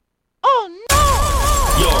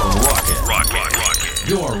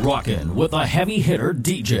You're rocking with a heavy hitter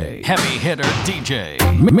DJ. Heavy hitter DJ.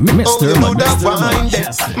 Mr.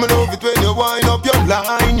 Mejustik. Me love it when you wind up your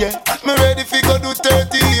line, yeah. Me ready fi go do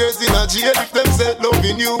 30 years in a jail if them say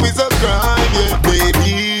loving you is a crime, yeah,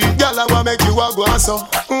 baby. Girl, I wanna make you a go so.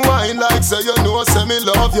 Wine like say you know, say me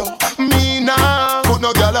love you. Me nah put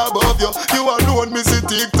no girl above you. You alone me see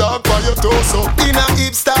TikTok for your torso. In a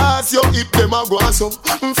hip stars, your hip them a go so.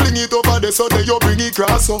 Fling it over there so they you bring it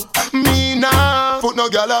cross so. Me nah put no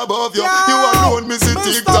girl above you. You alone me see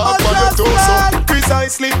TikTok for your torso.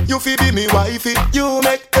 Precisely, you fi be me wifey. You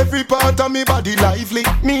make every part of me body lively.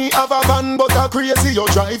 Me have a van but a crazy you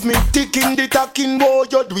drive me. Ticking the tacking boy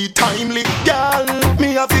you do it timely. Girl,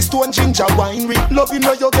 me have this stone ginger winery. Love you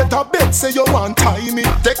know you get a bed say you want tie me.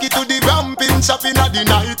 Take it to the ramping shop in the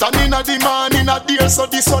night and in the morning a dear so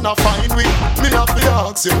the sun a fine we. Me have to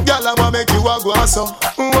ask you, girl I wanna make you a go so.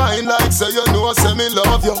 Wine like say you know say me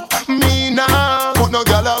love you. Me nah put no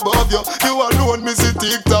girl above you. You alone me see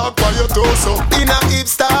TikTok for your torso. In a hip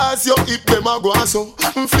stars your hip them a go so.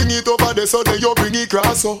 Fling it over there so then you bring it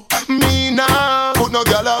cross so. Me nah put no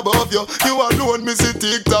girl above you. You alone me see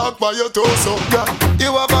TikTok for your torso. Yeah.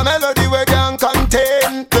 You have a melody where can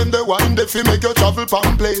contain. Then the wine they fi make you travel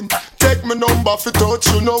pan plane. Take me number fi touch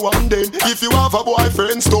you no one day. If you have a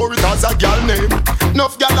boyfriend store it as a girl name.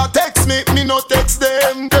 Enough gal a text me no text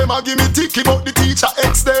them. Them a give me ticky but the teacher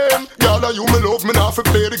ex them. Gal a you me love me now fi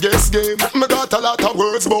play the guess game. Me got a lot of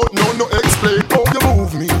words but no explain how you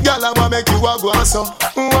move me. Gal I wanna make you a go so.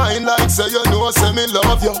 Wine like say you know say me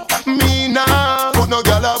love you. Me nah put no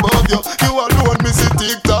gal above you. You alone me see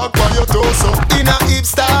TikTok for your torso. In a hip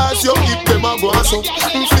stars your hip them a go so.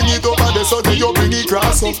 Fling it over there so then you bring it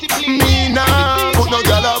cross so. Me nah put no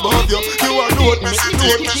gal above you. You alone me see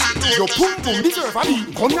TikTok. Your pum pum deserve a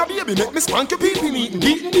beat. Come here baby make me spank your pee-pee meeting.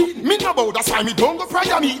 Beatin'. Me no bow that's why me don't go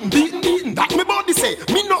prayer meeting. Beatin'. That me body say.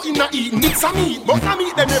 Me no inna eating. It's a meat. But a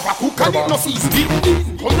meat they never cook and it no season.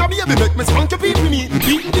 Beatin'. Come here baby make me spank your pee-pee meeting.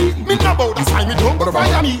 Beatin'. Me no bow that's why me don't go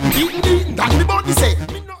prayer meeting. Beatin'. That me body say.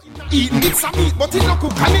 Me no inna eating. It's a meat. But it no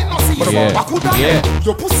cook and it no season.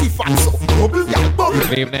 Your pussy fat so. Bubble ya bubble.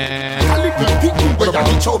 Good evening. A little beatin' where you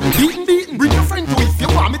be trouble. Beatin'. Bring your friend to if you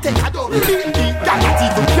want me take a double. Beatin'. That not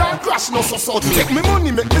even can't crash no so. Take me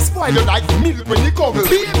money make me spoil you like milk when you gobble.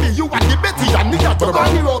 Baby you are the Betty and me at the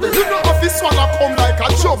bunny rubble. You know if this swallow come like a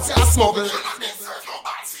job say a smuggle.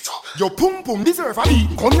 Your pum pum deserve a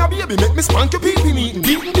beat. Come here baby make me spank your pee-pee meeting.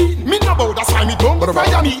 Beatin'. Me no bow that's why me don't go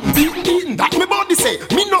fire meeting. Beatin'. That me body say.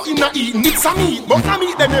 Me no inna eating. It's a meat. But a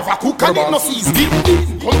meat they never cook and it no season.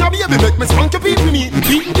 Beatin'. Come here baby make me spank your pee-pee meeting.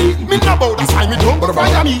 Beatin'. Me no bow that's why me don't go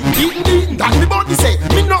fire meeting. Beatin'. That me body say.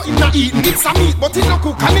 Me no inna eating. It's a meat. But it no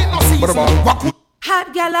cook and it no season.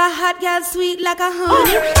 Hot gal, sweet like a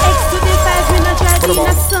honey. X to the 5, me no drive in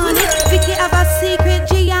a sunny. Vicky have a secret,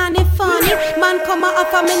 Gianni funny. Man come a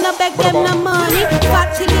offer me no beg them no money.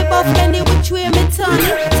 Fat chili buff, any which way me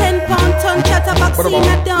turny. 10 pound ton chatterbox in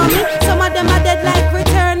a dummy. Some of them are dead like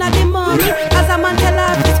return of the mummy. As a man tell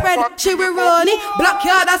her to spread, she will run it. Black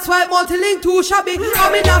yard, that's why multi-link too shabby.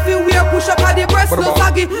 I mean if you wear push up at the breast no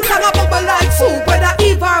saggy. Sang a bubble like soup, whether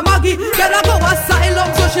Eve or Maggie. Girl a go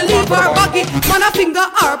asylum so she leave her buggy. Man a finger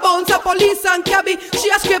her bounce a police and cabby. She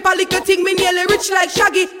a scrape a little thing, me nearly rich like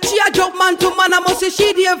Shaggy. She a jump man to man, I must say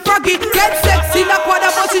she damn froggy. Get sexy like what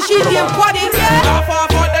I must say she damn quaddy. Yeah. Laugh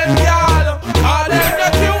off of them y'all, all them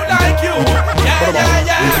not cute like you.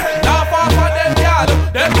 Yeah. Laugh off of them y'all,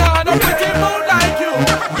 them not no pretty mood like you.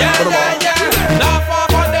 Yeah. Laugh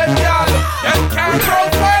off of them y'all, them can't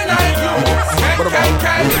profile like you.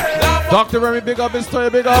 Can. Dr. Remy, big up his story,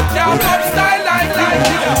 big up. Can't pop style like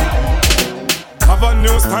you. Have a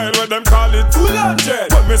new style where them call it full on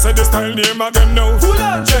jet. When me say the style name again now, full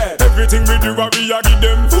on jet. Everything we do, we a give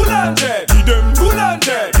them full on jet. Give them full on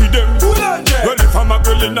jet. Give them full on jet. Well, if I'm a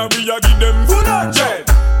girl in a, we a give them full on jet.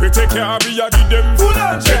 We take care of we a give them full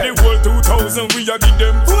on jet. The whole 2000 we a give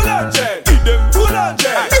them full on jet. Give them full on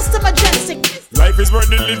jet. Mr. Mejustik. Life is worth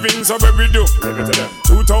the living, so where we do, give it to them.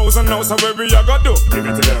 2000 now, so where we a go do, give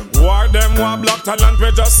it to them. War them, war black talent, we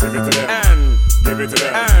just give it to them. And give it to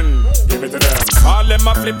them. And give it to them. All them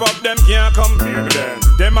a flip up, them can't come. Give it them.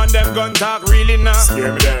 Them and them gun talk really now.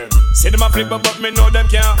 Give it them. See them a flip up, but me know them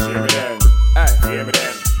can't. Give it them. Hey, give it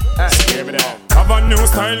them. Give it them. Have a new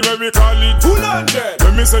style where we call it full on jet.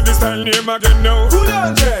 When me say the style name again now, full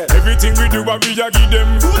on jet. Everything we do, we a give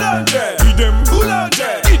them full on jet. Give them full on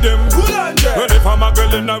jet. Give them full on jet. Well, if I'm a girl,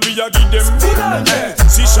 then we a give them full on jet.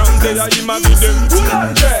 See Shantae, I him a give them full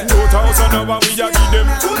on jet. 2000 now, we a give them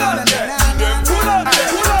full on jet. Give them full on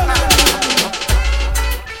jet.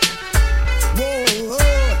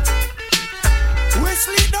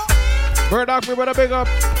 Murdoch, me brother, big up.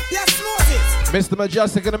 Yes, Moses. Mr.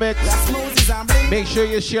 Mejustik in the mix. Yes, Moses, I'm bling. Make sure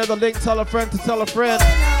you share the link, tell a friend to tell a friend.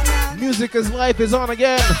 Music is Life is on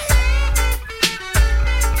again.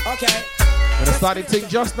 Okay. Gonna start the thing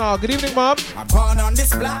just now. Good evening, Mom. I'm born on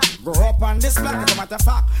this block, grew up on this block. As a matter of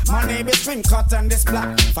fact, my name is Twin Cut on this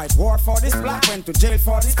block. Fight war for this block, went to jail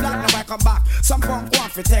for this block. Now I come back. Some punk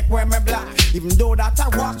want to take away my block. Even though that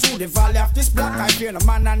I walk through the valley of this block, I feel a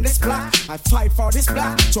man on this block. I fight for this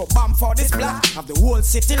block, so bomb for this block. Of the whole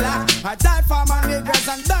city lock. I die for my niggas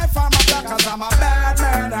and die for my block. Cause I'm a bad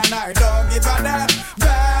man and I don't give a damn.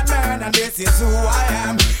 Bad man and this is who I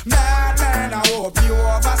am. Bad man, I hope you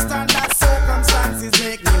understand that circumstances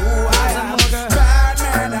make me who I am. Bad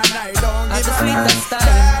man and I don't give a damn.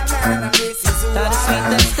 Bad man and this is who I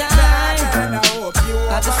am. Bad man, I hope you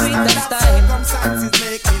understand that circumstances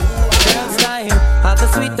make me who I am. Time, at the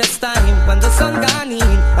sweetest time, when the sun gone in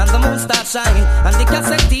and the moon start shine, and the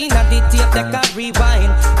cassette and the tape they can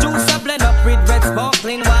rewind. Juice a blend up with red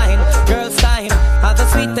sparkling wine. Girls time, at the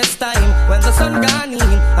sweetest time, when the sun gone in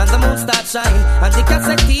and the moon start shine, and the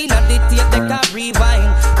cassette and the tape they can rewind.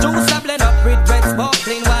 Juice a blend up with red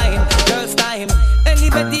sparkling wine. Girls time,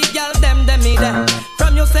 anybody girl them me there.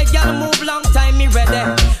 From you say girl move long time me ready.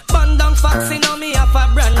 Band down foxy now me have a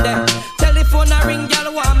brandy. Telephone a ring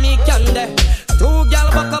girl want me candy. Two gal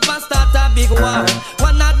buck up and start a big war.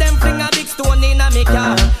 One of them fling a big stone in a me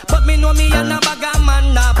car. But me know me and a bag of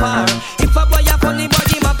man na par. If a boy a funny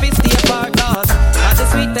body ma fi stay far. Cause at the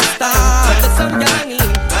sweetest time, when the sun gone in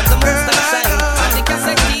and the moon start shine, and the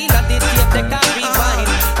cassette and the tape they can rewind.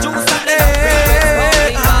 Juice and the red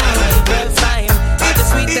sparkling wine. Girls time, at the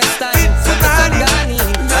sweetest time, when the sun gone in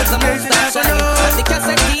and the moon start shine, and the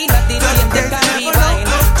cassette and the tape they can rewind.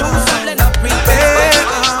 Juice and the red sparkling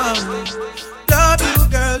wine.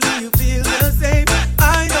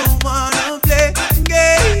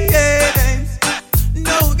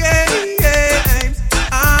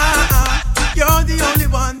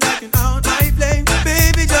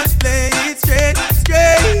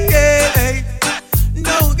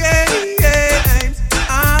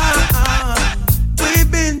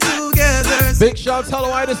 Big shouts,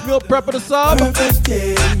 hello, I this meal prep for the sub. You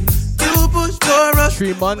push for us.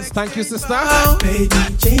 3 months, thank you, sister. Baby,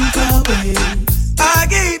 change our ways. I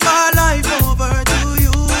gave my life over to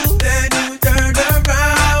you, then you turned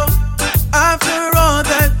around. After all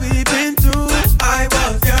that we've been through, I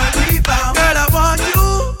was your rebound. Girl, I want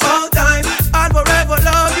you all time. I'll forever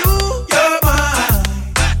love you. You're mine.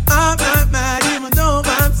 I'm not mad even though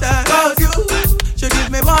I'm sad. Cause you should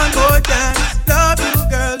give me one more chance. Love you,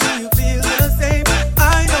 girl. Do you feel the same?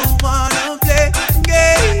 I don't wanna play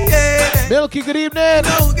games. Milky, good evening.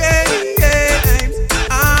 No games.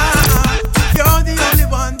 You're the only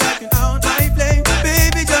one that can out my flame.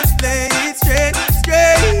 Baby, just play it straight.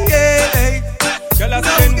 Girl, I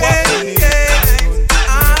spend what you need.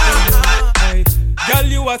 Girl,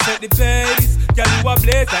 you a set the pace. Girl, you a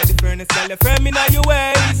blaze like the furnace. Girl, you frame in your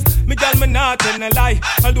ways. Me girl, me not tell no lie.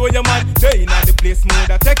 Although your man day in the place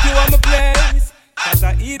mode, I take you on my place. Cause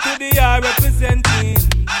I eat to the R representing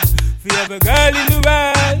for every girl in the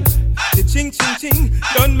world. The ching ching ching,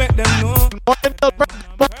 don't make them know.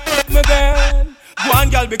 My girl, one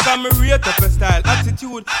girl become a rate up a style,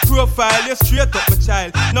 attitude, profile, you straight up my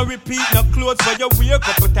child. No repeat, no clothes, but you wake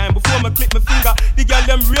up a time. Before me click my finger, the girl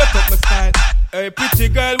them rate up my style. Hey pretty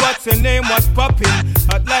girl, what's your name, what's poppin'?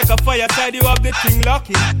 Hot like a fire side, you have the thing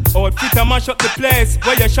locking. Outfit and mash up the place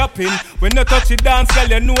where you shopping. When you touch it dance, girl,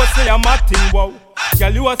 you know say I'm a thing, wow.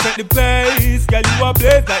 Girl, you a set the pace. Girl, you a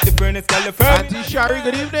blaze like the furnace. Girl, the furnace. Auntie Shari,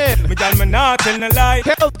 good evening. Me girl, me not tell no lie.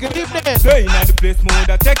 Kels, good evening. Playing at the place mode,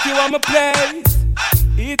 I take you on my place.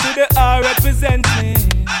 E to the R representing.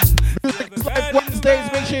 Music is Life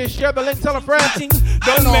Wednesdays. Make sure you share the link, tell a friend.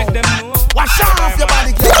 Don't make them know. Wash off your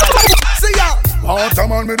body, girl. See ya. Water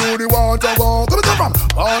man, me do the water walk. Come from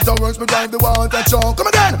water works, me drive the water truck. Come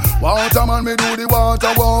again. Water man, me do the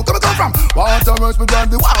water walk. Come from water works, me drive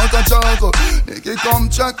the water truck. Nicky come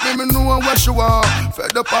check me know where she are.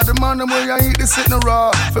 Fed up on the man where you eat the sitting raw.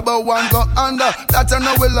 If about one go under, that I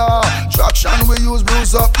know we law. Traction we use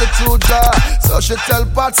bruise up the two jaw. So she tell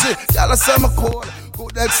Patsy, y'all say me cold.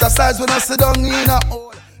 Good exercise when I sit down in a hole.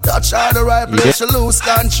 Touch her the right place, she lose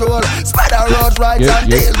control. Spread her road right and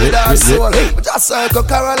deal with her soul. Just circle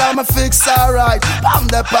Carol, I'ma fix her right. Pam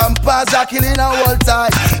the pampas, Jackie in her whole tight.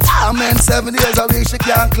 I'm in 7 days a week, she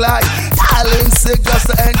can't climb. Darling sick just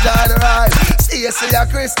to enjoy the ride. See a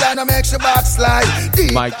Christian, I make she backslide.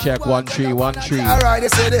 Mic check, 1 3 1 3. Alright, you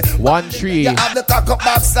see the 1 3. You have the cock up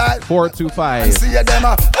backside. 4 2 5. See you them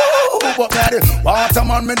a but me the water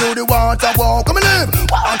man, me do the water walk. Come live.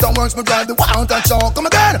 Water worse, me drive the want and choke. Come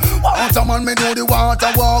again. Want a man, me do the want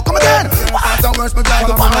and walk. Come again. Want a worse, me drive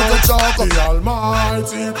the want and choke. The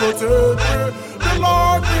Almighty protect me. The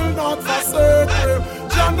Lord will not forsake me.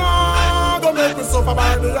 Jana, don't make me suffer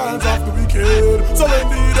by the hands of the wicked. So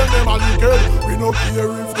indeed, them are wicked. We no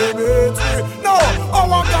care if they hate me. No,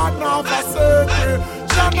 our God not forsake me.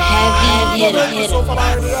 Jana, don't make me suffer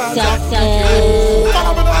by the hands of the wicked.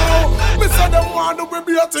 Follow me now. Me say them want to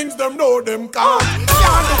be a things them know them can't.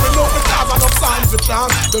 Can't do it no because of no songs to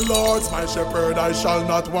chant. The Lord's my shepherd, I shall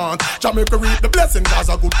not want. Shall make me reap the blessing as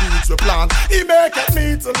a good deeds we plant. He maketh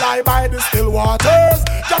me to lie by the still waters.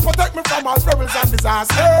 Shall protect me from all perils and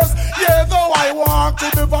disasters. Yeah, though I walk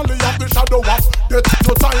through the valley of the shadow of death,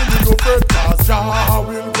 no time in no fret, cause Jah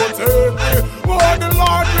will protect me. Oh, the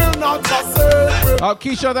Lord will not forsake me.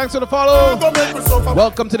 Keisha, thanks for the follow.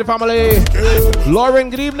 Welcome to the family. Lauren,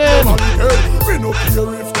 good evening.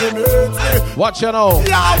 Watch you know.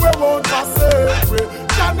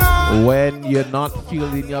 When you're not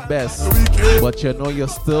feeling your best, but you know you're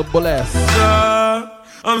still blessed.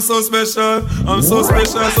 I'm so special, I'm so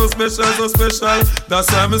special, so special, so special.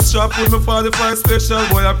 That's why I'm strapped with my 45 special.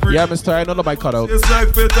 Boy, I pre. Yeah, Mr. I know my cutout. It's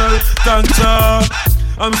like petal, tanja.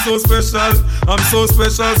 I'm so special, I'm so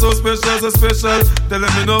special, so special, so special. Tell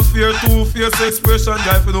them me no fear, two fierce expression.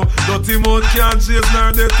 Guy, you know, dirty mouth can't chase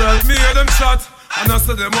nor they tell me hear them shot. And I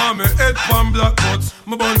said them want me head pan black, but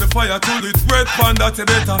me burn the fire to it red pan that you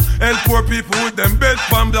better. Help poor people with them bed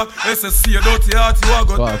pan black. SSC a dirty heart you a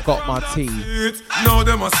got. Oh, I've got my tea. Now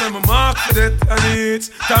them a say me mark for that. And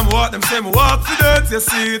each time I walk them say me walk for that. You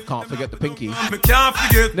see it. Can't forget the pinky. Me can't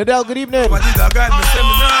forget. Nadel, good evening. But did a guide me say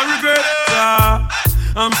me nah regret.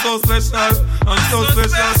 I'm so special, I'm so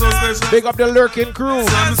special, so special. Big up the lurking crew.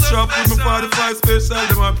 So I'm strapped with my 45 special.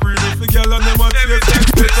 Them a pre for girl and them a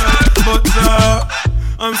take special. But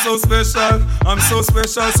I'm so special, I'm so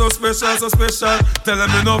special, so special, so special. Tell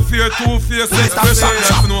them me no fear, two fierce expression.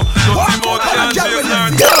 You know, nothing more can't take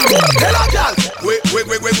none. Wait. They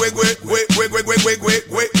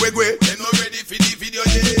not ready for the video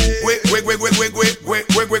yet.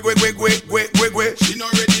 Wait. She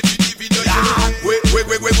not ready for the video yet. Wait.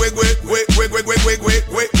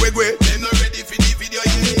 They not ready for the video yet.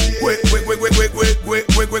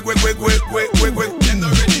 Wait. They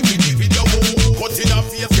not ready for the video. Cut in a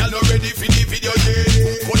face, girl not ready for the video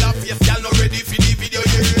yet. Cut a face, girl not ready for the video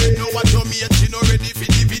yet. No what your mate, she not ready for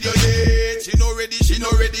the video yet. She not ready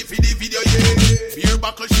for the video yet. Beer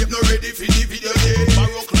buckle shape not ready for the video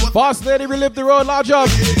yet. Boss lady, relive the road, large up.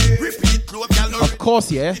 Repeat club, girl not of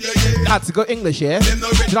course, yeah. Had to go English, yeah. Do you know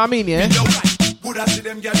what I mean, yeah? Buddha see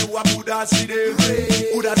them, girl, you a Buddha see them.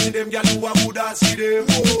 Buddha see them, girl, you a Buddha see them.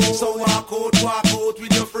 So walk out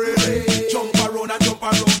with your friend. Jump around. Tell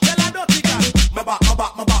her don't think that. My back.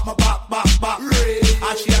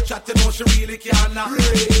 And she a chat, you know she really can't.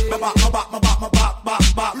 My back.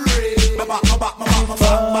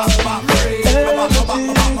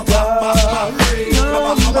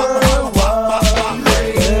 You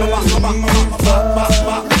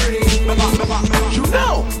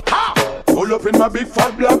know, pull up in my big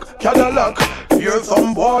fat black Cadillac. Here's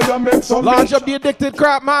some boy and make some. Launch up the addicted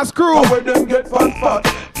crap mass crew. Where them get fat.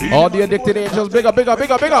 All the addicted angels, big up.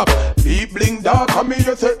 He bling dark and me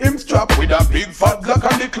you say him strap with a big fat black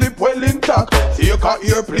and the clip well intact. Take a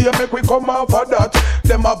ear play make we come off of that.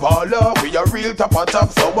 Them a baller, we a real top.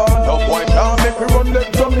 So no boy can't make we run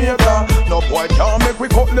left Jamaica. No boy can't make we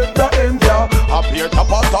cut left the India. A beer top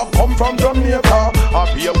come from Jamaica. A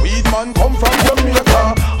beer weed man come from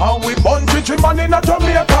Jamaica. And we bun rich man in a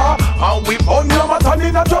Jamaica. And we bun Lamatan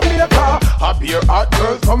in a Jamaica. A beer hot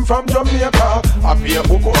girls come from Jamaica. A beer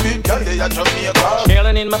hook big girl they a Jamaica.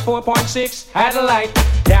 Chillin' in my 4.6 Adelaide.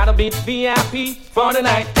 That'll be VIP for the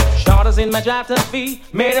night. Shorters in my drive to V,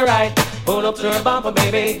 made it right. Pull up to her bumper,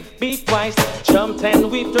 baby, beat twice. Jumped and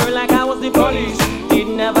whipped her like I was the police.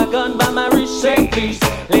 Didn't have a gun by my wrist, say please.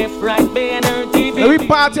 Left, right, band, her TV. We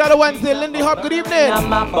party on the Wednesday, Lindy Hop, good evening.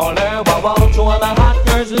 I'm a baller, wow, two of my hot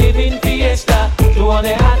girls live in Fiesta. Two of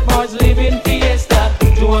the hot boys live in Fiesta.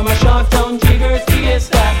 Two of my short town jiggers,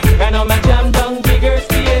 Fiesta. And all my jam down jiggers,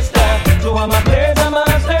 Fiesta. Two of my players and my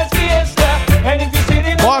hustlers, Fiesta. And if you see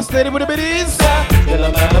the boss lady with the biddies, tell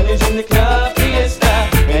a man is in the club, Fiesta.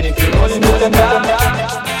 And if you're rolling with the club,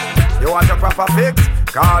 you want your proper fix?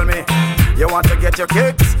 Call me. You want to get your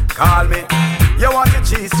kicks? Call me. You want your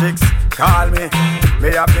cheese sticks? Call me.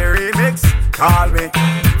 May have the remix? Call me.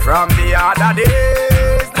 From the other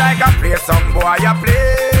days, like I play some boy, I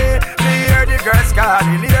play. Me hear the girls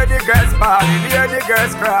calling, hear the girls bawling, hear the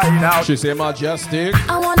girls crying out. She say Mejustik.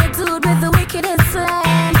 I want a dude with the wickedest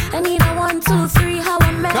slang. I need a 1, 2, 3, how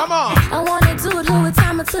I met. Come on. I want a dude who would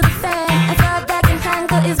time it to the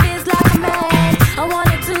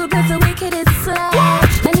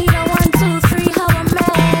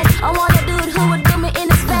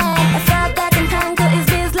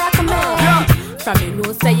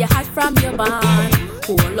from your band.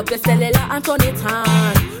 Hold up your cellular and turn it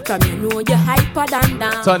on. From you know you're hyper than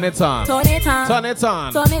that. Turn it on. Turn it on. Turn it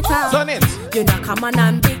on. Turn it on. Turn it. You know come on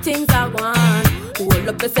and big things are one. Hold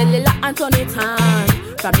up your cellular and turn it on.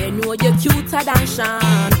 From you know you're cuter than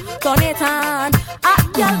Sean. Turn it on.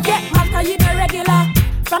 Girl get mad cause you the regular.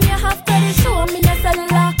 From your half to the show me your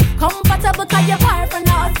cellular. Comfortable cause your boyfriend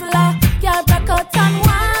a hustler. Girl break out and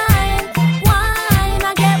wine. Wine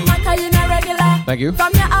and get mad cause you the regular. Thank you.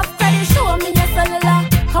 From your half to the show me your cellular.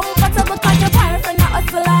 Comfortable cause your boyfriend a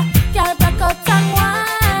hustler. Girl break out and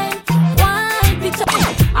wine. Wine bitch.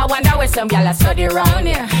 I wonder where some gyal a study round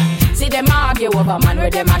here. See them argue over man where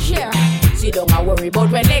them a share. See don't a worry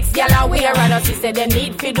about when next gyal a wear. And us say they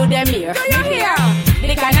need fi do them here. Do you hear?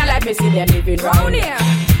 The kind of life we see them living round here.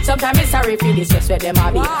 Sometimes it's sorry for this just where them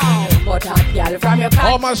a be. But hot gyal from your car.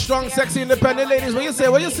 All my strong, sexy, independent ladies, what you say?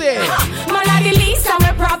 What you say? Man a the least of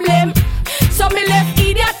my problem. So me left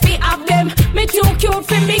idiot fi have them. Me too cute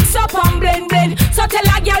fi mix up and blend. So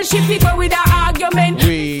tell a girl she fi go with her argument.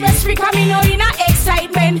 Fresh freak and me know in a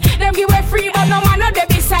excitement. Them give away free but no man no dey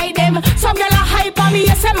beside them. Some girl a hype on me,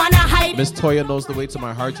 yes a man a hype. Miss Toya knows the way to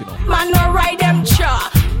my heart, you know. Man no ride them cha.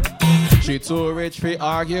 She too rich for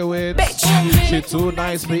argue with. Bitch. She too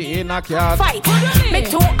nice for in a cat. Fight. Me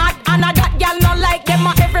too hot and a that girl no like them.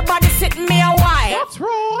 Everybody sitting me a while. That's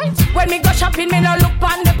right. When me go shopping, me no look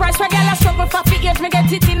on the price. Where girl a struggle for 50 years, me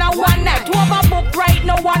get it in a one night. Overbook right,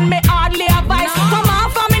 no one me hardly advise. Come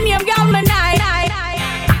on for me name, girl, me night.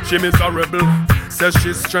 She miserable, says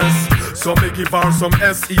she's stressed. So me give her some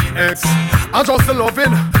sex. I just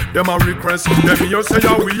loving them a request. Them here say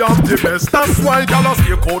yeah, we have the best. That's why y'all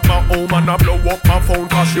stay out my home and I blow up my phone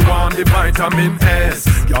cause she want the vitamin S.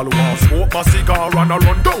 Y'all want smoke my cigar and I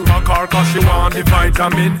run down my car cause she want the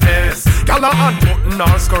vitamin S. Y'all a unbutton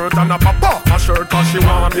her skirt and I pop off my shirt cause she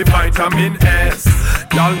want the vitamin S.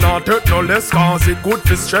 Y'all not hurt no less cause it good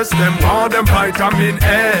to stress them want them vitamin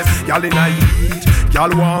S. Y'all in a heat.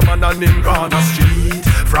 Y'all want man and him gone a street.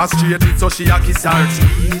 Frustrated so she a kiss her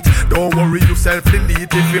teeth. Don't worry yourself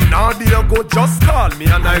delete. If him not there go just call me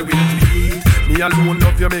and I will tweet. Me alone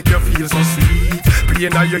love you make you feel so sweet. Play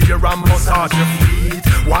now your ear and massage your feet.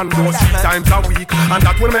 One more 3 times a week and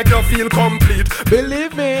that will make you feel complete.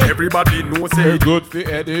 Believe me, everybody knows it. Good for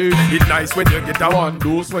Eddie. It's nice when you get a one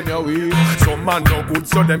dose when you're weak. Some man no good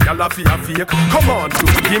so them gyal a fake. Come on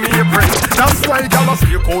dude, give me a break. That's why gyal a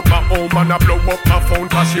stay out my home and I blow up my phone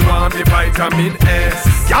cause she want the vitamin S.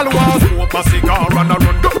 Gyal want smoke my cigar and I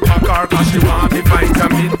run down my car cause she want the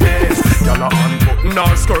vitamin S. Gyal a unbutton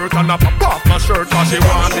her skirt and I pop off my shirt cause she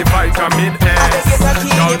want the vitamin S.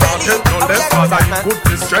 Gyal not get no less cause I good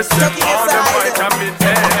to stress them on the vitamin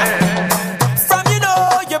S. From you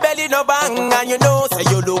know your belly no bang and you know say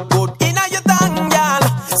you look good in a your tongue, y'all.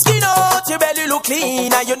 Skin out your belly look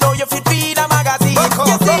clean and you know you fit feed a magazine.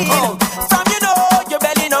 You see, from you know your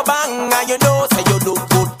belly no bang and you know say you look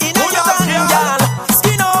good in a your tongue, y'all.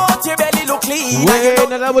 Skin out your belly look clean and you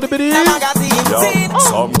know that would have been a magazine. See,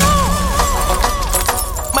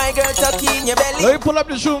 my girl tuck in your belly. Let me pull up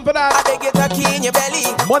the shoe for that. I beg you tuck in your belly.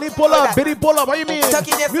 Money pull up, Biddy pull up. What you mean?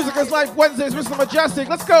 Music is Life Wednesdays, Mr. Mejustik.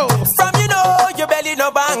 Let's go. From you know your belly no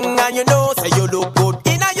bang and you know say you look good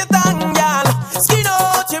in a your tongue, y'all. Skin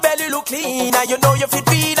out your belly look clean and you know you fit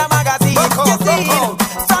feed a magazine. You see,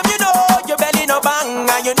 from you know your belly no bang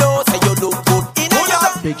and you know say you look good in a your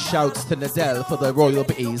tongue. Big shouts to Nadell for the royal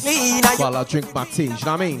bees while I drink my tea. You know what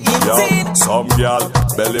I mean? Yo, some girl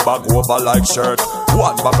belly bag over like shirt.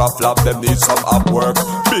 One bag of flap, them need some up work.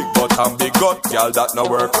 Big butt and big gut, girl, that no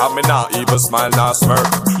work. I mean, not even smile, not smirk.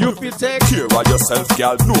 You feel take care of yourself,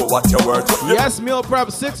 girl, know what you're worth. Yes, meal prep,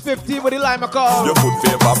 6:15 with the lime call. You good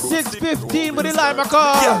favor, 6:15 with the lime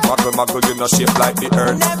call. Yeah, muggle, you no shape like the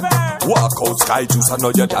earth. Never. Walk out, sky juice, I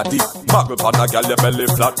know your daddy. Muggle pan a girl, your belly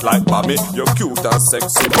flat like mommy. You're cute and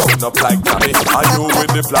sexy, button up like Tammy. Are you with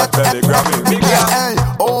the flat belly Grammy? Hey,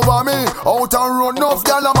 over me, out and run enough,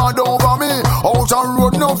 girl, I'm mad over me. Out and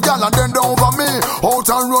run enough, girl, and then over me. Out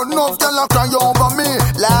and run enough, girl, and cry over me.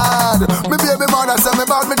 Lad, me baby mother say me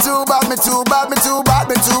bad, me too bad, me too bad, me too bad,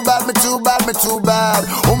 me too bad, me too bad, me too bad.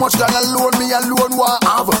 How much girl alone me alone want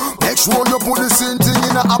have? Make sure you put the same thing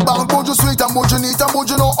in a bank. But you sweet and but you neat and but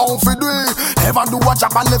you know how to do it. Ever do a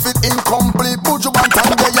job and left it incomplete. But you want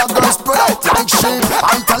time there, your girl spread out like shape.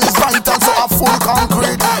 Vital is vital, so a full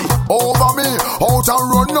concrete. Over me, out and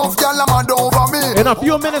run enough, girl, I'm mad over me. In a a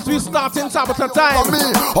few minutes we start in Saboteur time.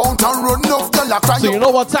 Out and run enough, girl, I cry. So you know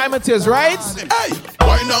what time it is, right? Hey,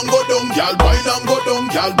 wine and go down, girl. Wine and go down,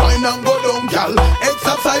 girl. Wine and go down, girl.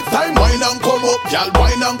 Exercise time, wine and come up, girl.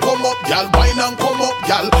 Wine and come up, girl. Wine and come up,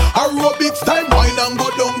 girl. Aerobics time, wine and go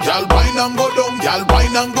down, girl. Wine and go down, girl.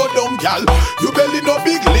 Wine and go down, girl. You belly no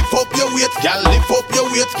big, lift up your weight, girl. Lift up your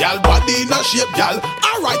weight, girl. Body in a shape, girl.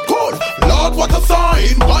 Alright, cool. Lord, what a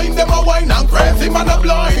sign. Wine them a wine and crazy man a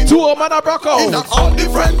blind. Two man a broke out. In a all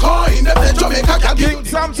different kind. Them say Jamaica can King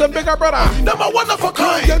Samson, bigger brother. Them a one of a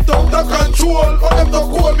kind. Get out the control. But them no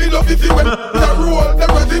cool. Me love it when the roll. Them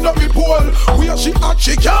ready up me pole. Where she at,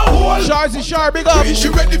 she can't hold. Sharzy Shar, big up. She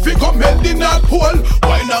ready fi come melt in that pole.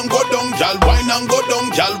 Wine and go down, gal. Wine and go down,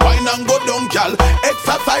 gal. Wine and go down, gal.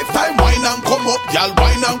 Exercise time. Wine and come up, gal.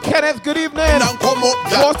 Wine and Kenneth, good evening. Wine and come up,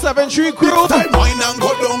 gal. 473 crew. Time. Wine and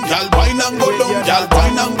go down, gal. Wine and go down, gal.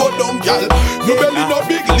 Wine and go down, gal. You belly no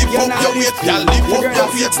big. Lift up your weight, gal. Lift up your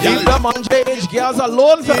weight, gal. Leave them underage girls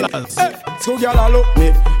alone, fellas. So gal a look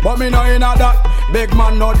me, but me no inna that. Big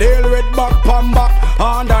man no deal with back pan back.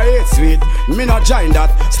 Under 8 sweet, me no join that.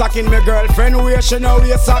 Stacking me girlfriend where she no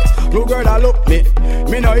wear socks. Blue girl a look me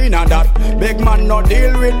no inna that. Big man no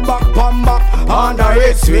deal with back pan back. Under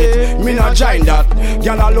 8 sweet, me no join that.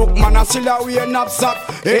 Gal a look man a still a wear knapsack.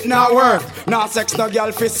 It not work, nah sex no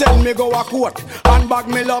gal fi send me go a court. Handbag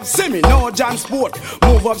me love see me no John Sport.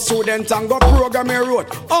 Move up student and go program me road.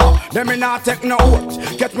 Oh, them me not take no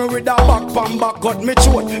oath. Get me with a back pan back cut me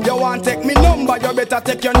throat. You want take me number, you better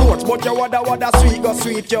take your notes. But you woulda sweet go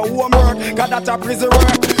sweet your homework. Cause that a prison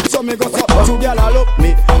work. So me go so two gal a look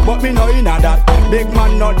me, but me no inna that. Big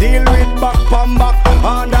man no deal with back pan back.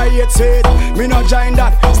 Under 8 sweet, me no join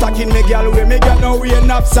that. Stacking me gal with me gal no wear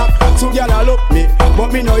knapsack. Two gal a look me,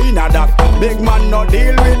 but me no inna that. Big man no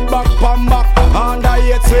deal with back pan back. Under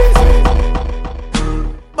 8 sweet.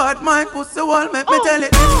 But my pussy wall make me tell it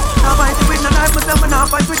this. Now fight it with no knife, myself and now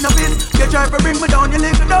fight with no fist. You try to bring me down, you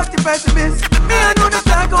little dirty pessimist. Me I know the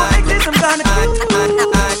flag gon' exist, I'm gonna kill you.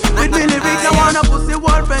 With me lyrics, I want a pussy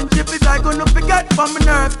wall friendship is I gonna forget from my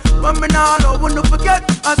nerves. From me now, I wanna forget.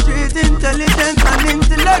 A street intelligence and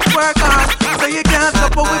intellect work hard. So you can't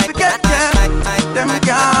stop but we forget them. Them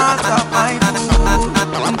can't stop my food.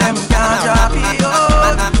 Them can't drop me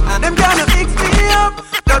out. Them can't fix me up.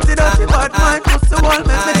 Dirty, but my pussy wall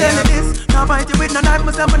make me tell you this. Now fight you with no knife,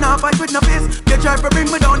 myself and now fight with no fist. You try to bring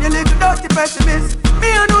me down, you little dirty pessimist. Me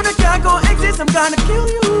I know the can't go exist, I'm gonna kill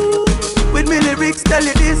you. With me lyrics tell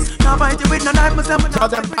you this. Now fight you with no knife, myself and now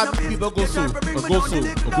fight with no fist. People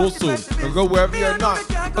go soon, or go wherever you're not.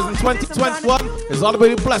 Because in 2021, it's all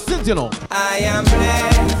about the blessings, you know. I am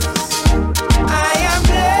blessed. I am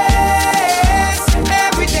blessed.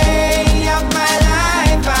 Every day of my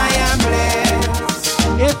life I am blessed.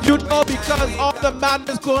 If you know, because all the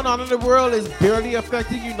madness going on in the world is barely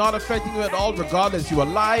affecting you, not affecting you at all, regardless. You're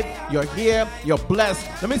alive, you're here, you're blessed.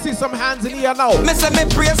 Let me see some hands in here now. Me say me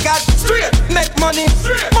praise God straight, make money,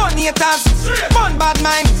 money it has, fun bad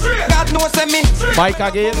mind. God knows me. Mike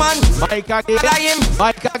again, man, Mike again,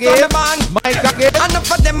 Mike again, Mike again.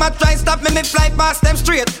 Enough of them a try stop me fly past them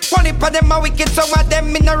straight. Funny for them a wicked, some of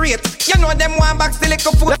them in a rate. You know them one back still like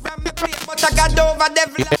a food from me plate, but I got over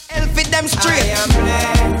devil hell fit them straight. I am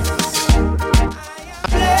blessed.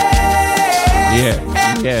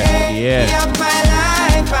 Yeah. Of my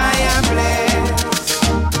life I am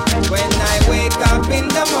blessed. When I wake up in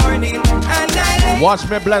the morning and I lay. Watch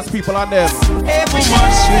me bless people on them. Every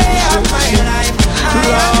day of my life I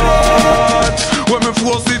am blessed. When me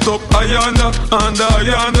force it up, ayanda, under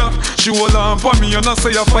ayanda. She will on for me and I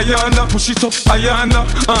say a fayanda. Push it up, ayanda,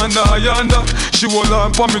 under ayanda. She will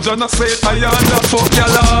on for me and I say ayanda. Fuck your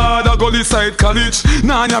lad, I go inside college.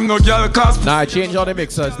 Nah, I'm no girl cause. Nah, change all the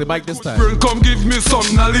mixers, the mic this time. Come give me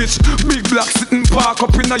some knowledge. Big black sitting park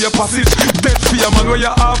up in your passage. Dead fear man where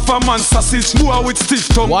you half a man sausage. More with stiff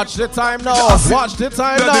tongue. Watch the time now, watch the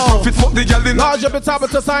time now. Large up the top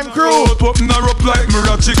of the time crew. Open her up like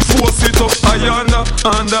mirror chick. Force it up, ayanda,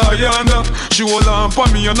 under ayanda. She will on for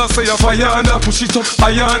me and I say a fayanda. Push it up,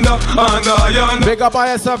 ayanda, under ayanda. Big up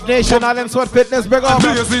ISF Nation, Island Sweat Fitness, big up.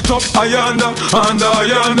 Blaze it up, ayanda, under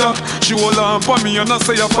ayanda. She will on for me and I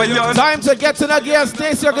say a fayanda. Time to get to the gear,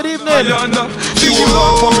 Stacey, good evening. Ayanda, she will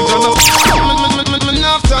on for me and I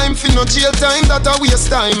enough time for no jail time, that a waste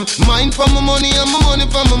time. Mine for my money and my money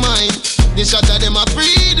for my mind. They shot at them a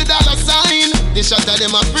free the dollar sign. They shot at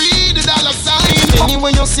them a free the dollar sign.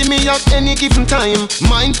 Anyway you see me at any given time.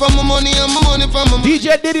 Mine for my money and my money for my mind.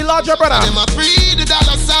 DJ Diddy, larger brother. Them a free the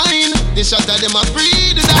dollar sign. They shot at them a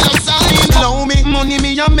free the dollar sign. allow me. Money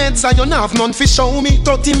me a meds, I don't have none fi show me.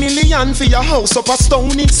 30 million for your house up a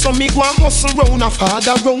stony. So me go and hustle round a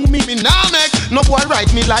father round me. Me nah make no boy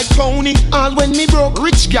ride me like pony. All when me broke,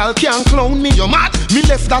 rich gal can't clone me. You mad? Me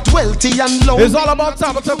left that wealthy and lonely. It's all about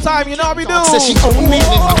time, but time, you know what we do. Say she own me.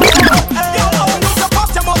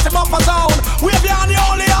 We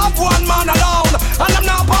only have one man alone. And I'm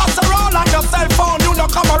now pass around like a cell phone. You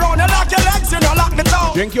don't come around and lock your legs, you don't lock the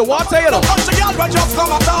town. Drink your water, you know. Country girl will just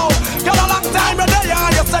come a town. Got a long time in there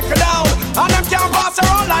and you settle down. And them can't pass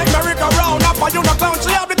around like merry-go-round. Now for you the clown,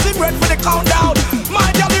 she have the team ready for the countdown. My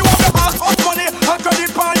girl, you want the house of money and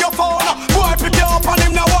credit on your phone. Boy, pick you up and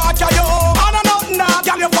him now walk you home. And I know now,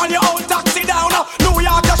 girl, you find your own taxi down. New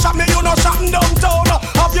York, you shot me, you know shotting downtown.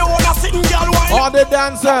 Have you wanna sitting girl wine? All the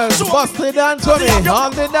dancers, bust the dance for me. All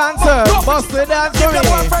the dancers, bust the dance for me.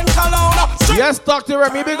 Yes, Dr.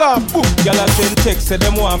 Remy, big up. Y'all are send text, say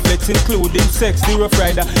them want flex, including sex. The Rough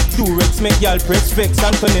Rider, Durex, make y'all press vex.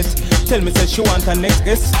 Antoinette, tell me say she want her next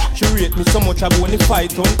guest. She rate me so much I won't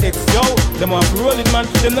fight on X. Yo, them want to roll it, man.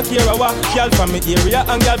 Them not care what. Y'all from the area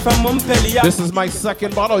and y'all from Montpellier. This is my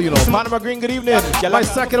second bottle, you know. Panama Green, good evening. My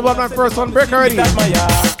second one, my first one break already. That's my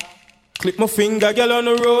clip my finger, girl on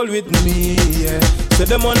the roll with me, yeah. Say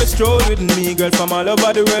them on the stroll with me, girl from all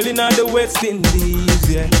over the world in all the West Indies,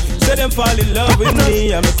 yeah. Say them fall in love with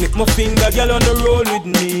me, I'ma clip my finger, girl on the roll with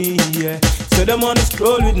me, yeah. Say them on the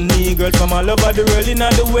stroll with me, girl from all over the world in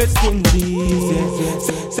all the West Indies,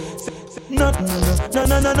 yeah. No.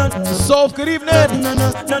 Soft, good evening.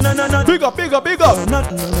 No. Big up.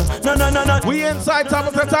 No. We inside top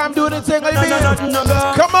of the time doing the thing.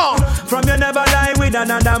 Come on. From you never lie with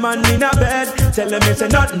another man in a bed. Tell them it's a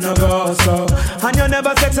nothing no go so. And you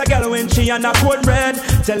never sex a girl when she on a cold bread.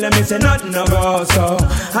 Tell them it's a nothing no go so.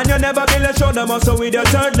 And you never build a shoulder muscle with your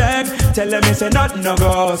third leg. Tell them it's a nothing no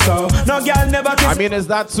go so. No girl never kiss. I mean, is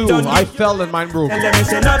that too? I fell in my room. Tell them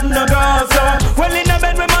it's a nothing no go so. Well in a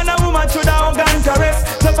bed with man and woman should have gun caress.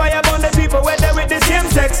 So fire burn the people where they with the same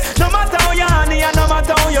sex. No matter how you honey and no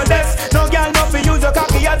matter how you desk. No girl not for use your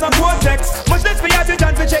cocky as a cortex. Much less for you to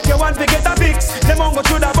chance to check your one to get a fix. Them won't go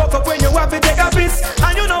through the buck up when you have to take a piss.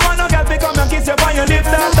 And you know want no girl to come and kiss you on your lips.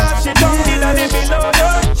 That she don't need a live below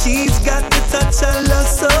you. She's got the touch I love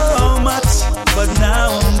so much, but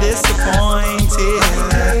now I'm disappointed.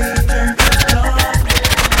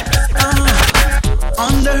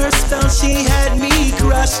 Under her spell she had me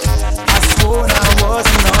crushed. I swore I was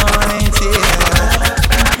anointed.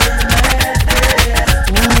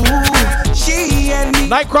 Ooh, she had me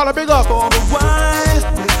Nightcrawler, big up. for a while.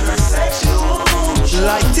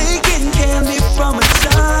 Like taking candy from a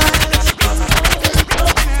child.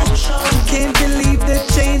 Can't believe the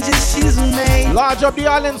changes she's made. Large up the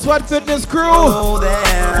Island Sweat Fitness crew.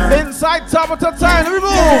 Inside top of the time.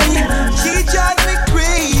 Remove. She drives me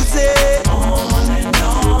crazy. On and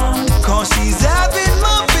on. Cause she's having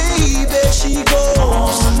my baby. She goes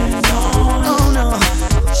on and on. Oh no.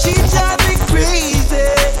 She drives me crazy.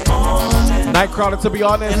 Nightcrawler, to be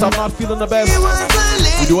honest, I'm not feeling the best.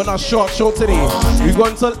 We're doing a short show today. We're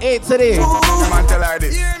going till 8 today. Come on, tell her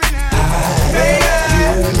this. Baby,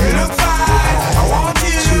 you look fine. I want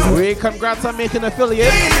you. We congrats on making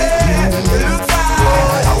affiliate. Baby, you look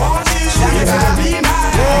fine. I want you. You gotta be my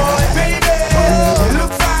boy. Baby, you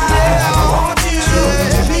look fine. I want you.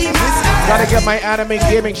 Be my Gotta get my anime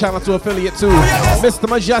gaming channel to affiliate too. Mr.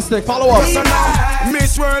 Mejustik, follow up. So now,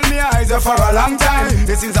 Miss World, me eyes are for a long time.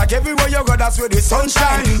 It seems like everywhere you go, that's where the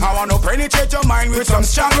sunshine. I wanna penetrate your mind with some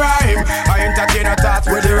strong rhyme. I entertain a thought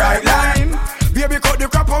with the right line. Baby, cut the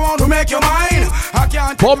crap around to make your mind. I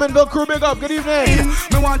can't. Bowmanville crew, big up. Good evening.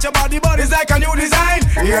 Me want your body, but it's like a new design.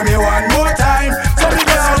 Hear me one more time. So me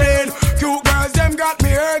girl, cute girls, them got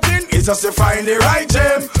me hurting. It's just to find the right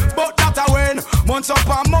gem. But that I win. Months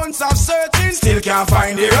upon months of searching, still can't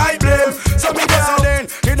find the right blame. So me girl, then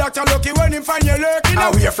the doctor lucky when him find you lurking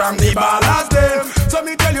away from the ballast them. So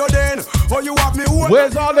me tell you then, oh you have me.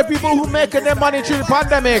 Where's all the people who making their money through the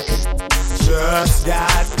pandemic? Just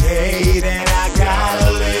got paid and I got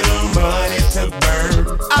a little money to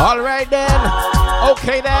burn. Alright then.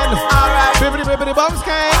 Okay then. Alright. Bibbidi bums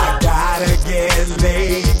gang. I gotta get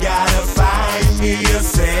laid, gotta find me a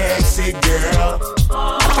sexy girl.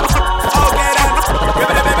 Okay then.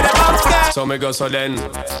 Bibbidi bums gang. so me go so then.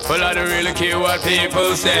 Well, I don't really care what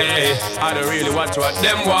people say. I don't really watch what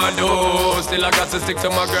them want do. Still I got to stick to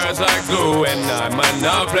my girls like glue. And I might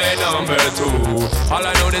not play number 2. All I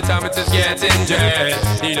know the time it is getting jet.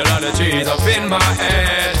 Need a lot of trees up in my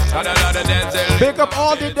head. Got a lot of dancing. Pick up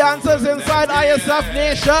all the dancers inside ISF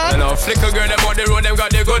Nation. And I'll flick a girl them on the road. Them got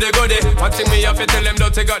the goody. One thing me have to tell them don't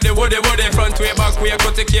take got the woody. Front way, back way,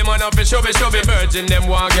 cut the came on up and show me. Virgin them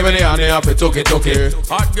want give me the honey up and took it.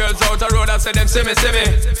 Hot girls out the road, I say them see me.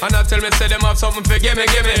 And I tell me say them have something for gimme.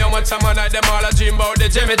 How much time I night them all a dream about the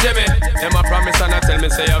Jimmy. Them a promise and I tell me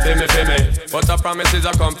say you feel me. But a promise is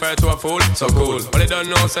a compare to a fool, so cool. But they don't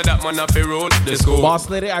know say that man a fi rule the school. Boss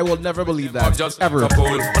lady, I will never believe that. I'm just ever. A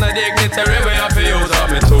fool. When I dignitary way I fi use up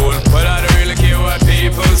my tool. But I don't really care what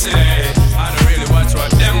people say. I don't really watch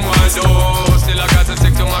what them want do. Still I got to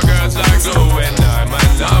stick to my girls like glue. And I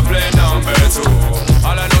might not play number 2.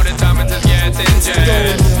 All I know the time it is getting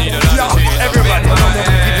jet. Need a lot of trees everybody up in my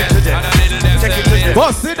head. And a little them selling.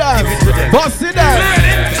 Bust it down. Bust it down.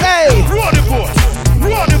 Hey. Roll the boat.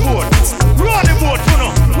 Roll the boat. Roll the boat, you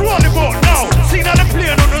know. Roll the boat now. Signal the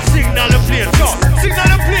plane on the signal the plane. So, signal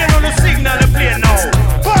the plane on the signal the plane now.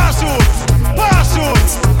 Parachute.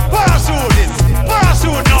 Parachute. Parachute.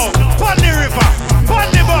 Parachute now. Pon the river. Pon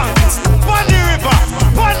the bank. Pon the river.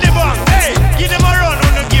 Pon the bank. Hey, give them a run.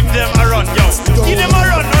 Give them a run, yo. Give them a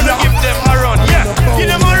run, give them a run, yeah. Give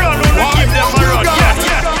them a run, give them a run,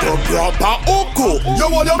 yeah. The proper uku, you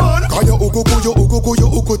want your man? Can you uku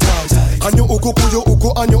tight? Can you uku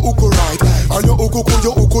and your uku right? And your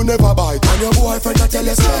uku never bite. And your boyfriend a tell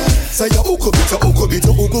us say your uku bit, your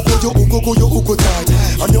uku tight.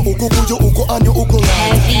 And your uku and your uku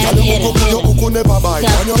right. And your uku never bite.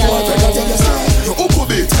 And your boyfriend a tell us your uku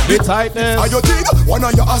bit. The tightness. And your thing, one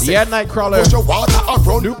of your assets. Yeah, Nightcrawler. Push your water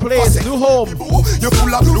around. New place, new home. You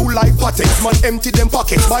full of blue like pateks. Man empty them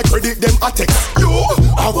pockets. My credit them attacks. You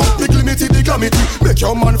have a big limited calamity. Make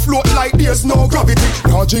your man float like there's no gravity.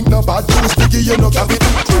 Can't drink no bad juice, biggie you no cavity.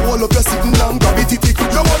 Roll up your sitting down, gravity tick. You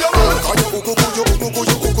want your man? Can you uku tight?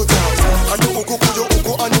 Can you uku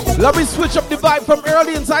and you uku? Let me switch up the vibe from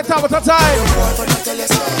early inside time at a time.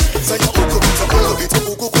 Say you uku bit,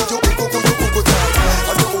 you uku tight.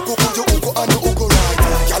 And you uku and you uku right.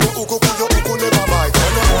 Can you uku never bite?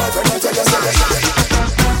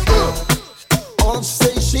 All she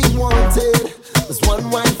say she wanted was one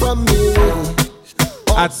wine from me.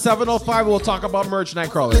 At 7:05, we'll talk about merch,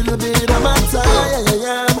 Nightcrawler. Little bit of my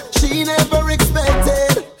time, she never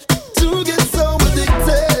expected to get so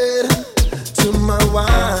addicted to my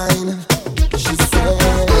wine. She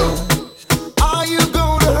said, are you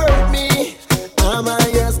gonna hurt me? Am I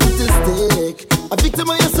a statistic? A victim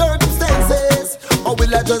of your circumstances? Or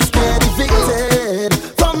will I just get evicted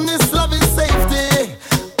from this loving safety?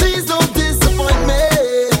 Please don't disappoint me.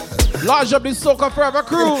 Lodge up the Soca Forever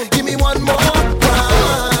crew. Give me one more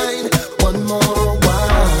wine, one more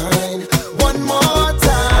wine, one more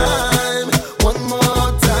time, one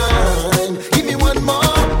more time. Give me one more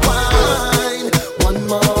wine, one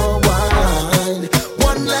more wine,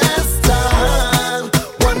 one last time,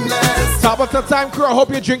 one last. Top of the time crew, I hope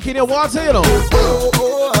you're drinking your water, you know.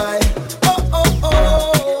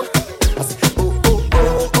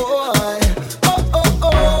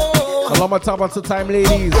 My top of the time,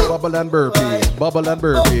 ladies. Bubble and burpee, bubble and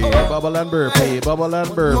burpee, bubble and burpee, bubble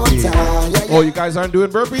and burpee. Oh, you guys aren't doing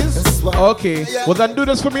burpees? Okay, well then do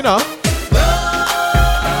this for me now.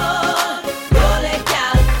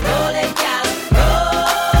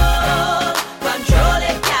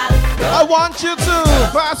 I want you to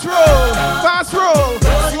fast roll,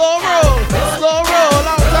 slow roll,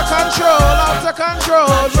 out of control,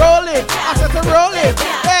 roll it, I said to roll it,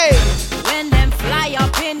 hey. When them fly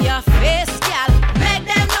up in your face, gal, make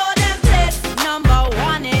them know them place. Number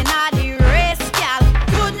one in the race, gal,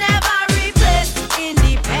 could never replace.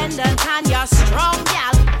 Independent and you're strong,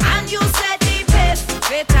 gal, and you set the pace.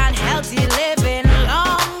 Fit and healthy living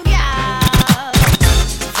long, gal.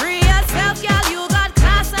 Free yourself, gal, you got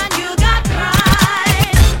class and you got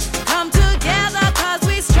pride. Come together cause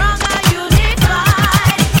we stronger,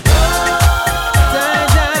 unified.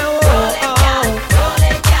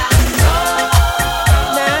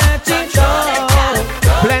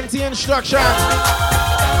 Plenty instruction.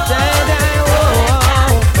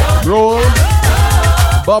 Roll,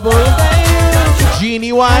 bubble,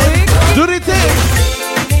 genie wine, do the thing.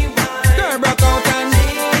 Girl, broke out and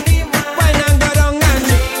wine and go down and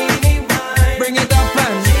bring it up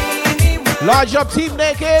and large up team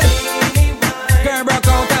naked. Girl, broke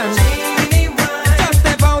out and just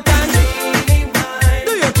step out and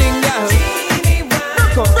do your thing, girl.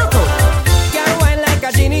 Broke out. Girl, wine like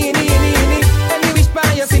a genie, when you wish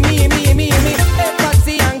by you see me.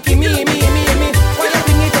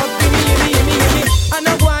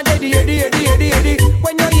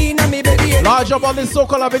 charge up on this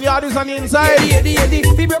so-called avenirs on the inside.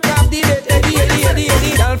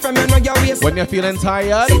 When you're feeling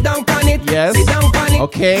tired, sit down on it. Yes. Sit down on it.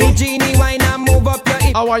 Okay. Genie, wine and move up your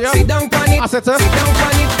hip. How are you? Sit down on it. Sit down on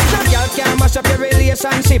it. Y'all can't mash up your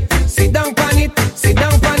relationship. Sit down on it. Sit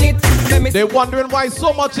down on it. They're wondering why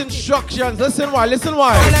so much instructions. Listen why. Listen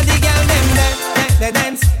why. All of the girl them the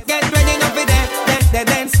dance. Get ready now for the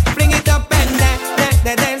dance. Fling it up and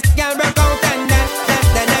the dance. Girl rock out and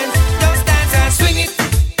the dance. Just dance and swing it.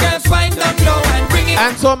 Girls wind down low and bring it.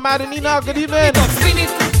 Anton Madanina, good evening. Spin it.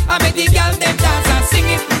 I make the girl them dance and sing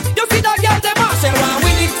it. You see the girl them marshall and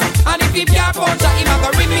win it. And if you can't punch her, him a go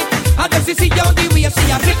rim it. And just see how the way she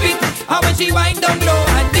a flip it. And when she wind down low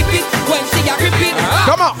and dip it. When she a grip it.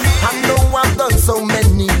 Come on. I know I've done so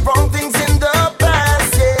many wrong things in the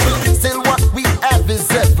past, yeah. Still what we have is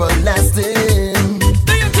everlasting.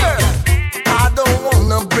 Do you care? I don't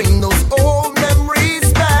wanna bring those old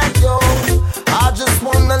memories back, yo. I just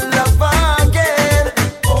wanna love again.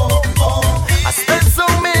 I spent so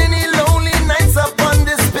many lonely nights up on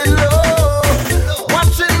this pillow,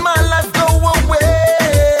 watching my life go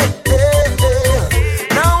away.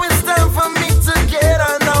 Now it's time for me to get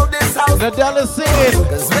out of this house. Nadal is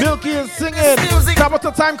singing. Milky is singing. Top of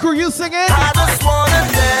the time crew, you singing? I just wanna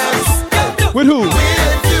dance. With who?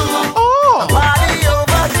 With you. Oh. Party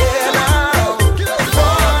over here now.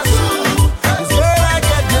 For you. 'Cause girl, I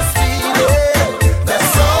get this feeling. That's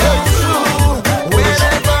so true.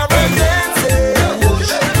 Whenever we're dancing.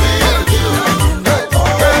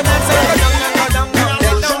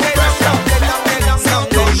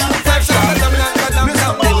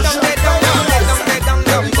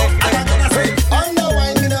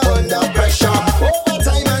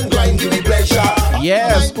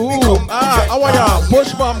 Yes, ooh, how are ya?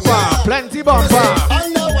 Push bumper, plenty bumper.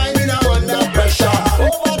 Underwinding under pressure.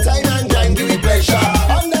 Over time and grind, give me pleasure.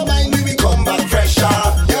 Undermine, we come back fresher.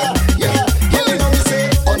 Yeah. You know me say,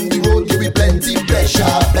 on the road, give me plenty pleasure.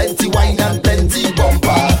 Plenty wine and plenty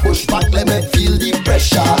bumper. Push back, let me feel the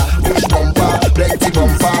pressure. Push bumper, plenty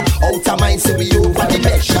bumper. Out of mind, say we over the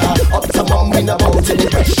measure. Up to mom, we not out in the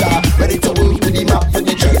pressure. Ready to work with the map for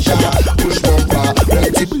the treasure. Push bumper,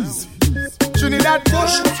 plenty. Trinidad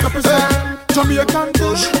Bush, represent. Jamaican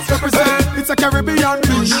Bush, represent. It's a Caribbean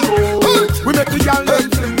bush. We make the gal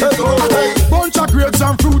them fling it up. Bunch of grapes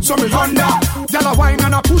and fruits on me Honda. Gal a wine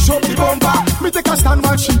and a push up the bumper. Me take a stand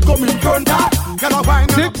while she come in front. Gal a wine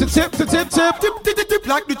and tip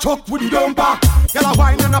like the truck with the dumper. Gal a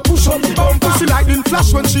wine and a push up the bumper. She lightning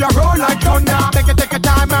flash when she a roll like thunder. Take a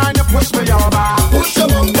time and you push me over. Push your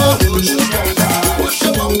bumper, push your bumper, push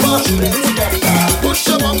your bumper, push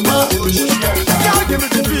your bumper, push your bumper. Girl, give me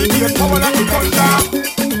the beat, get power like the thunder.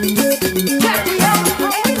 Jack me up,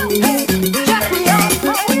 jack me up,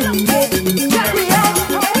 jack me up.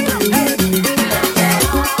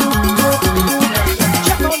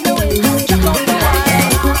 Check on the way, check on the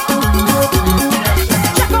wine.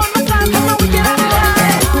 Check on my time, come on, we get out of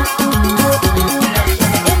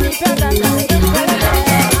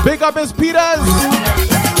Big up Miss Peters.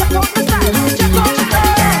 Check on the side, check on the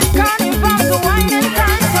side. Carnival, the wine and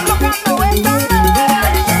time, so look on the way down.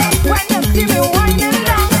 When you see me winding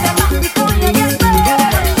down, step back before you get there.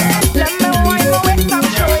 Let me wind my waist and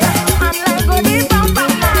show ya. I'm like goody bam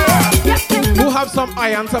bam bam. Who have some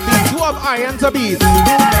iron to beat? Who have iron to beat? I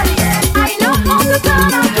know how to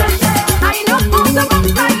turn and twist. I know how to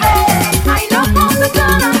bounce like that. I know how to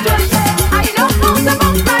turn and twist. I know how to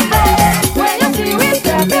bounce like that. When you see we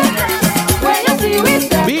step in, when you see we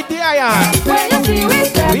step, beat the iron. When you see we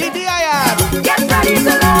step, beat the iron. Get ready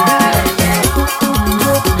to learn.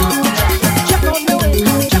 Check on the way,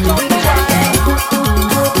 check on the wine.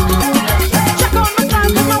 Check on the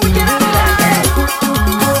time, come on, we get out of line.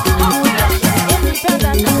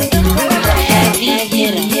 Heavy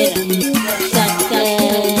hitter,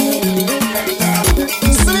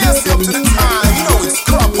 Seriously up to the time, you know it's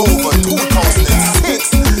crop over 2006.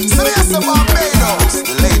 Seriously Barbados,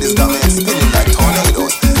 the ladies got me spinning like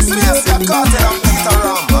tornadoes. Seriously I caught it and beat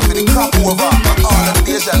around. I'm for the crop over, and all of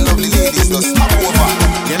the Asian lovely ladies just stop over.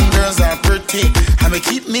 Them girls are pretty, and they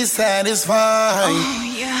keep me satisfied.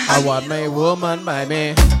 I want my woman by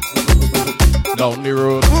me. Down the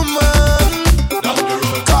road.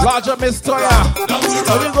 Roger, Miss Toya.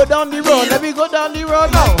 Let me go down the road. Let me go down the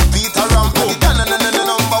road now. Beat around, put it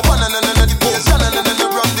number one, the bass, run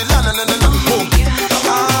the land, boom.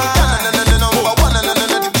 Number one,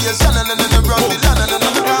 the bass, run the land,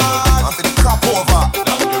 I'm for the crop over.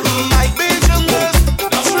 My Asian girls,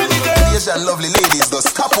 Trinidad. Asian lovely ladies, just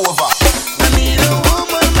crop over. I need a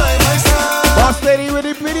woman by my side. Boss lady with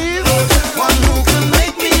the pretties. One who can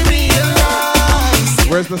make me realize.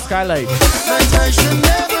 Where's the Skylight. Like I should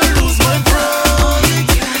never lose my pride.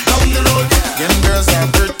 Down the road, them girls are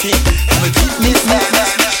pretty, and they keep me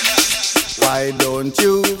smiling. Why don't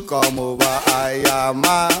you come over? I am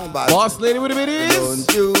a bachelor. Boss lady with the bitties.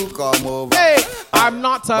 Don't you come over? Hey, I'm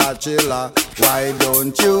not a bachelor. Why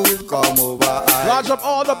don't you come over? Lodge up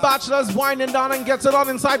all the bachelors winding down and gets it on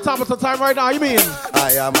inside top of the time right now. You mean?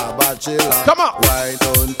 I am a bachelor. Come on. Why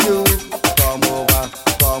don't you come over?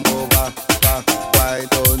 Come over. Why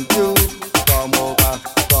don't you come over?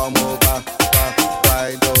 Come over.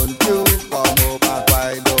 Why don't you come over?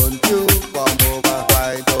 Why don't you come over?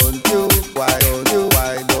 Why don't you? Why don't you?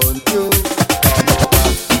 Why don't you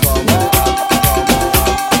come over?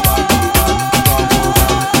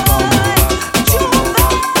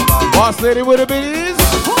 Boss lady with the bitties.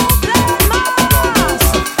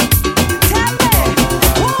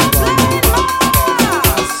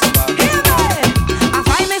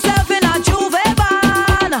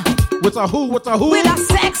 With a who? With a who? With a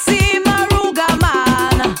sexy Maruga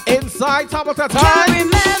man. Inside top of the time. Can't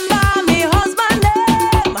remember me husband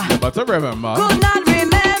name. But to remember. Could not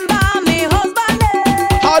remember me husband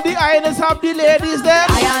name. How the ironers have the ladies there?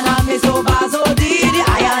 Iron have me so bazodi. The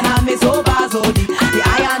iron have me so bazodi. The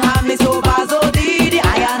iron have me so bazodi. The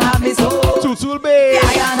iron have me so. Tutul babe. The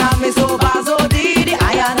iron have me so bazodi. The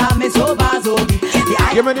iron have me so bazodi.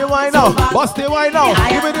 Give me the wine now. Bust the wine now.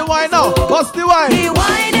 Give me the wine now. Bust the wine. The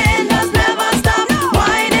whining does never stop.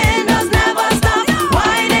 Whining does never stop.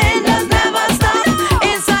 Whining does never stop.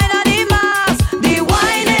 Inside of the mass, the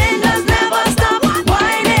whining does never stop.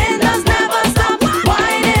 Whining does never stop.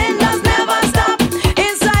 Whining does never stop.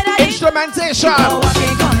 Inside of the instrumentation. People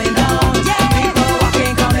walking coming down. People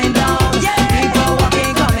walking coming down. People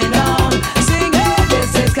walking coming down. Sing it,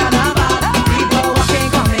 this is carnival. People walking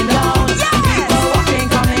coming down. People walking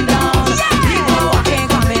coming down. People walking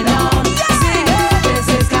coming down. Sing it, this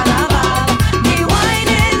is carnival. The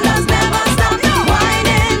whining does never stop.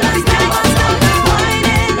 Whining does never stop.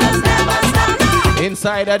 Whining does never stop.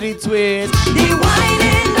 Inside of the Twitch. The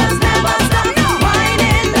whining does never stop.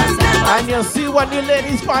 Whining does never stop. And you see when the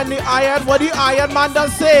ladies find the iron, what the iron man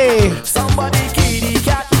does say. Somebody kitty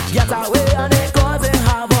cat, get away and it causing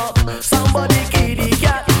havoc. Somebody kitty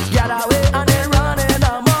cat, get away and it running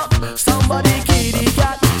amok. Somebody kitty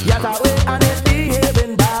cat, get away and it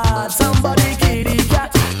behaving bad. Somebody kitty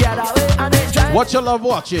cat, get away and it driving. What you love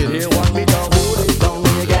watching? You want me to hold it down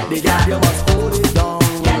when you get the cat, you must hold it down.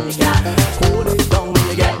 Get the cat, hold it down when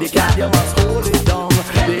you get the cat, you must hold it down.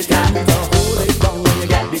 The cat to hold it down when you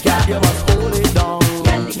get the cat, you must hold it down.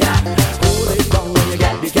 Get the cat, hold it down when you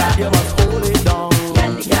get the cat, you must hold it down.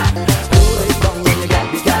 Get the cat, hold it down when you get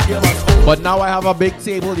the cat, you must hold it down. But now I have a big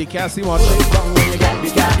table, you can't see much.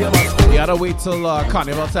 You gotta wait till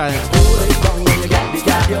carnival time.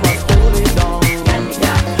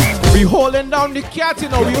 We holding down the cat, you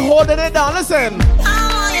know, we holding it down, listen.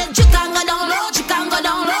 You can go down low, you can go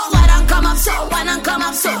down low. Why don't come up so, why don't come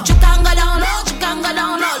up so? You can go down low, you can go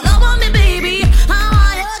down low. Love on me, baby. You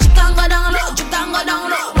can go down low, you can go down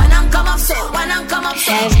low. Why don't come up so, why don't come up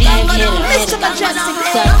so? You can go down low, Mr.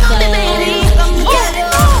 Mejustik. Love on me, baby. Come get it.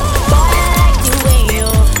 Boy, I like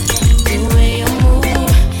the way you move.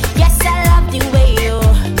 Yes, I love the way you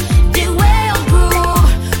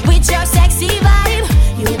groove. With your sexy vibe,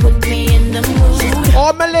 you put me in the mood.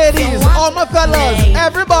 All my ladies, all my fellas,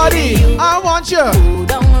 everybody, I want you.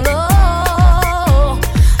 Down low.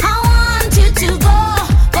 I want you to go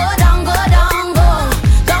down, go down, go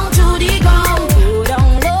down to the ground, go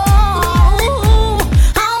down low.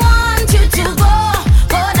 I want you to go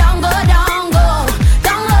down, go down, go down low,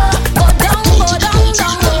 go down, go down,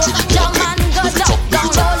 down low. Jump and go down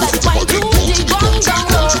low, like wine to the ground, down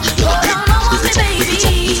low, go down low, me baby,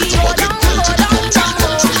 go down, down low.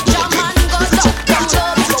 Jump and go down low, like wine to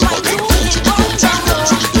the ground, down low,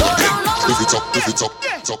 go down low. If it's up.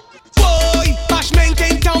 Boy, Bashman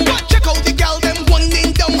came down. Check out the gal, them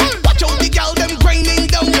winding down. Watch out the gal, them grinding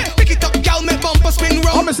down. Pick it up, gal, make bumper spin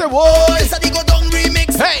round. I'm gonna say, boy. This is the go down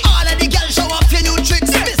remix. Hey. All of the gal show off your new tricks.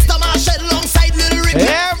 Mr. Marshall alongside Lil Rick.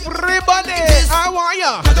 Everybody, I want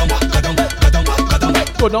ya.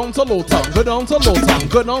 Go down to low town, go down to low town,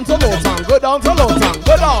 go down to low town, go down to low town,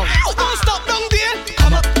 go down. Don't stop down there.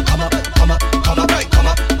 Come up, right, come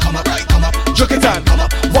up, right, come up. Jerk it on,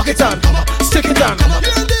 walk it on, stick it on.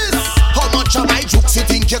 Hear this. How much of my jokes you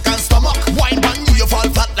think you can stomach? Wine bang you fall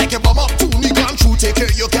flat like a bum up. 2 milligram true, take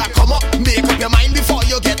care, you can't come up. Make up your mind before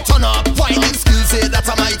you get turn up. Whining skills, say that's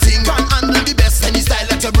a my thing. Can handle the best, any style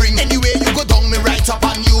that you bring. Anyway, you go down, me right up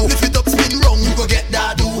on you. Lift it up, spin round, you go get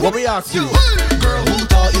that do. What we ask you? Girl, who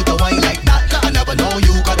taught you to wine like that? I never know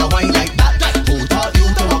you got a wine like that. Who taught you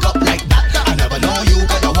to walk up like that? I never know you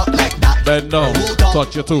got a Bend down,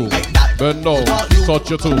 touch your toe. Bend down, touch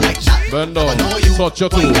your toe. Bend down, touch your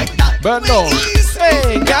toe. Bend down.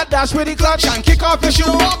 Hey, get dash with the clutch and kick off your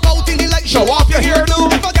shoe. Walk out in the light, show off your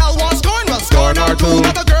hairdo. If a girl wants scorn, well scorn her too.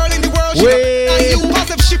 Not a girl in the world, she you.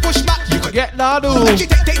 Cause if she push back, you can get that do. She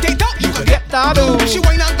take top, you can get that do. She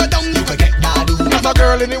whine and go down, you can get that do. Not a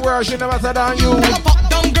girl in the world, she never said on you. Tell a pop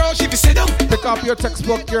down girl, she be sit down. Pick up your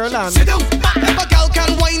textbook, your land. Sit down. If a girl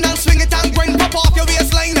can whine and swing it and grind, pop off your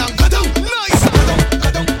waistline and go down. Nice.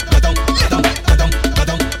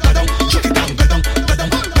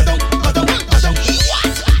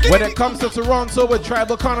 When it comes to Toronto with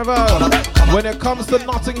Tribal Carnival, when it comes to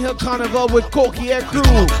Notting Hill Carnival with Cokie Air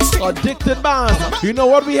Crew, Addicted Band, you know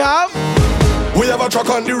what we have? We have a truck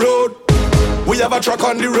on the road. We have a truck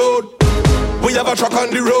on the road. We have a truck on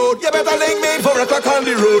the road. You better link me for a truck on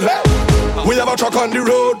the road. Hey. We have a truck on the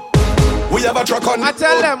road. We have a truck on the road. I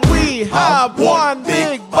tell them we have one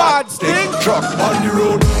big bad stink truck on the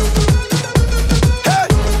road. Hey,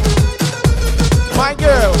 my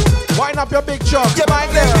girl. Wind up your big truck, yeah, my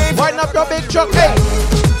girl. Wind up your big truck, hey,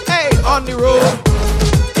 hey, on the road.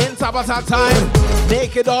 In Tabata time,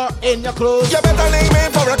 naked or in your clothes. You better name me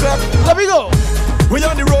for a truck. Let me go. We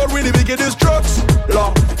on the road with the biggest trucks,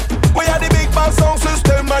 Lord. We are the big band sound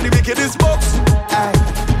system and the wickedest box. Aye.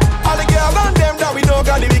 All the girls and them that we know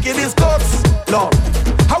got the wickedest cuts, Lord.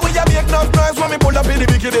 How we a make enough noise when we pull up in the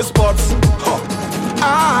wickedest spots? Huh.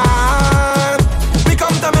 And we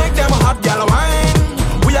come to make them hot gal wine.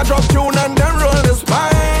 We a drop tune and then roll the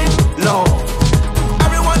spine. No.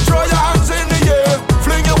 Everyone throw your hands in the air.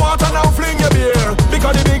 Fling your water now, fling your beer.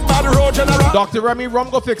 Because the big bad road general. Dr. Remy Rum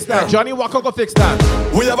go fix that. Johnny Walker go fix that.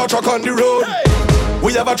 We have a truck on the road. Hey.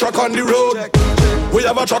 We have a truck on the road. We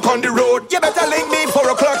have a truck on the road. You better link me 4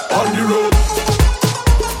 o'clock on the road.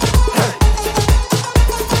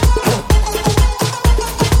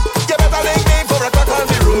 You better link me 4 o'clock on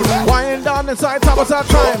the road. Winding down inside Tabata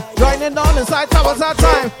time. Grinding down inside Tabata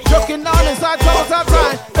time. Joking down inside Tabata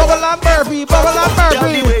time. Bubble and burpee, bubble and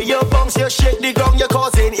burpee. The way you bounce, you shake the ground, you're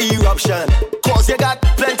causing eruption. Cause you got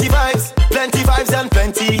plenty vibes and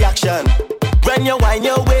plenty action. When you wind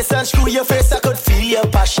your waist and screw your face, I could feel your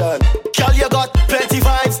passion. Girl, you got plenty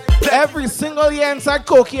vibes. Every single year inside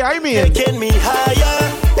Cokie, I mean. Taking me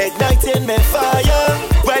higher, igniting me fire.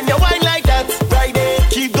 When you wind like that, Friday,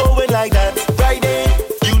 keep going like that, Friday.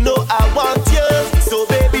 You know I want you, so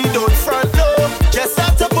baby don't front low. Just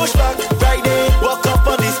have to push back, Friday. Walk up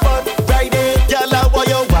on the spot, Friday. Girl, I want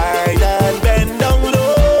you wine and bend down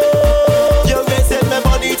low. You're raising my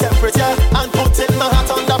body temperature and putting my heart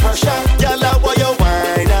under pressure. Girl, I want you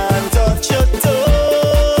wine and touch your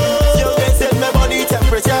toes. You're raising my body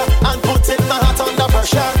temperature and putting my heart under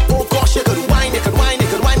pressure. Oh gosh, you could wine, you could wine, you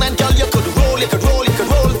could wine, and girl, you could roll, you could roll, you could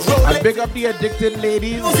roll, roll. I big up the addicted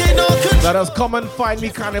ladies that has come and find me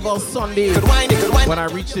Carnival Sunday when I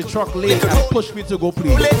reach the truck late and push me to go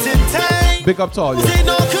play. Big up to all you.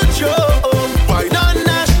 Wine on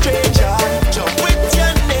a stranger, jump with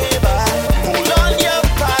your neighbor, pull on your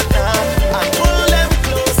partner and pull them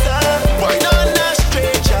closer. Wine on a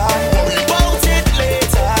stranger, worry about it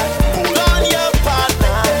later. Pull on your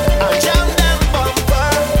partner and jam them bumper.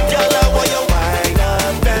 Girl, I want you wine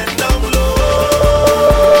and bend down low.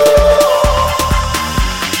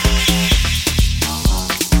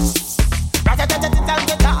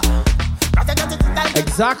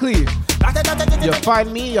 Exactly. You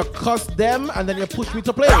find me, you cuss them, and then you push me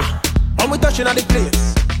to play. When we touching at the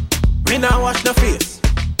place, we now wash the face.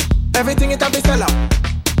 Everything it have be sell out.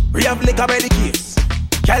 We have liquor by the case.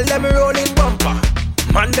 Tell them rolling bumper,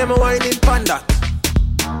 man them whining panda.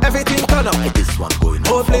 Everything turn up. This one going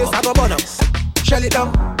whole place I go burn up. Shell it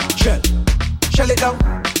down, shell. Shell it down,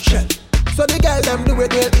 shell. So the girl them do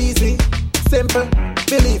it real easy, simple,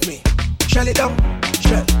 believe me. Shell it down,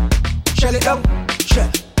 shell. Shell it down, shell.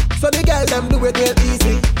 So the girl them do it real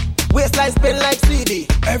easy. Waistline spin like CD.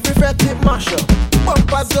 Every fret tip mash up.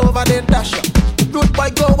 Bumpers over then dash up. Good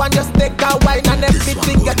boy go and just take a wine and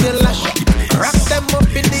everything get in lash up. Rock them up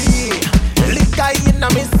in the air. Liquor in a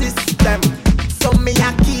me system. So me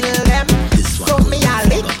a kill them. So me a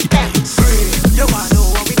lick them. You wanna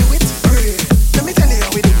know how we do it? Let me tell you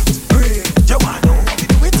how we do it. You wanna know how we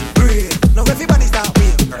do it? Now everybody start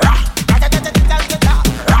with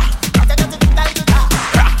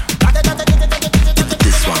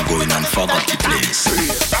this one going and fuck up the place.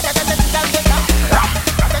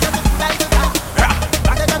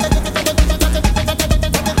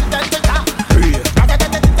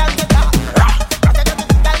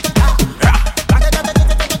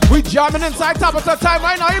 We jamming inside top of the time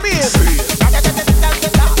right now, you mean?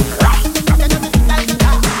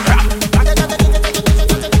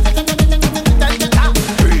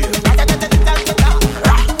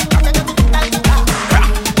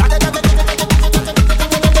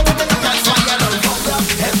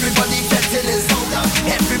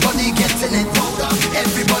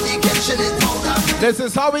 This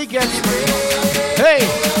is how we get. Hey,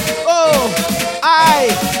 O-I-E.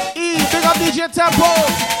 Big up DJ Tempo.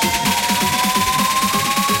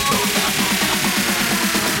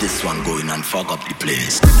 This one going and fuck up the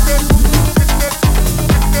place.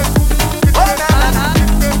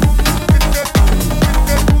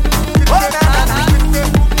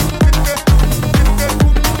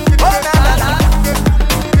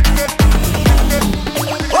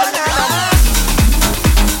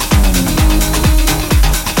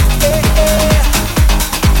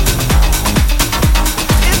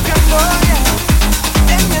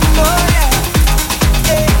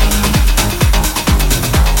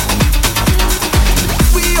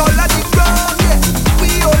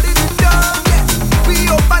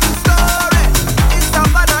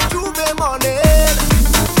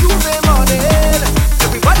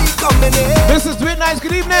 This is Twin Nights,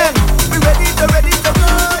 good evening. We ready to go.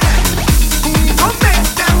 We gon' make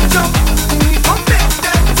them jump. We gon' make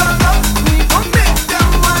them turn up. We gon' make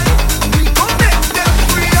them wine. We gon' make them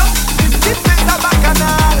free up. This is a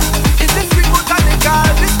bacchanal. Is this sweet botanical?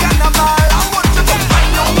 This carnival. I want you to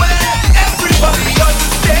find a way. Everybody on the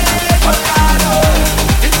stage, Bocado.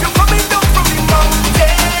 If you're coming down from the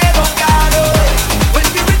mountain, Bocado. When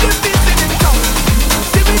the rhythm beats in the town,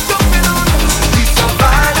 see me jumping on. We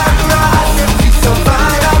survive and rise. We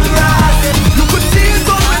survive and rise. You could see it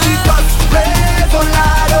already, but red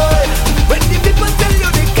Bocado. When the people tell you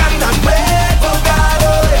they cannot red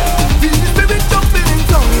Bocado. Feel the spirit jumping in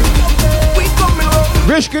town. We coming home.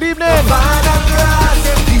 Rich, good evening. Survive and rise.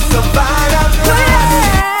 We survive and rise.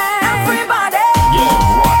 Everybody.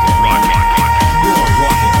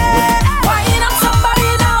 Wine up somebody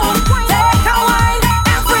now. Take a wine.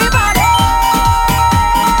 Everybody.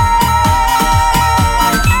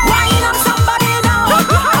 Wine up somebody now. All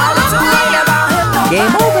to wine never hurt nobody.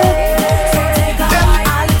 Game over. So take a wine.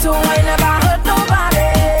 All to wine never hurt nobody.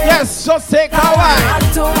 Yes, so take a wine. All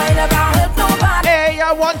to wine never hurt nobody. Hey, I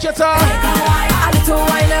want you to. All to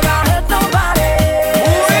wine never hurt nobody.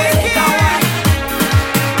 Take a wine.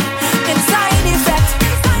 Inside effect.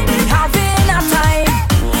 We having a time.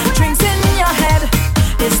 Drinks in your head.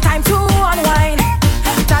 It's time to unwind.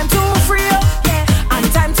 Time to free up. And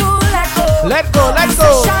time to let go. Let go, let go.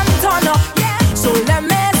 Session turn up. So let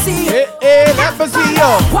me see you. Hey, let me see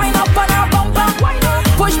you. Wind up on a bumper.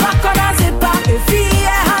 Push back on a zipper. If you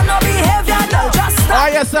have no behavior, no just stop.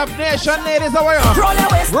 ISF Nation, ladies, how are you? Roll your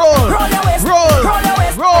waist. Roll. Roll your waist. Roll. Roll your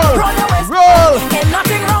waist. Roll. Roll your waist. Roll. Ain't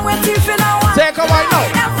nothing wrong with you if you know what. Take a wine now.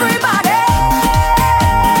 Everybody.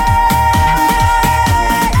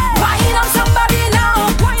 Wine up somebody now.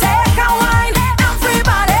 Take a wine.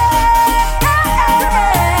 Everybody.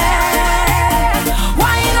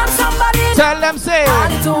 Wine up somebody. Tell them, say. A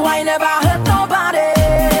little wine never hurt nobody.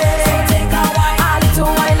 So take a wine. A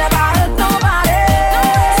little wine never hurt nobody.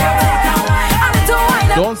 So take a wine. A little wine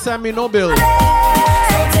never. Don't send me no bill. So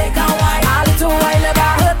take a wine. A little wine never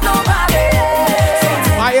hurt nobody.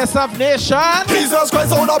 ISF Nation. Jesus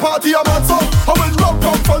Christ on a party a man so. How when rock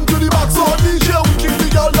come fun to the back so. DJ we keep the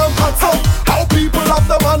girl them hot so. How people have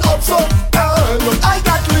the man up so. And I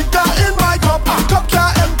got liquor in my cup. Cup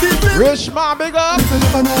can't empty me. Rich man, big up. If you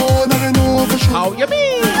never know for sure. How you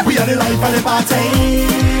mean? We are the life of the party.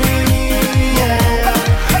 Yeah.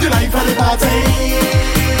 The life of the party.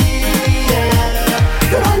 Yeah.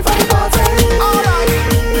 The life of the party. Alright.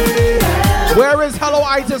 Where is Hello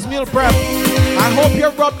Itis Meal Prep? I hope you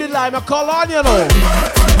rub the lime and call on, you know.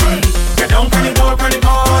 Get down from the board, from the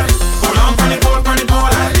board. Hold on from the board, from the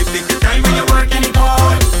board. I live the time when you work in the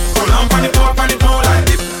board. Hold on from the board, from the board. I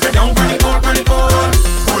live. Get down from the board, from the board.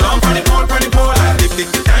 Hold on from the board, from the board. I live the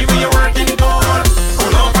time when you work in the board.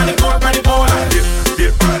 Hold on from the board, from the board. I live.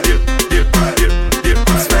 Dip, dip, dip, dip, dip.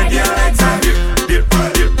 Spread your legs and dip, dip,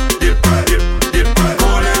 dip, dip, dip, dip. Go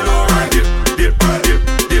a little lower and dip, dip, dip,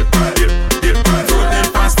 dip, dip, dip. Go a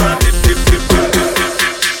little faster, dip, dip, dip, dip, dip, dip.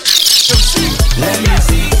 Let me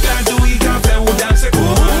see, can do we can play with dance it.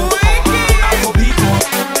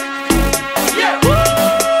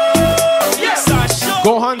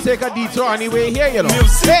 Go on, take a detour anyway here, you know.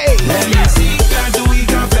 Hey! Let me see, can do we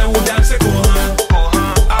can play with dance it.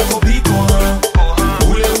 Afrobeat, ule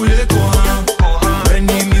when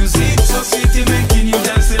the music so sweet, making you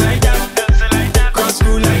dance it like that, cross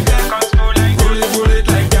screw like that, roll it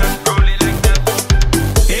like that.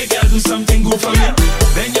 Hey girl, do something good for me.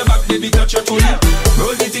 Bend your back, baby, touch your toe.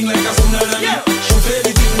 Roll the thing like a tsunami. Shoot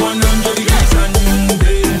everything 100 degrees and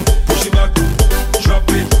then push it back, drop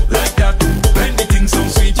it like that. When the thing so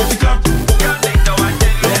sweet, you pick up.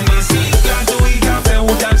 Let me see, can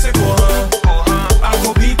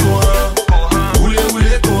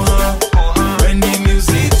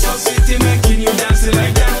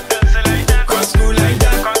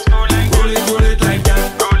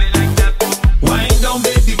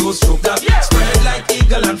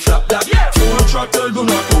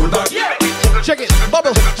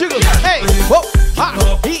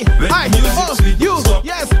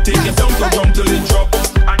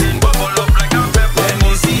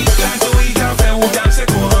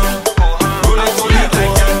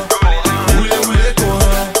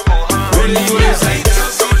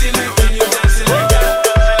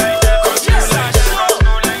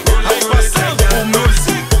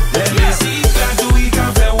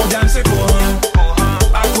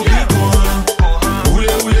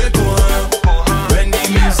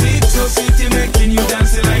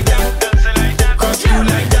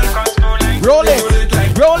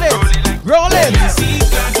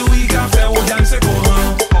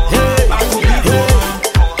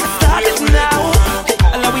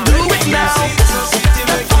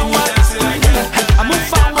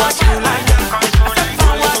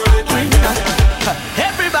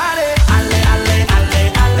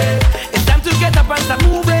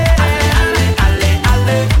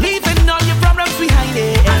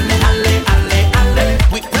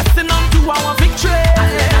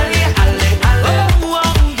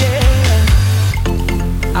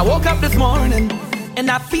I woke up this morning and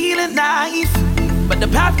I feeling nice, but the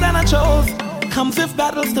path that I chose comes with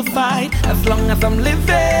battles to fight. As long as I'm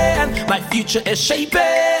living, my future is shaping,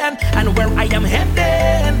 and where I am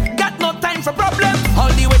heading, got no time for problems. All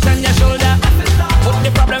the weight on your shoulder, put the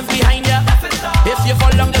problems behind you. If you fall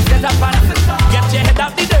down, just get up and get your head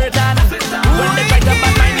out the dirt. And when they try to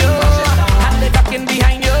behind you, and they talking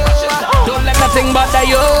behind you, don't let nothing bother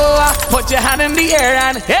you. Put your hand in the air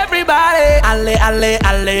and everybody, alle, alle,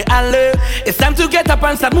 alle, alle. It's time to get up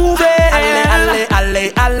and start moving. Alle, alle,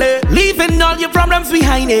 alle, alle. Leaving all your problems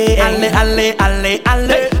behind it. Alle, alle, alle,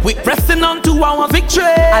 alle. We pressing on to our victory.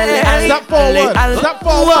 Alle, alle, step forward, alle, step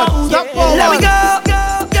forward, step forward. Let me go.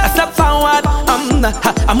 I step forward.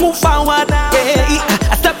 I move forward.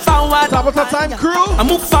 I step forward. Top of the time, crew. I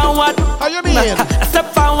move forward. How you mean? I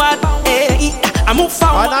step forward. I move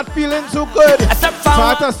forward. I'm not feeling too good. I step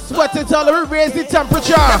forward. Try to sweat it till we raise the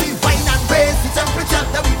temperature. We wine and raise the temperature.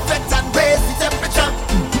 Then we flex and raise the temperature.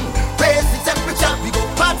 Raise the temperature. We go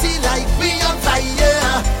party like we on fire.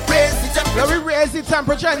 Raise the temperature. Let me raise the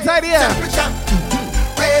temperature inside here. Temperature.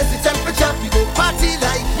 Raise the temperature. We go party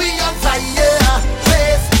like we on fire.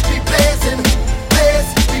 Raise, we blazing.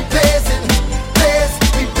 Raise, we blazing. Raise,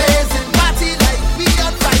 we blazing. Party like we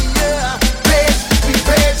on fire. Raise, we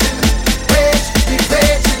blazing. Raise, we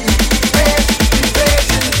blazing. Raise, we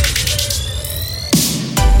blazing.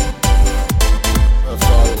 That's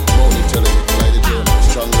all. Money telling you, like the gym,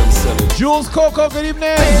 strong and selling. Jules Coco, good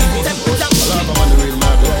evening. A lot of money real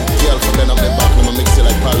mad. Girl from then up the back, I'ma mix it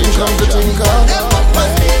like Paris. Every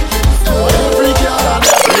girl and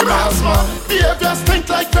every man's man. Behavior stink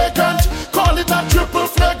like vagrant. Call it a triple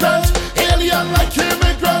flagrant. Alien like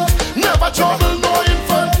immigrant. Never trouble, no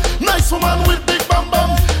infant. Nice woman with big bam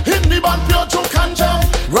bam. In the band, pure joke and jam.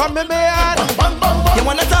 Run me, man. Bam bam bam bam. You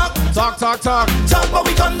wanna talk? Talk, talk, talk. Talk, but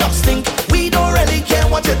we conduct stink. We don't really care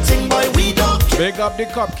what you think, boy. We don't care. Big up the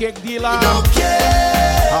cupcake dealer. We don't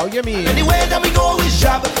care. How you mean? Anywhere that we go, we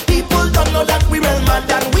shop. People don't know that we real mad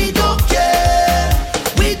and we don't care.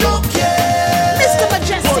 We don't care. Mr.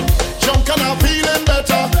 Mejustik. Junk and I'm feeling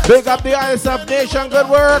better. Big up the ISF Nation, good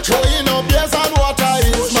work. Throwing up beers and water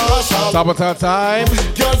is my shop. Top of the time.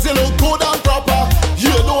 Girls, you look good and proper.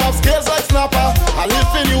 You don't have scales like snapper. I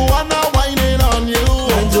live in you and I'm whining on you.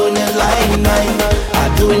 I'm doing it like Nike.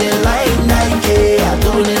 I'm doing it like Nike. I'm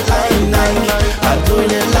doing it like Nike. I'm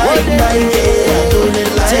doing it like Nike. I'm doing it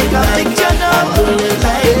like Nike. Take a picture now. I'm doing it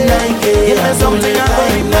like Nike. Give me something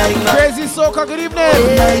like Nike. Crazy Soca, good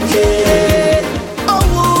evening. Nike. Oh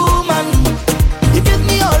woman, you give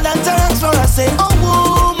me all that thanks for I say. Oh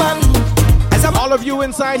woman, as I'm all of you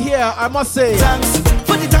inside here, I must say. Thanks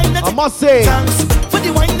for the time that I must say. Thanks for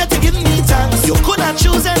the wine that you give me. Thanks. You could not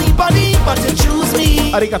choose anybody, but you choose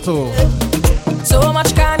me. Arigato. So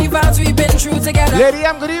much carnivals we've been through together. Lady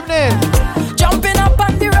M, good evening. Jumping up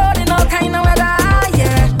on the road in all kind of weather,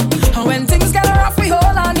 yeah. And when things get rough, we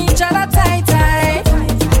hold on each other tight, tight.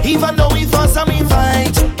 Even though we fuss and we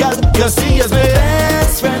fight, girl, you see as my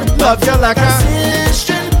best friend. Love you like a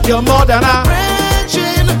sister. You're more than a friend.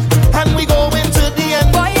 And we go into the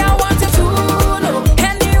end. Boy, I want you to know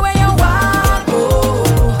anywhere you want.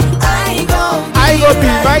 Oh, I go be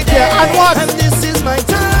right there. And what? And this is my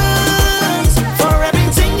thanks for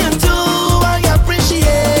everything you do. I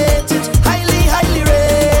appreciate it. Highly, highly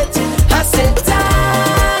rated. I said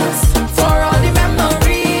thanks for all the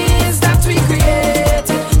memories that we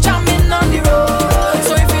created. Jamming on the road.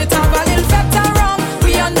 So if you have a little better wrong,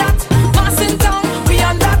 we on that. Passing down, we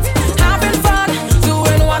on that. Having fun,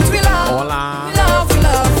 doing what we love. Hola. We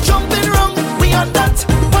love. Jumping wrong, we on that.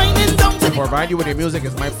 Winding down to provide you with the music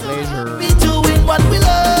is my pleasure. We doing what we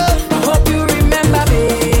love. Hope you remember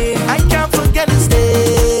me. I can't forget this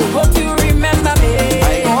day. Hope you remember me.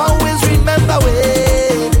 I always remember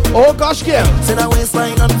way. Oh gosh, girl. Say that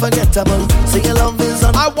waistline unforgettable. Say your love is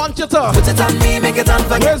I want you to put it on me, make it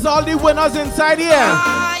unforgettable. Where's all the winners inside here?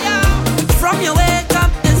 From your wake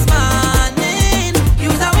up this morning,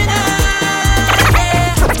 you're the winner.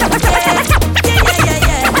 Yeah.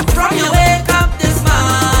 From your wake up this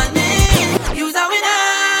morning, you're the winner.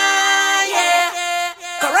 Yeah.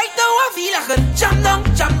 Cause right now I feel like a jam down.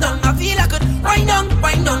 I feel like a wind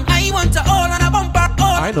down. I want to all on a bumper.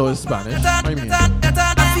 I know it's Spanish. I mean, I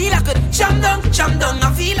feel like a jam down.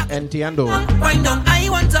 I feel like entiendo. wind down. I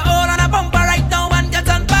want to all on a bumper right now and get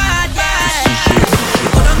on bad. Yeah.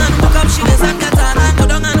 Go down and walk up, she waist and get on. Go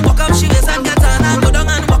down and walk up, she waist and get on. Go down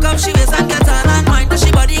and walk up, she waist and get on. Mind that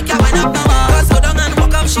she body can wind up no more. Go down and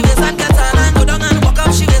walk up, she waist and get on. Go down and walk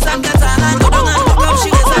up, she waist and get on. Go down and walk up, she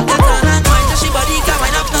waist and get on. Mind that she body can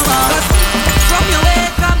wind up no more. From your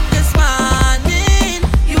wake up this morning,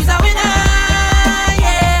 you're a winner.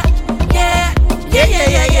 Yeah.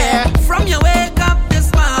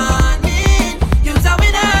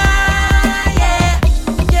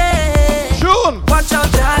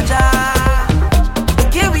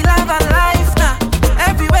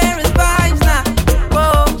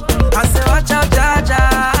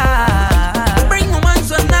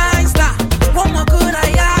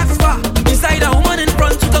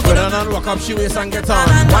 she waist and get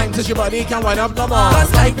on. Wine till she body can wind up no more.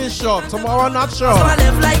 Life is short, tomorrow not sure. So I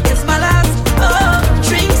live like it's my last. Oh,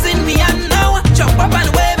 drinks in me and now. Jump up and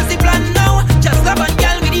wave is the plan now. Just love and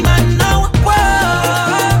girl with the man now.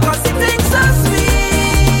 Whoa, cause it tastes so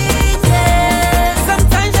sweet, yeah.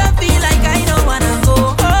 Sometimes I feel like I don't wanna go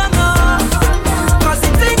home, no. Cause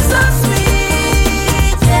it tastes so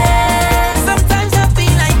sweet, yeah. Sometimes I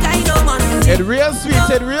feel like I don't wanna It real sweet,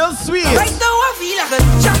 it real sweet. Right now I feel like a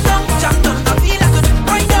jump down. I feel like a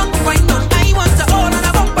wind down. I want to hold on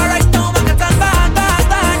a bumper right now. I can turn back,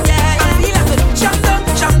 yeah. I feel like a jump down.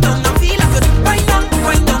 I feel like a wind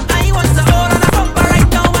down. I want to hold on a bumper right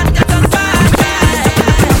now. I can turn back,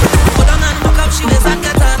 yeah. Go down and walk up, she waist and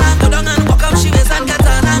get on. Go down and walk up, she waist and get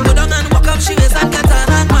on. Go down and walk up, she waist and get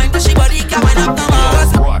on. Mind that she body can wind up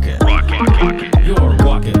now. Rock it. You're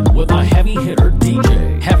rocking with a heavy hitter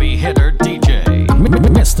DJ.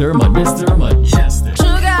 Mr. Majestik.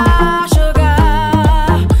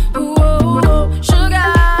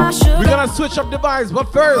 We're gonna switch up the vibes,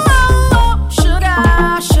 but first,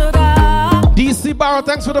 DC Barrow,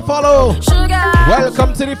 thanks for the follow.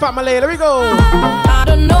 Welcome to the family. There we go. I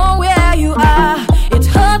don't know where you are. It's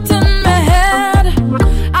hurting my head.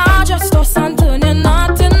 I just toss and turn and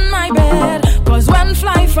not in my bed. Cause when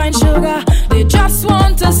fly find sugar, they just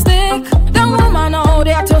want to stick. The woman out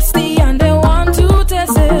there thirsty and they want to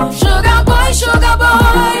taste it. Sugar boy,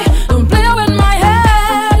 don't play with my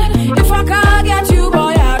head. If I can't get you,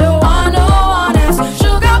 boy, I don't want no one else.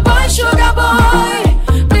 Sugar boy,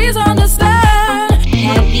 please understand.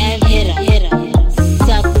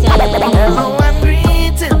 Hello and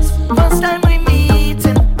greetings. First time we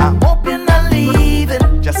meeting. I hope you're not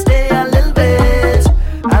leaving. Just stay a little bit.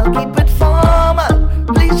 I'll keep it formal.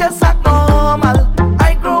 Please just act normal.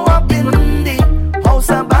 I grew up in the house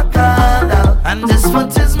of Bacchanal, and this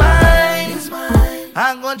foot is mine.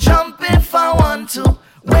 I'm gonna jump if I want to.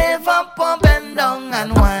 Wave up or bend down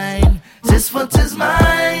and whine. This foot is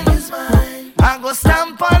mine. I'm gonna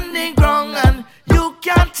stamp on the ground and you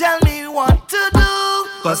can't tell me what to do.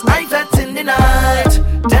 Cause I felt in the night,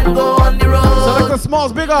 then go on the road. So like the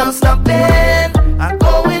smalls, big up. Don't stop then, I'm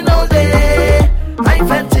going all day. I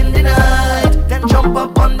felt in the night, then jump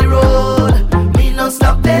up on the road. Me no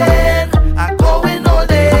stop then, I'm going all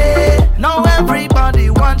day. Now everybody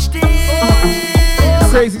watch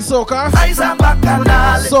this. Crazy soca. Eyes and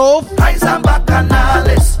Bacchanal. So Eyes and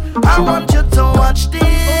Bacchanales. I want you to watch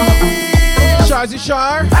this. Sharzy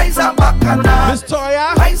Shar. Eyes and Bacchanal. Miss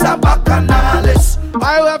Toya. Eyes and Bacchanales.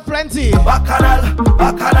 I will have plenty. Bacchanal.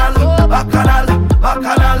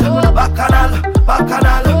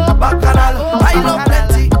 I know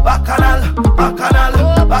plenty.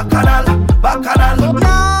 Bacchanal.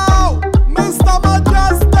 Now, Mr.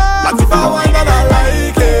 Majestic. That's if I want and I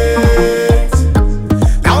like it.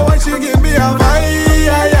 Now when she give me a vibe,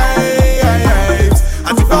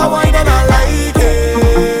 and if I want and I like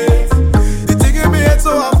it, the thing in me head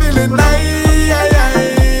so I'm feeling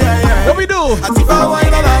nice. What we do? As if I want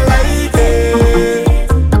and I like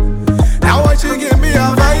it. Now when she give me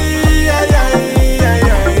a vibe,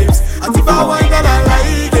 as if I want and I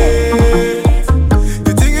like it,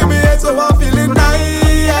 the thing in me head so I'm feeling nice.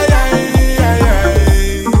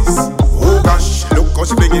 Oh gosh, look how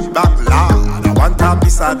she bring it back, lad. I want a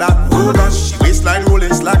piece of that. Oh gosh, she waistline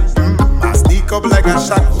rolling slack. I sneak up like a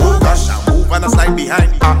shot. Oh gosh, I move and I slide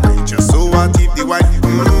behind. Just so I tip the wine.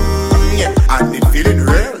 Yeah, and it feeling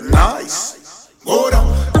real nice. Go down,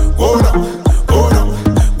 go down, go down,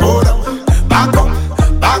 go down. Back up,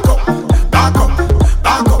 back up, back up,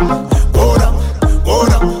 back up. Go down, go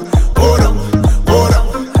down, go down, go down.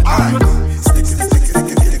 Alright, stick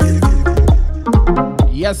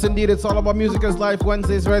it. Yes, indeed, it's all about Music is Life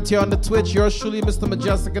Wednesdays right here on the Twitch. Yours truly, Mr.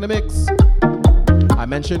 Majestic in the mix. I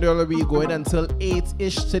mentioned earlier we're going until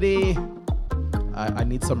 8-ish today. I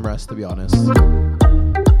need some rest, to be honest.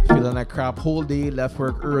 Feeling like crap whole day, left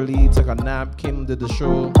work early, took a nap, came to the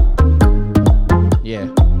show. Yeah,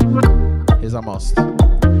 it's a must.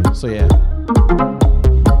 So yeah.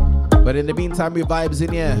 But in the meantime, we vibes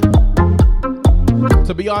in here.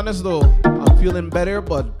 To be honest though, I'm feeling better,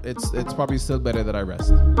 but it's probably still better that I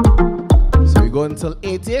rest. So we go until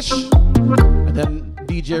 8-ish, and then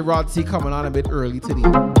DJ Rod C coming on a bit early today.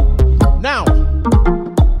 Now,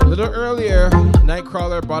 a little earlier,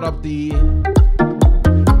 Nightcrawler brought up the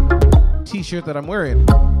t-shirt that I'm wearing.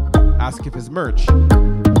 Ask if it's merch.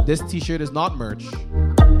 This t-shirt is not merch.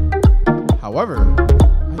 However,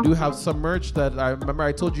 I do have some merch that I remember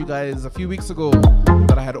I told you guys a few weeks ago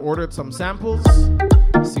that I had ordered some samples,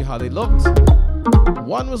 see how they looked.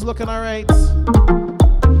 One was looking alright.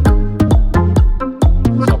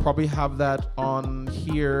 So I'll probably have that on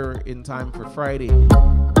here in time for Friday.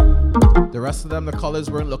 The rest of them, the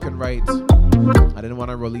colors weren't looking right. I didn't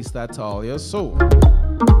want to release that to all you. So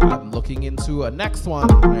I'm looking into a next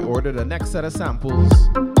one. I ordered a next set of samples.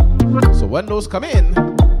 So when those come in,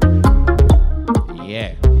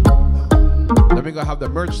 yeah. Then we're gonna have the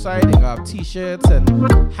merch side. You're gonna have t-shirts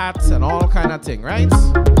and hats and all kind of thing, right?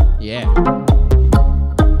 Yeah.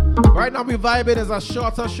 Right now we vibing is a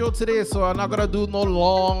shorter show today, so I'm not gonna do no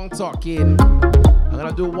long talking. I'm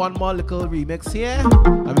gonna do one more little remix here.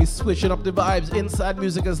 And we switching up the vibes inside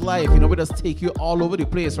Music is Life. You know, we just take you all over the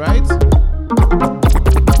place, right?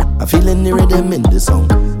 I'm feeling the rhythm in the song.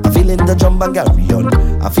 I'm feeling the jump and carry on.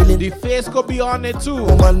 I'm feeling the face could be on it too.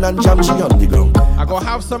 Woman and jam, she on the ground. I gonna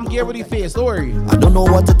have some gear with the face, don't worry. I don't know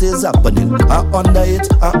what it is happening. I under it.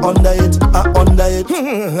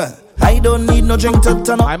 I don't need no drink to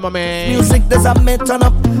turn up. I'm a man. Music does a me turn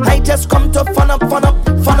up. I just come to fun up.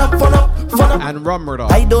 And rum right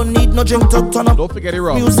off. I don't need no drink to turn up. Don't forget it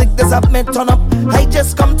rum. Music does a me turn up. I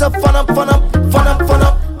just come to fun up.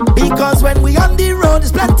 Because when we on the road,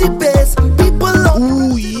 there's plenty bass. People love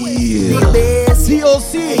the bass.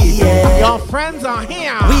 TOC, yeah. Your friends are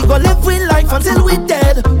here. We go live with life until we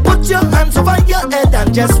dead. Put your hands over your head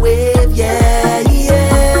and just wave, yeah.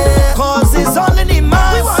 Cause it's all in the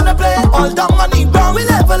mass. We wanna play all down on the ground. We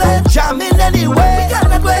level it, jamming anyway. We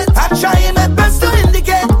cannot wait. I try my best to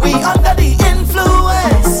indicate we under the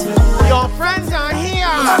influence. Your friends are here.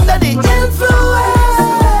 Under the influence.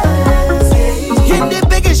 In the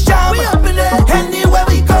biggest jam, we up in there. Anywhere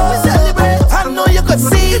we go, we celebrate. I know you could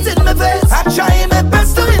see it in my face. I try my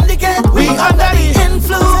best to indicate we under the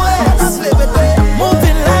influence.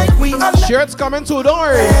 Moving like we under. Shirts coming too, don't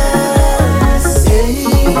worry.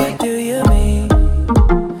 What do you mean?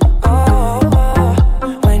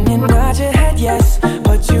 When you nod your head yes,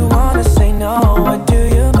 but you wanna say no. What do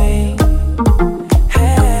you mean?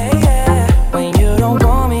 Hey, yeah. When you don't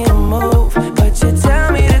want me to move, but you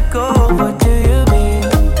tell me to go. What do you mean?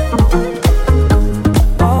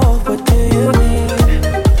 Oh, what do you mean?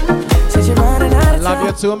 Said you're running out of time. I love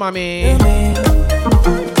you too, mommy.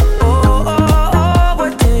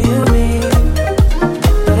 What do you mean?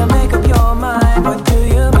 Better make up your mind. What do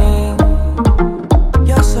you mean?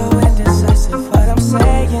 You're so indecisive. What I'm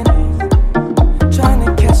saying. Trying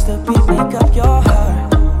to catch the beat, make up your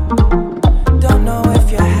heart. Don't know if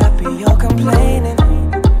you're happy or complaining.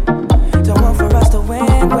 Don't want for us to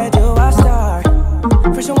win. Where do I start?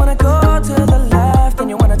 First you wanna go to the left, then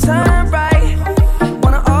you wanna turn right.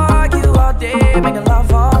 Wanna argue all day, making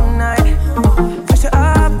love all night. First you're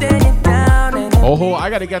up, then you're down, and Oh, I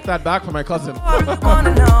gotta get that back for my cousin.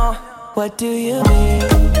 wanna know what do you mean?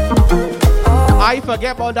 I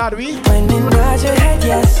forget about that, we. When you nod your head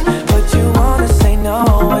yes, but you wanna say no.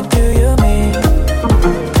 What do you mean?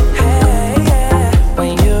 Hey, yeah.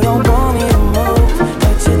 When you don't want me to move,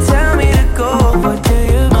 but you tell me to go. What do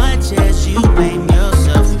you? Much as you blame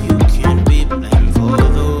yourself, you can be blamed for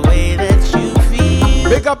the way that you feel.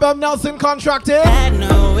 Big up Nelson Contracting. Had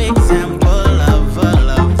no example of a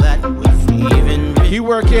love that would even. He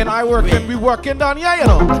working, I working, we working down here, you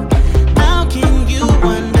know. How can you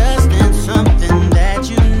understand something that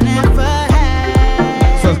you never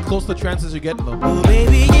had? So as close to trance as you get, though. Oh,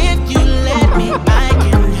 baby, if you let me, I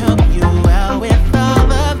can help you out with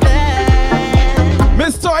all of that.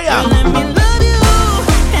 Miss Toya. Let me love you,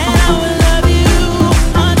 and I will love you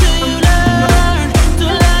until you learn to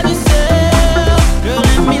love yourself. Girl,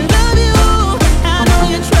 let me love you. I know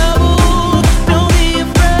you're troubled. Don't be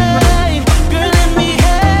afraid. Girl, let me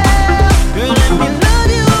help. Girl, let me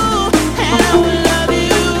love you, and I will love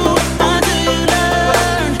you until you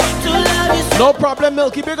learn to love yourself. No problem,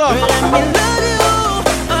 Milky, big up. Girl, let me love you.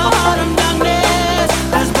 A heart of darkness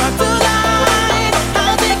that's brought to light.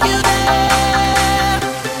 I'll take you there.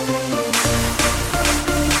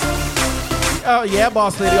 Oh, yeah,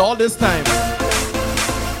 boss lady, all this time. Girl,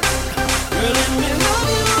 let me love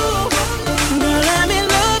you. Girl, let me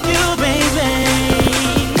love you, baby.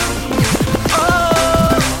 Oh,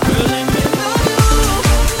 girl, let me love you.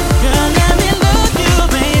 Girl, let me love you,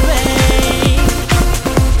 baby.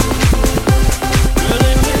 Girl,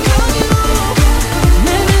 let me love you.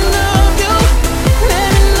 Let me love you. Let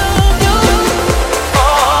me love you.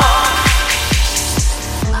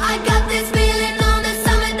 I got this feeling on the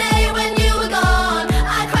summer day when you were gone.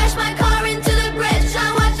 I crashed my car into the bridge.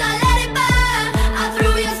 I watched, I let it burn. I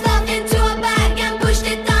threw your stuff into a bag and pushed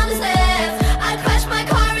it down the stairs. I crashed my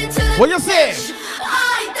car into the What you say? ditch.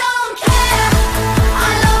 I don't care.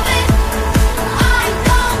 I love it. I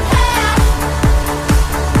don't care.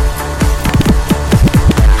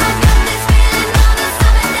 I got this feeling on the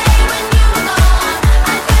summer day when you were gone.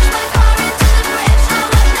 I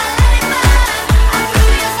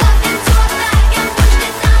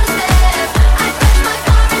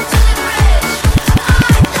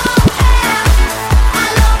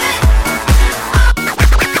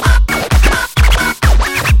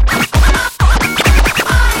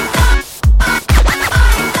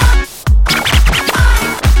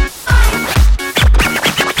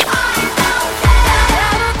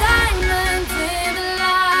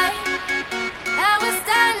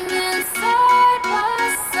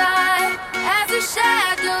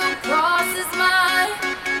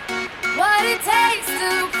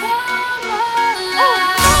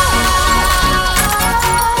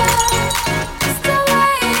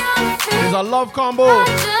love combo.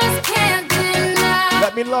 Just can't deny.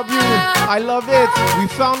 Let me love you. I love it. We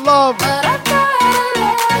found love. But I gotta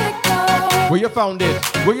let it go. Where you found it?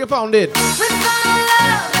 Where you found it? We found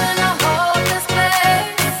love in a hopeless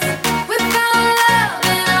place. We found love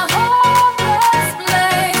in a hopeless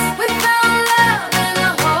place. We found love in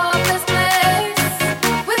a hopeless place.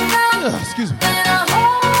 We found Excuse me. in a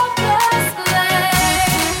hopeless place.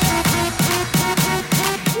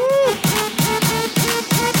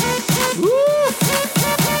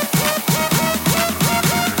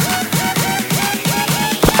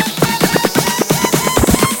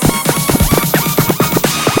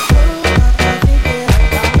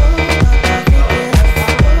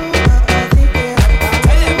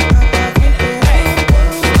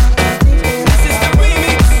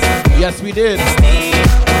 Yes, we did.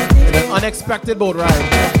 In an unexpected boat ride.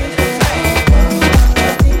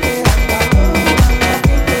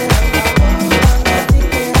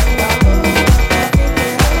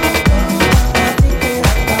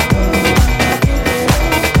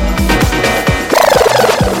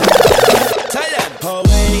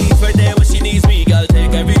 Away for there when she needs me, girl.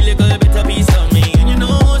 Take every little bit of piece of me, and you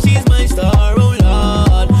know she's my star. Oh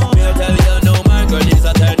Lord, me I tell you, no my girl is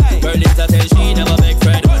a 10. Girl is a 10, she never make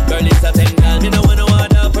friend. Girl is a 10, girl. Me no want no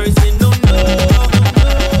other person, no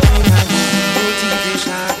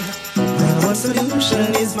Motivation. My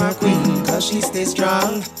solution is my queen, cause she stays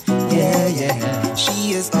strong. Yeah, yeah.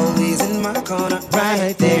 She is always in my corner,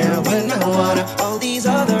 right there when I wanna. All these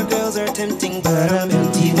other girls are tempting, but I'm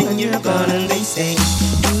empty when you're gone. And they say,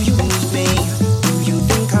 do you need me? Do you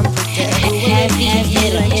think I'm pretty? Heavy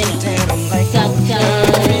hitter. I'm like, oh,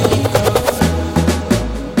 really?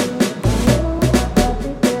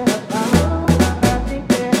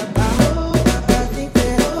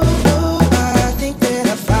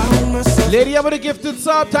 Lady, I'm with a gifted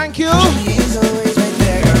sub. Thank you. She's always right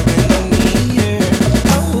there when I need her.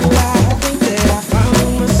 Oh, I think that I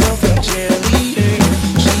found myself a cheerleader.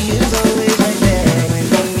 She is always right there when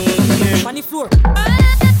I need her. On the floor.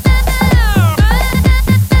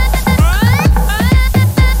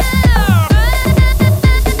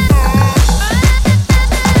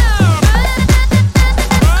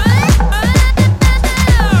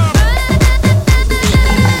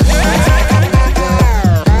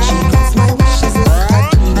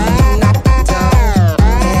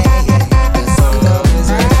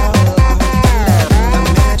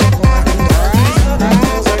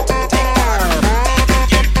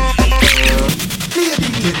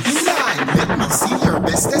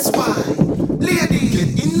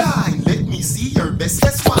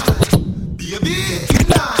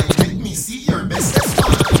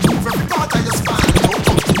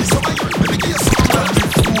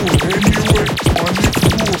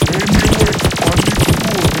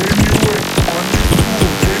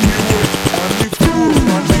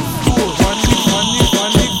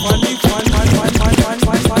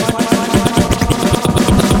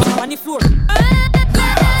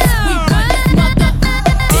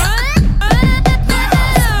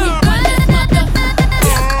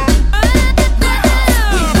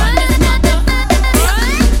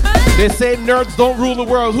 They say nerds don't rule the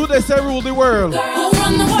world. Who they say rule the world? Who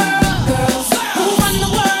run the world, girls? Who run the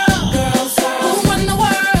world, girls? Who run the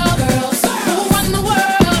world, girls? Who run the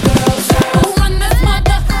world, girls? Who run this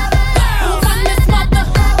mother? Who run this mother?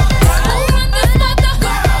 Who run this mother?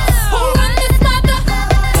 Who run this mother?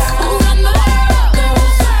 Who run the world,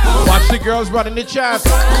 girls? Watch the girls running the chat. Who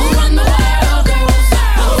run the world, girls?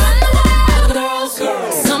 Who run the world,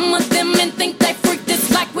 girls? Some of them men think they freak this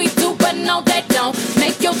like we do, but no they don't.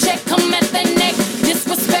 Make your check come at their neck.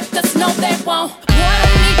 Disrespect us, no they won't. Boy,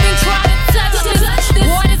 don't even try to touch this.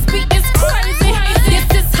 Boy, this beat is crazy. This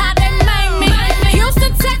is how they made me.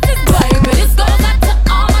 Houston, Texas, baby. This goes out to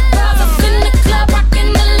all my girls up in the club,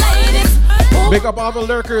 rocking the ladies. Big up all the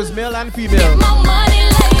lurkers, male and female. Get more money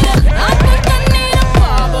later. I think I need a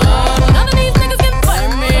barber. None of these niggas can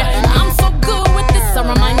find me. I'm so good with this. I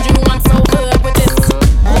remind you I'm so good with this.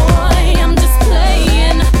 Boy, I'm just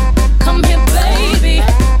playing. Come here, baby.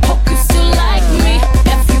 Hope you still like me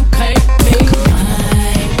if you pay me.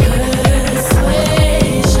 My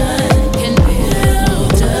persuasion can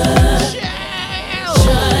build a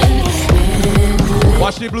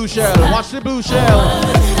Watch the blue shell. Watch the blue shell.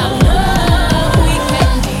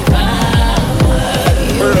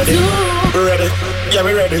 Ready, yeah,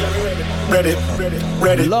 we ready.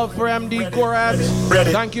 Ready. Love for MD Korat.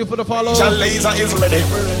 Ready. Thank you for the follow. John Laser is ready.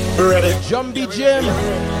 Jumbie Jim.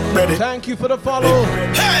 Ready. Thank you for the follow.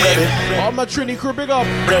 Ready. All my Trini crew, big up.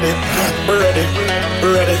 Ready.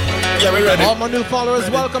 Yeah, we ready. All my new followers,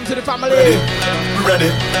 welcome to the family. Ready.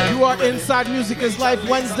 You are inside Music is Life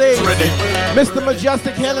Wednesday. Ready. Mr.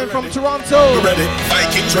 Mejustik hailing from Toronto. We ready.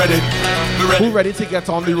 Vikings ready. We ready. Who ready to get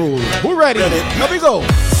on the road? Who ready? Here we go.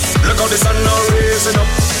 Look how the sun now raising up,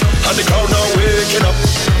 and the crowd now waking up.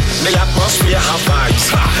 The atmosphere have vibes,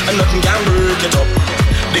 and nothing can break it up.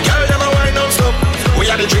 The girl them a wine non-stop. We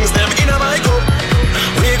are the drinks them in a my cup.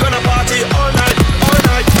 We gonna party all night, all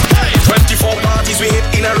night. Hey, 24 parties we hit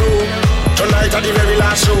in a row. Tonight at the very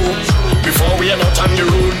last show. Before we are out on the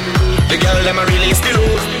road, the girl them a release the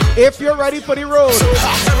load. If you're ready for the road,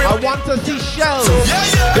 I want to see shells.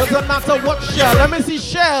 Doesn't matter what shell. Let me see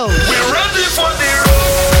shells. We're ready for the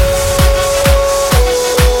road.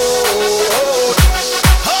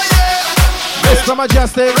 Oh yeah. Mr.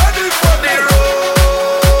 Mejustik. Ready for the road.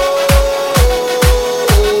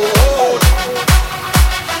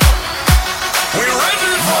 We're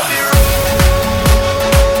ready for the road.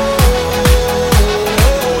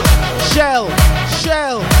 Shell,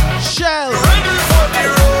 shell, shell. Ready for the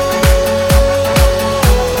road.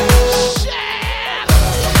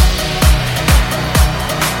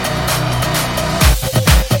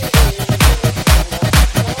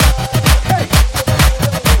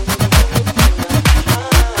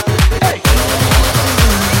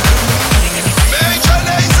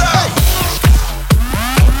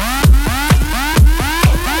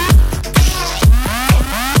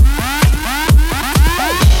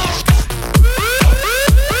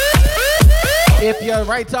 If you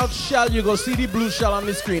write out shell, you go see the blue shell on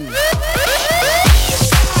the screen.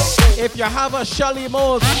 If you have a shell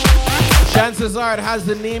emote, chances are it has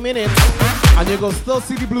the name in it, and you go still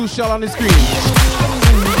see the blue shell on the screen.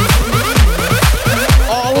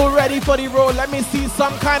 All ready for the road? Let me see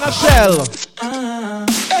some kind of shell.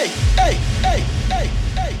 Hey, hey, hey, hey.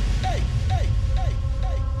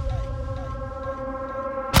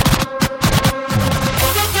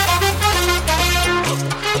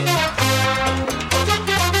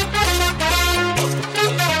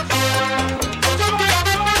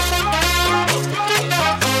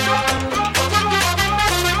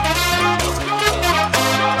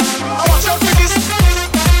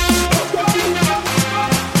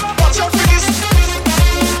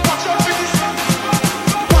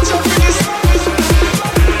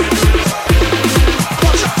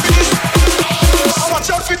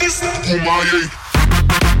 Kumaye.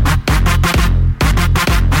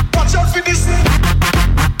 Watch out for this.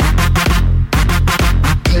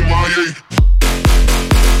 Kumaye.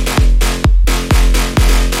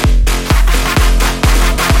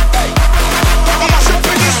 Watch out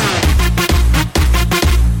for this.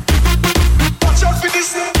 Watch out for this.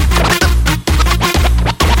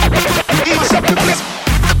 Mash up the place.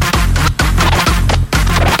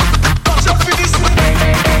 Watch out for this.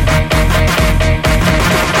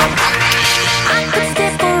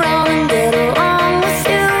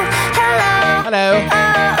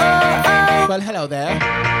 Well, hello there.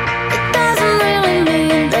 It doesn't really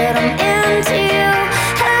mean that I'm into you.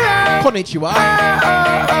 Hello. Konnichiwa.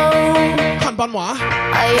 You're Konbanwa.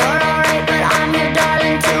 alright, but I'm your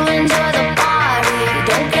darling to enjoy the party.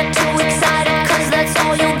 Don't get too excited, cause that's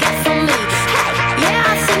all you get from me. Hey,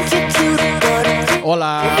 yeah, I think you're cute, but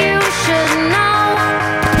Hola. you should know.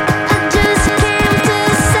 I just came to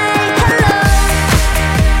say hello.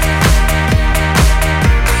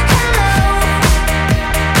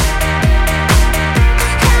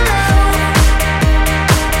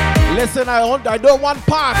 Listen, I don't want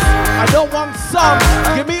parts. I don't want some.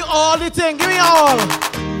 Give me all the thing. Give me all.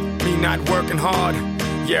 Me not working hard.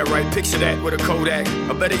 Yeah, right, picture that with a Kodak.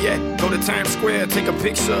 Or better yet, go to Times Square, take a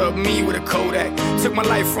picture of me with a Kodak. Took my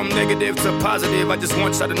life from negative to positive, I just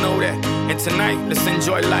want y'all to know that. And tonight, let's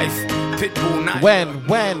enjoy life. Pitbull, not When?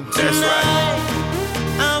 That's right.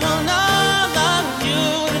 I will love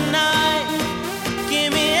you tonight.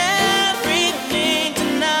 Give me everything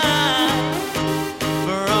tonight.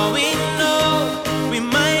 For all we know, we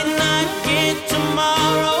might not get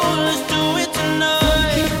tomorrow. Let's do it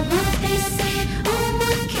tonight.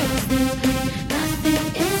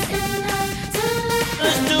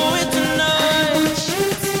 Let's do it tonight.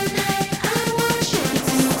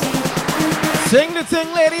 Sing the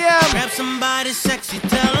thing, Lady M. Grab somebody sexy,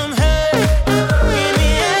 tell them, hey, give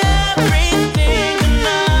me everything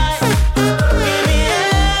tonight. Give me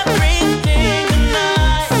everything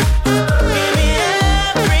tonight. Give me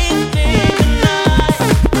everything tonight.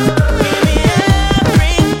 Give me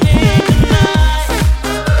everything tonight.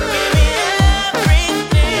 Give me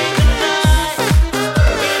everything tonight.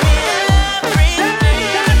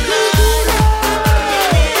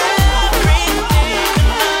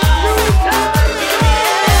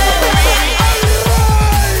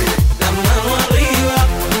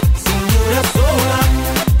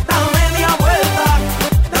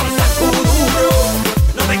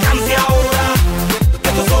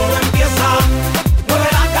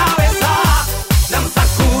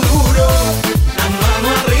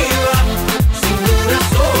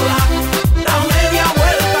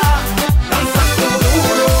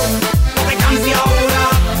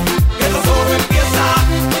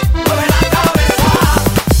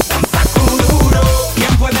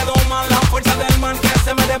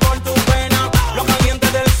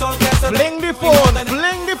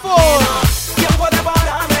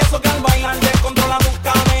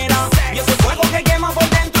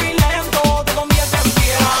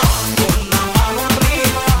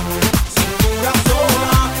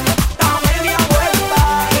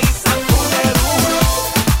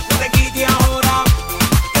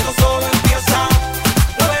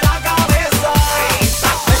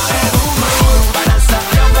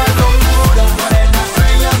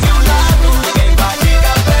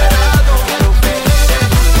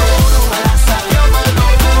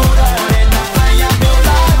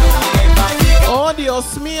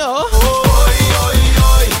 Hello.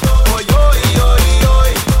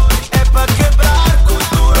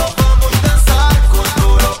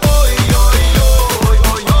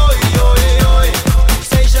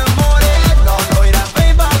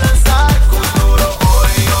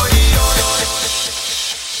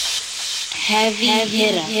 Heavy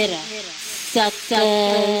hitter.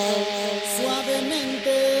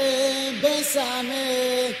 Suavemente,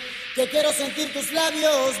 bésame, que quiero sentir tus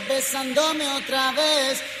labios besándome otra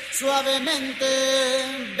vez. Suavemente,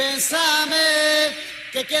 bésame,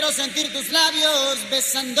 que quiero sentir tus labios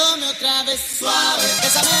besándome otra vez. Suave,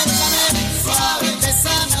 bésame, bésame, suave,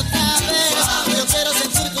 bésame otra vez. Suave, yo quiero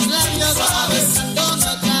sentir tus labios besándome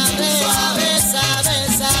otra vez. Suave, besa,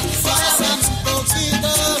 besa, bésame un poquito.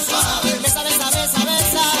 Suave, besa, besa, besa,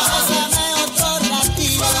 besa, bésame otro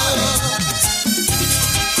ratito.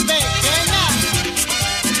 Pequeña,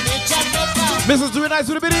 échate pa'. Mrs. Doing Nice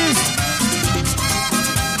with the biddies.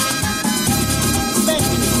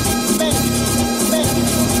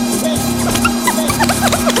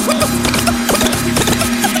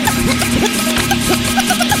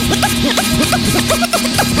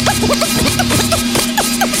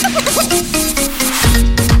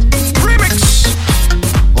 Remix.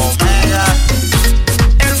 Omega,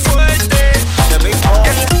 el fuerte.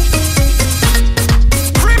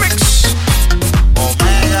 Remix.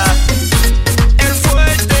 Omega, el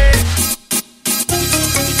fuerte.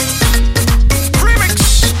 Remix.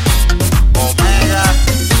 Omega,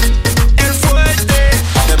 el fuerte.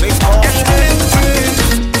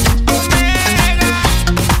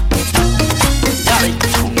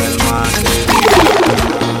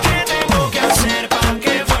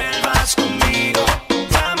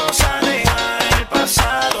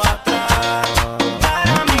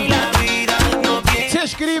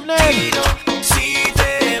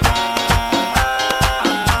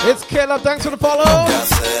 It's Kayla, thanks for the follow. ¿Qué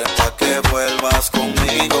hacer para que vuelvas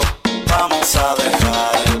conmigo? Vamos a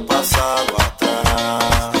dejar el pasado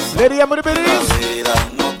atrás. Lady, I'm with the La biddies. vida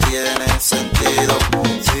no tiene sentido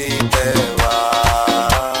si te vas.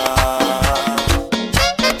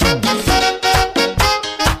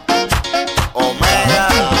 Omega,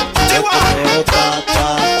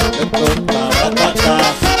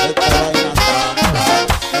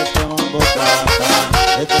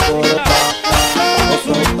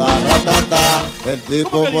 el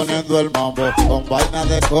tipo poniendo el mambo con vaina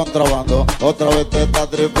de contrabando. Otra vez te está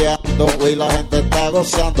tripeando y la gente está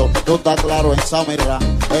gozando. Tú estás claro en esa mirada,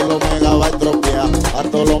 el Omega va a estropear a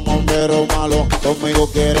todos los bomberos malos. Conmigo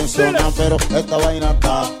quieren sonar, pero esta vaina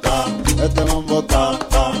está, este mambo está,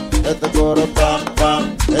 este coro está,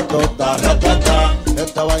 esto está,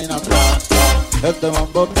 esta vaina está, este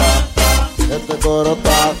mambo está, este coro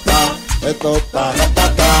está, esto está.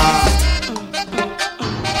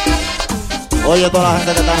 Oye, toda la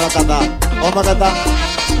gente que está en la cata, ¿cómo que está?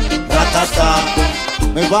 Ratata,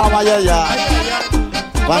 mi pana Mayaya,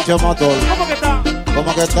 Pancho Motor, ¿cómo que está?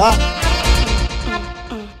 ¿Cómo que está?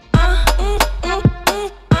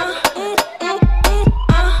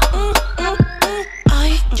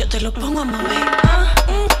 Ay, yo te lo pongo a mover.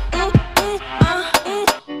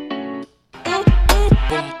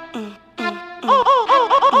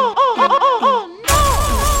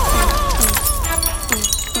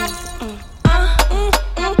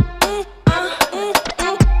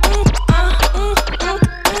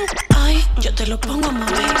 Ay, yo te lo pongo a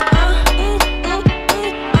mover.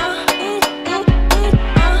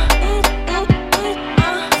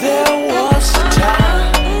 There was a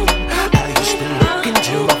time I used to look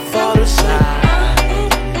into my father's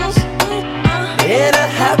eyes. In a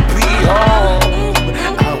happy home,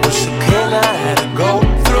 I was a king, I had a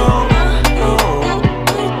golden throne.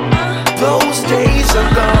 Those days are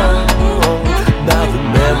gone, now the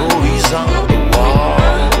memories on the wall.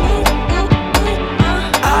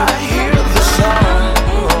 I hear the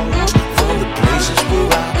songs from the places where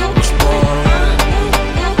I was born.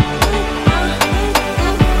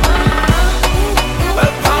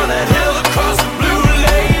 Upon a hill across the blue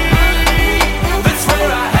lake, that's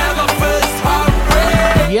where I had my first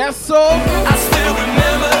heartbreak. Yes, so I still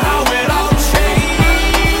remember how it all changed.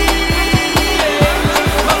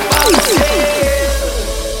 My father said,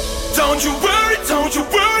 don't you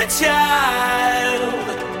worry, child.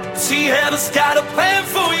 See, heaven's got a plan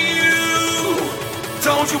for you.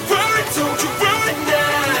 Don't you worry now.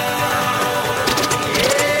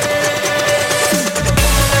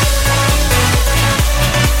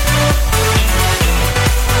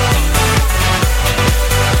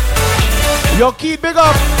 Yo, Keith, big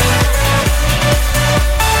up.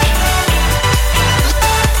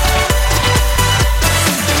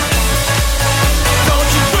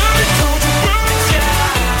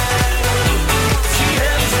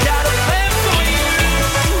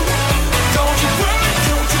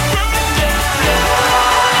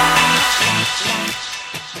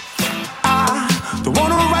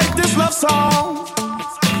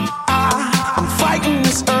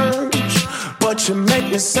 but you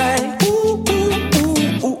make me say, ooh, ooh,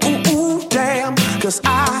 ooh, ooh, ooh, ooh, damn. Cause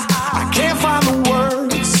I can't find the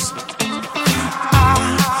words.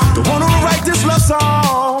 I don't wanna write this love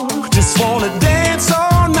song, just wanna dance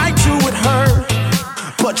all night to it hurt.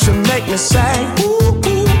 But you make me say, ooh,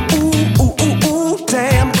 ooh, ooh, ooh, ooh, ooh,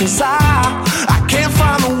 damn. Cause I can't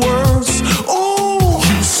find the words. Ooh,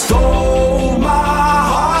 you stole my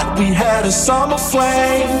heart, we had a summer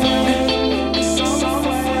flame.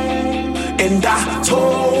 And I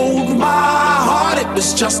told my heart it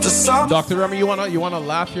was just a summer. Dr. Remy, you wanna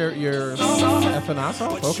laugh your effing ass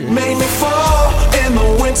off? Okay. Made me fall in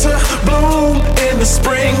the winter, bloom in the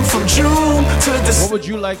spring, from June to December. What would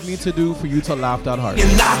you like me to do for you to laugh that hard?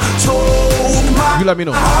 And I told my you let me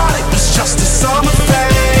know. heart it was just a summer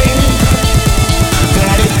thing.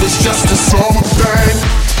 That it was just a summer thing.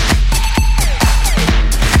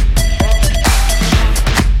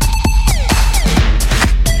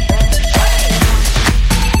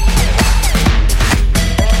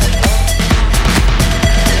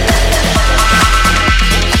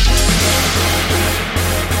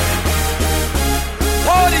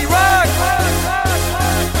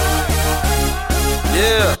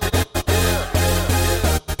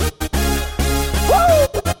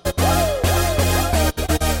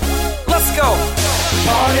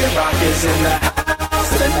 In the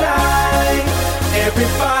house tonight,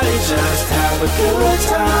 everybody just have a good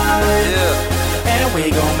time. And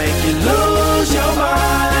we gon' make you lose your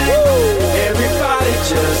mind. Everybody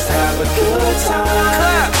just have a good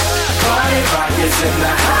time. Party rock is in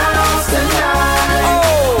the house tonight.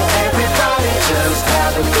 Everybody just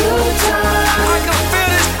have a good time. I can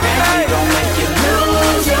feel it. And we gon' make you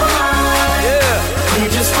lose your mind. We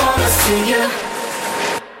just wanna see you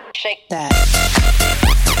shake that.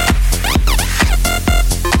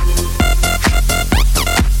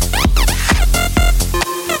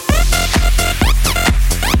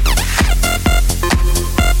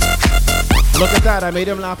 Look at that, I made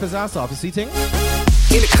him laugh his ass off. You see thing?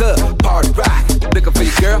 In the club, party rock. Looking for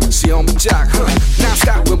your girl, she on my jock. Now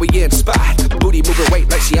stop when we in the spot. Booty moving weight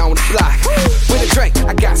like she on the block. With a drink,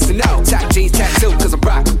 I got to know. Top jeans tattoo, cause I'm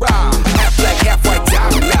rock around. Half black, half white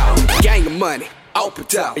diamond now. Gang of money, open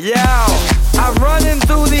up. Yo, I'm running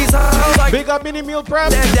through these halls like big up mini meal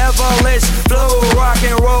prep. That devilish flow, rock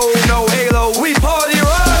and roll, no halo. We party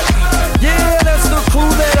rock. Yeah, that's the crew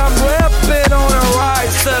that I'm reppin' on a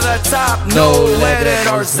rise to the top. No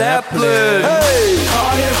Lennon or Zeppelin. Hey,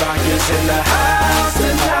 party rock is in the house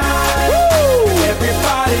tonight. Woo!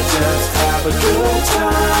 Everybody just have a good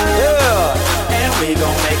time. Yeah, and we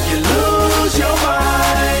gon' make you lose your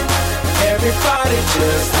mind. Everybody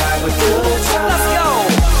just have a good time. Let's go.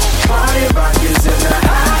 Party rock is in the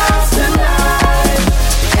house tonight.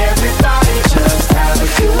 Everybody just have a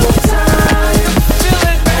good time. Feel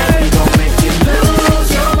it, man. We gon' make you lose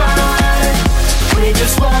your mind. We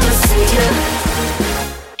just wanna see you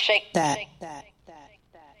shake that.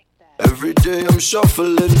 Every day I'm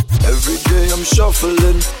shuffling, every day I'm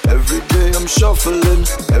shuffling, every day I'm shuffling,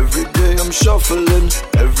 every day I'm shuffling,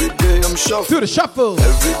 every day I'm shuffling. Do the shuffle.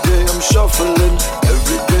 Every day I'm shuffling,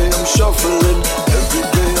 every day I'm shuffling, every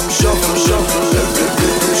day I'm shuffling, every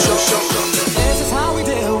day I'm shuffling. This is how we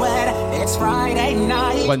do it. It's Friday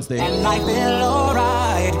night, Wednesday, and I feel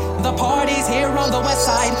alright. The party's here on the west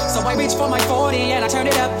side, so I reach for my 40 and I turn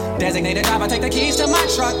it up. Designated driver, take the keys to my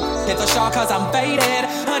truck. Hit the shop cause I'm faded.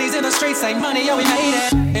 Honey's in the streets, say money, yo, we made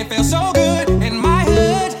it. It feels so good in my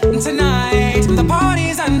hood tonight. The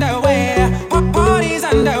party's underway, party's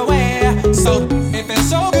underway. So it feels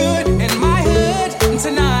so good in my hood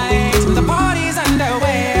tonight. The party's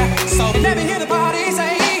underway. So let me hear the party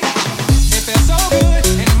say. It feels so good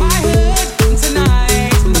in my hood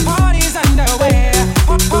tonight. The party's underway,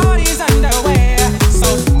 party's underway. So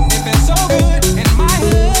it feels so good in my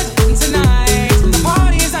hood tonight. The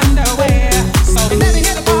party's underway. So let me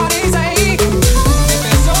hear the party say. It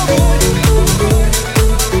feels so good, it feels so good.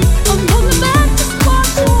 I'm moving back to squad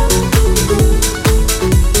one.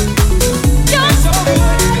 You're so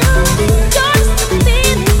good, you're just a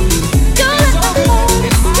feeling. You're like a home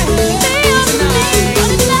in my head tonight.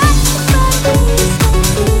 Running back to Fridays.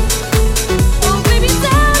 Oh baby,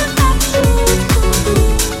 down and back to you.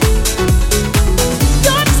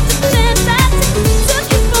 You're just a chance I take to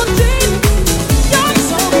keep on dreaming. You're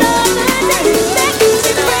so loving, that makes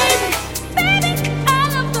me crazy. Baby, I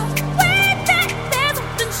love the way that there's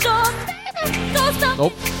something short. Go stop.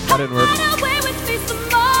 Nope, that didn't work. Run away with me some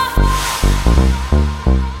more.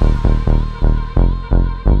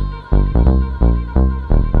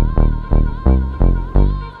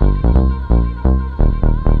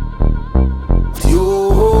 You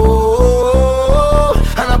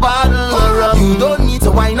and a bottle of rum. You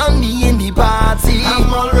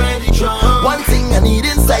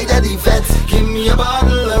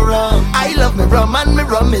rum and me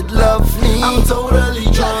rum it love me. I'm totally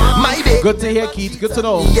drunk. My baby. Good to hear, Keith. Good to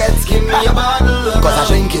know. Yes, give me a bottle of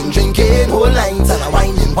cause I drinking whole night and I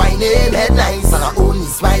whining headlights and I only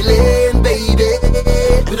smiling, baby.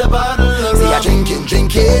 With a bottle of rum. See I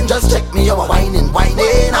drinking, just check me out, whining.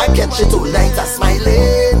 I catch it all night, I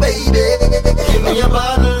smiling, baby. Give me a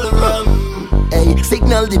bottle of rum. Hey,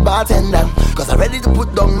 signal the bartender, cause I'm ready to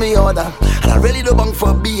put down my order. And I'm ready to bunk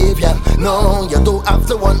for behavior. No, you don't have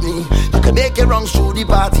to want me. You can make it wrong through the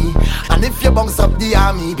party. And if you bounce up the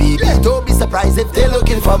army, baby, don't be surprised if they're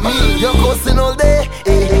looking for me. You're coasting all day,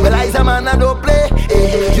 but I's a man I don't play.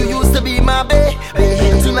 You used to be my baby.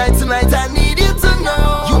 Tonight I need you to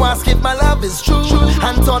know. You ask if my love is true,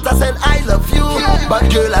 and thought I said I love you, but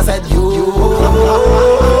girl I said you.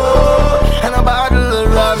 And a bottle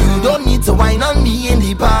of rum. You don't need to whine on me in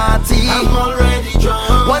the party. I'm already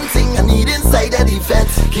drunk. One thing I need inside of the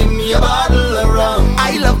fence. Give me a bottle of rum.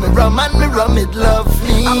 I love me rum and me rum it love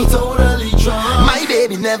me. I'm totally drunk. My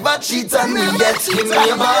baby never cheats on me yet. Give me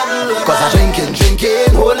a bottle of rum. Cause I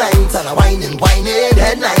drinking whole night and I whining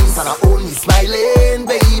headlines and I only smiling,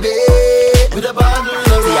 baby. With a bottle of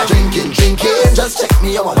rum. See I drinking, just check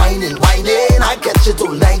me out, whining. I catch it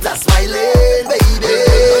all night, I smiling, baby.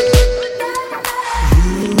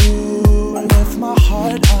 My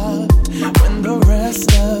heart up when the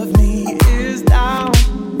rest of me is down.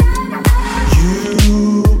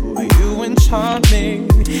 You enchant me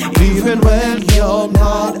even when you're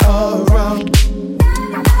not around.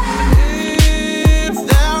 If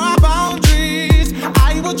there are boundaries,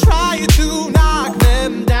 I will try to knock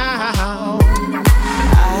them down.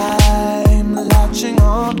 I'm latching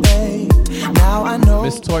on, babe. Now I know.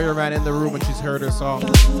 Miss Toya ran in the room and she's heard her song.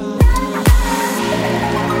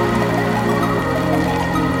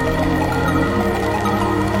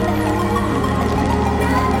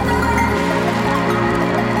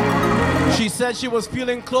 She said she was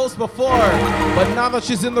feeling close before, but now that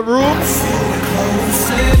she's in the room, I feel close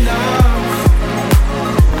enough.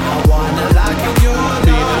 I wanna lock in your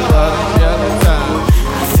love.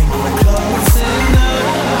 I think we're close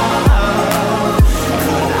enough.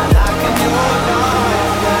 Could I lock in your love?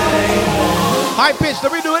 High pitch,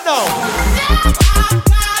 let me do it now. I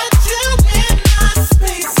got you in my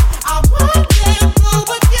space. I won't let go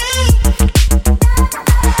again.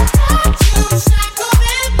 Got you shackled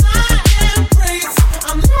in my embrace.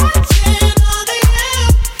 I'm latching on to you.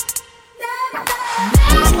 Now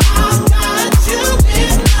I got you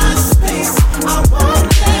in my space. I won't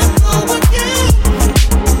let go again.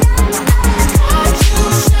 Got you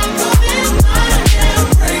shackled in my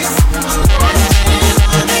embrace. I'm latching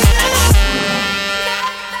on to you.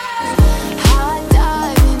 Hot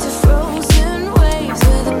dive into frozen waves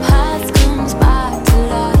where the past comes back to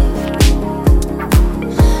life.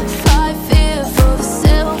 Fight fear for the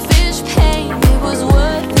selfish pain, it was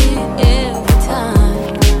worth it every time.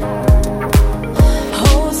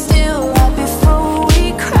 Hold still right before we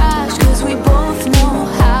crash, cause we both know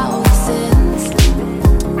how this ends.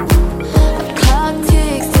 A clock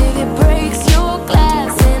ticks till it breaks your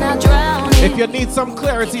glass and I drown If you need some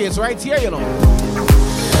clarity, it's right here, you know.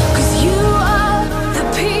 cause you are the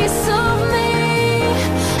piece of me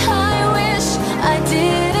I wish I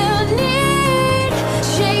didn't need.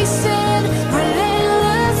 Chasing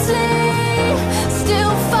relentlessly,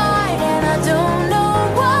 still fight and I don't know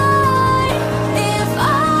why. If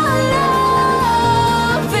our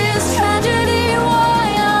love is tragedy, why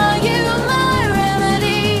are you my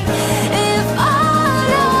remedy? If our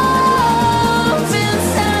love is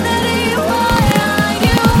insanity, why are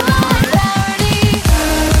you my clarity?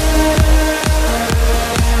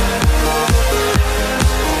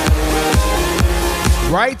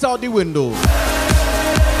 Right out the window.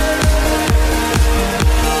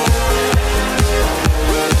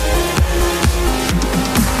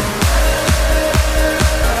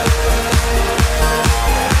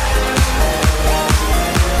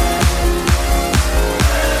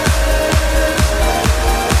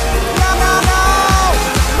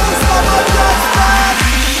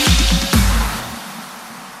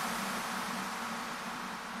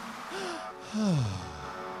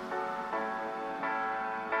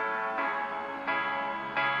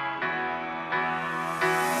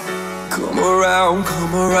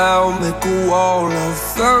 Come around, make a wall of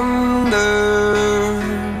thunder.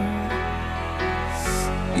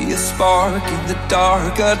 Be a spark in the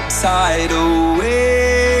dark, a tidal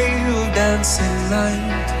wave of dancing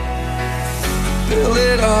light. Build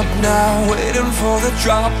it up now, waiting for the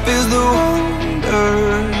drop is the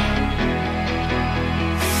wonder.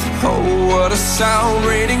 Oh, what a sound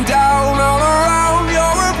raining down all around.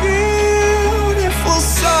 You're a beautiful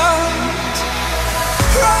sight.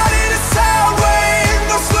 Riding a sound wave.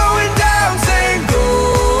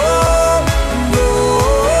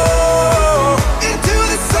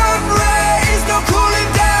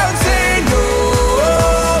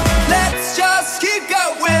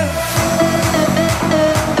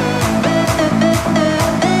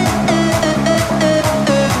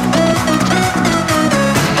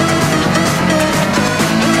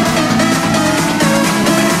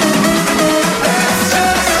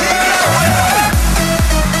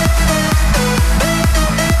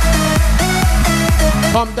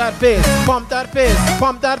 fist, pump that fist,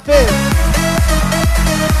 pump that fist.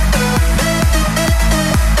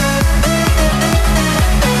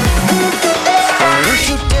 If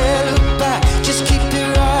you dare look back, just keep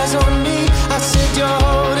your eyes on me. I said you're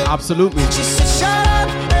holding. Absolutely. She said, shut up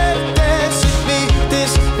and dance with me.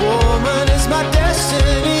 This woman is my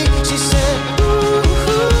destiny. She said,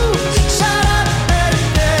 ooh, shut up and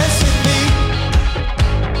dance with me.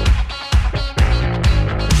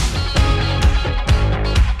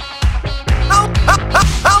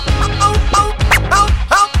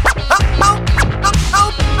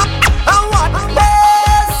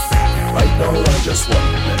 Right now I just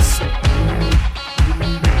want this.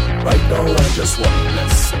 Right now I just want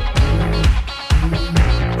this.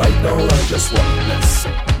 Right now I just want this.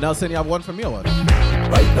 Nelson, you have one for me or what?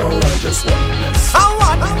 Right now I just want this. I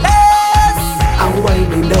want this. I'm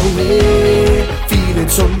winding away, feeling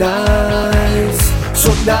so nice,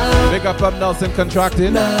 so nice. Big up Nelson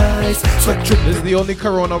Contracting. Nice. Sweat drip. This is the only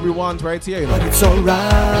Corona we want right here, you know. But it's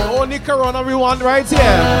alright. The only Corona we want right here.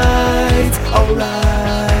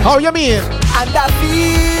 Alright. How you mean? And I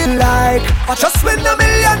feel like I just win $1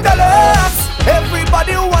 million.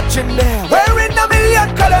 Everybody watching there, wearing $1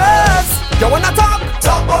 million colors. You wanna talk?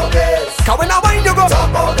 Top of this. Cause when I wind you go. Top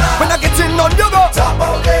of that. When I get in on you go. Top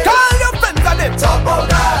of this. Call your friends and them. Top of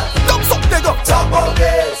that. Thumbs up they go. Top of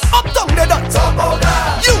this. Up down they done. Top of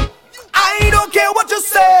that. You, I don't care what you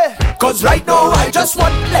say. Cause right now I just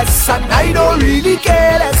want less. And I don't really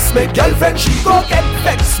care less. My girlfriend she go get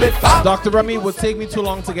vexed. Me fam. Dr. Remy would take me too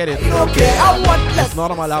long to get it. I don't care, I want less. It's not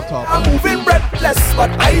on my laptop. I'm moving breathless, but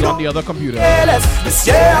I It's don't on the other computer. care less. This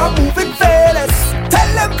year I'm moving fearless. Tell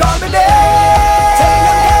them coming in. Tell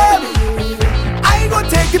them I gon'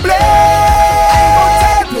 take the blame. I gon'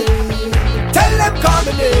 take the blame. Tell them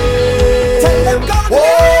coming in. Tell them coming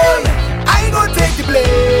in. I gon' take the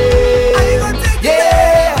blame. I gon' take the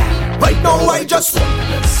blame. Right now I just want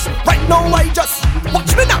this. Right now I just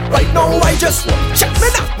watch me now. Right now I just check me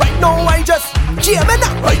now. Right now I just cheer me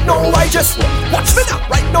now. Right now I just watch me now.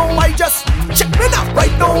 Right now I just check me now.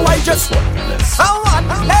 Right now I just I want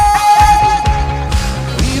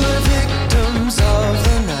we were victims of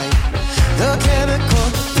the night. The chemical,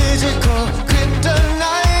 physical,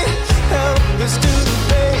 kryptonite. Help us to the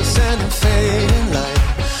base and the fading light.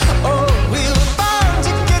 Oh, we were bound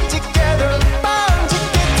to get together. Bound to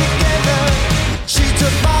get together. She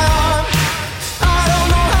took my arm. I don't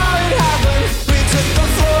know how it happened. We took the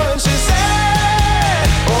floor and she said,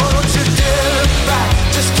 oh, don't you dare look back.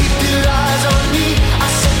 Just keep your eyes on me. I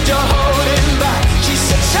said you're holding back. She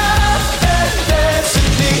said shut up and dance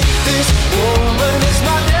with me. This woman is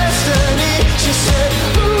my destiny. She said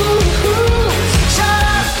ooh, shut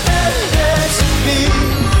up and dance with me.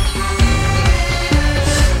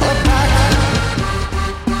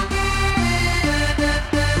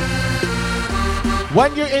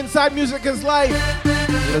 When you're inside Music is Life,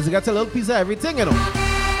 you got a little piece of everything, you know.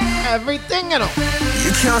 Everything, you know.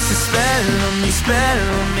 You cast a spell on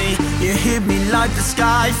me. You hit me like the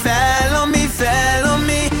sky fell on me.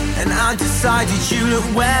 And I decided you look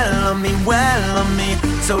well on me.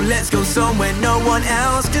 So let's go somewhere no one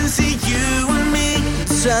else can see you and me.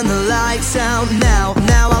 Turn the lights out now.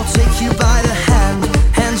 Now I'll take you by the hand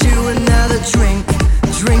you another drink.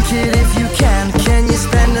 Drink it if you can. Can you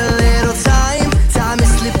spend a little time? Time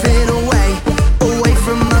is slipping away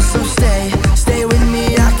from us, so stay with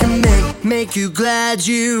me. I can make you glad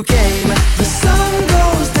you came. The sun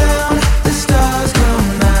goes down, the stars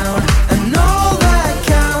come out, and all that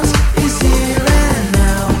counts is here and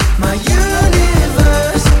now. My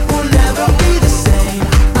universe will never be the same.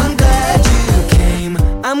 I'm glad you came.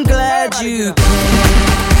 I'm glad you came.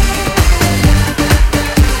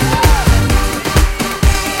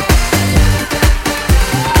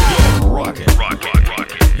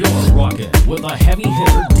 With a heavy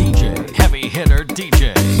hitter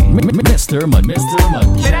DJ, Mr.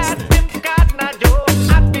 Mejustik.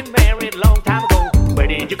 I've been married long time ago. Where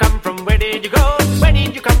did you come from? Where did you go? Where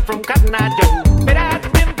did you come from, Cotton Eye Joe?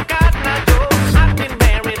 I've been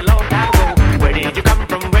married long time ago. Where did you come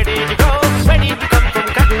from? Where did you go? Where did you come from,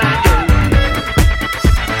 Cotton Eye Joe?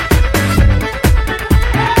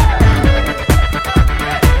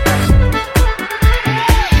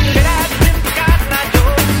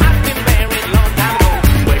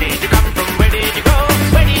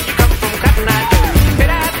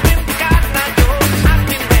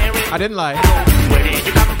 I didn't lie. Where did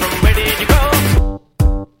you come from? Where did you go?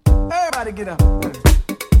 Everybody get up.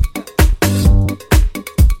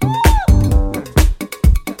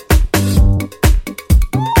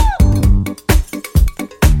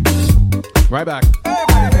 Right back.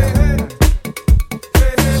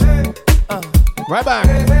 Right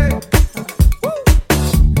back.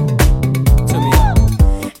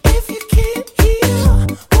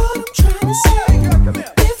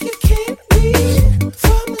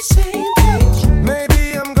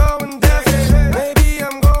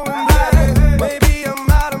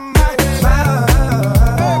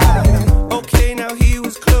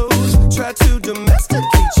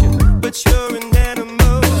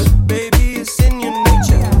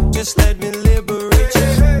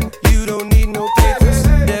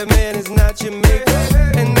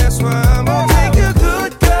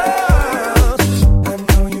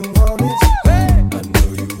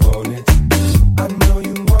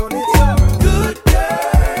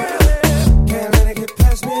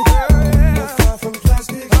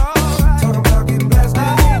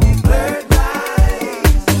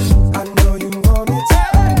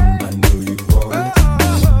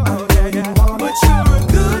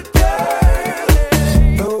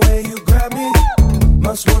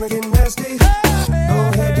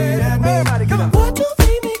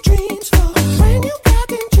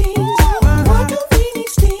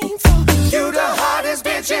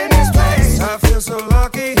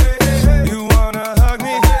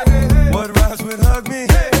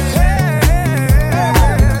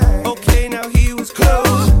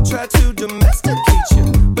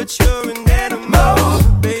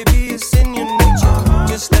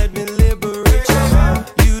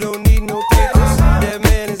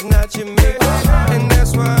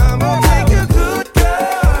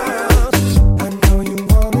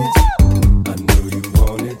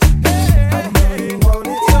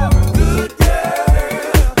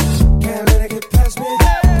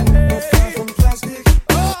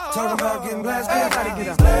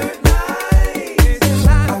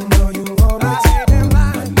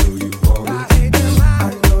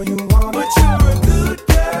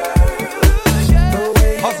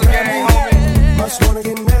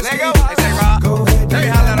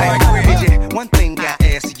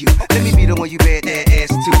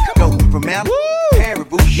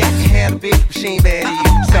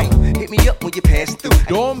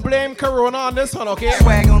 everyone on this one, okay?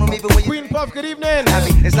 Swag on them even when you Queen Puff, good evening.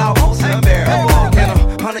 it's almost unbearable. In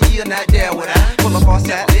 100 years, not there would I pull up on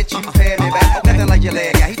side, let you pay me back. Nothing like your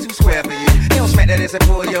leg guy, he too square for you. He don't smack that ass and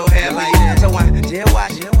pull your hair like that. So I jail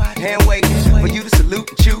watch, hand wait for you to salute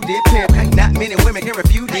and chew, did pimp. Not many women can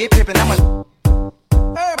refuse, did pimp, and I'm a.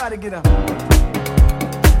 Everybody get up.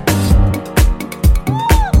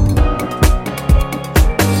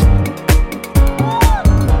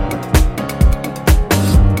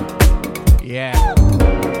 Yeah.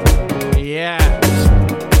 Yeah.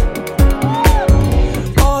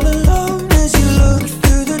 All alone as you look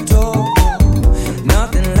through the door,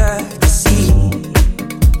 nothing left to see.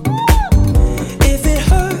 If it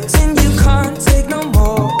hurts and you can't take no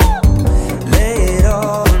more, lay it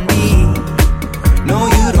all on me. No,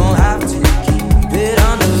 you don't have to keep it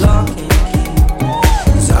under lock and key,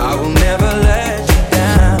 'cause I will never let you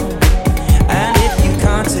down. And if you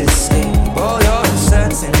can't escape all your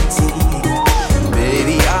uncertainty,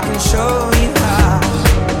 baby, I can show you how.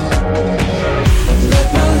 Let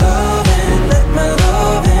my love in, let my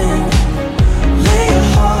love in. Lay your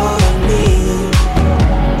heart on me.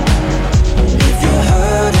 If you're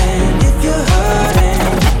hurting,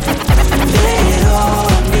 lay it all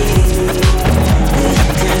on me. You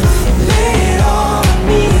can lay it all on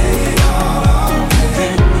me. You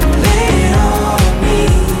can lay it all on me.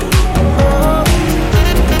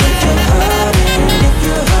 If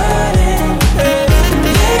you're hurting,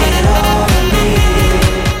 lay it all on me.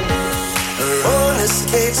 Roller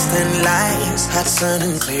skates, thin lines, hot sun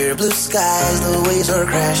and clear blue skies. The waves are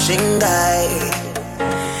crashing by.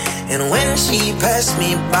 And when she passed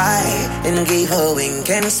me by and gave a wink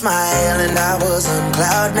and smile, and I was on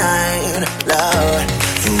cloud nine, Lord,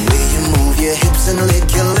 the way you move your hips and lick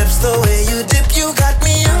your lips, the way you dip, you got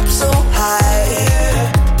me up so high.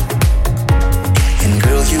 And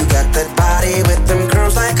girl, you got that body with them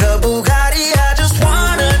curves like a Bugatti. I just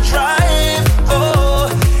wanna drive, oh.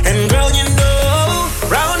 And girl, you know,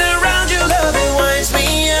 round and round your love, it winds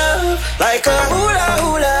me up like a hula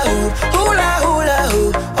hula hoop, hula hula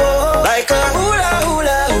hoop, oh. Like a hula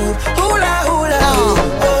hula hoop, hula hula hoop,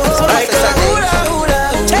 oh. Like a hula hula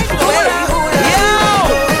hoop, hula hula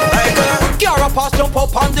hoop. Like a Kiara pass, jump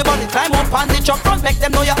up on the body, climb up on the truck, front, make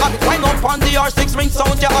them know you have it. Wind up on the R6 ring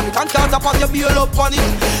sound, you have it. And start up on your wheel up on it.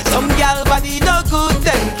 Some gal body no good,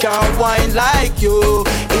 them can't whine like you.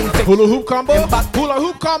 Hula hoop combo? Hula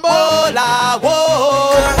hoop combo? Hula,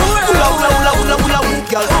 whoa. Hula, hula, hula, hula, hula, hoop,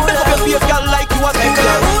 girl. Make up your face, girl, like you a big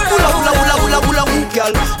girl. Hula, hula, hula, hula, hula, hoop,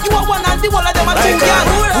 girl. You are one and the one of them a two, girl.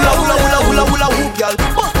 Hula, hula, hula, hula, hula, hoop, girl.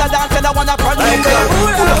 Bust the dance and I wanna front you, girl.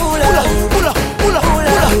 Hula, hula, hula, hula, hula,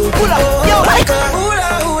 hula, yo, like a hula,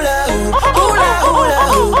 hula, hula, hula,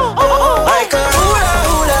 like a hula,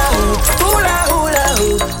 hula, hula, hula,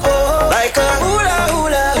 like a hula,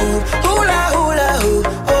 hula, hula, hula,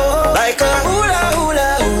 like a hula, hula,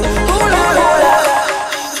 hula, hula.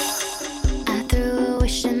 I threw a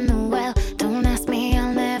wish in the well. Don't ask me,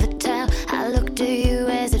 I'll never tell. I looked at you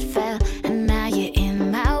as it fell, and now you're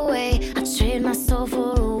in my way. I trade my soul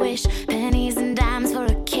for a wish, pennies and dimes for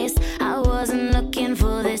a kiss. I wasn't looking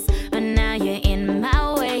for this, but now you're in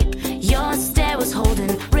my way. Your stare was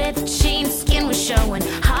holding, ripped jeans, skin was showing,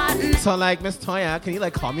 heart and So like Miss Toya, can you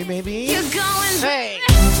like call me maybe? you're going. Hey,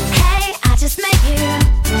 hey, I just met you,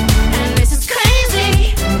 and this is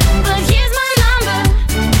crazy, but here's my number,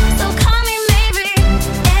 so call me maybe.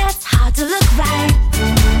 It's hard to look right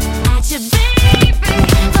at you, baby,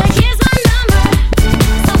 but here's my number,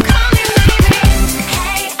 so call me maybe.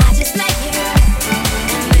 Hey, I just met you,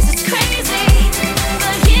 and this is crazy,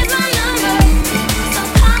 but here's my number, so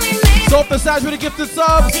call me maybe. So Passage with a gifted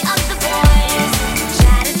sub. The other boys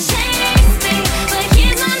try to chase me, but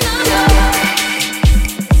here's my number.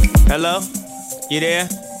 Hello? You there?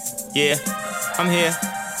 Yeah, I'm here.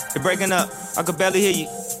 You're breaking up. I could barely hear you.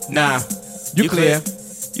 Nah, you clear.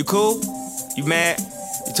 You cool? You mad?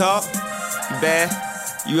 You talk? You bad?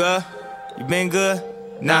 You you been good?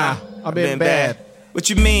 Nah, I've been bad. What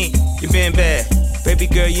you mean? You been bad? Baby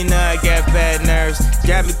girl, you know I got bad nerves.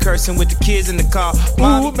 Got me cursing with the kids in the car.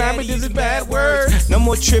 Ooh, mommy, this is bad words. No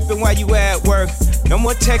more tripping while you at work. No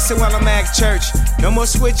more texting while I'm at church. No more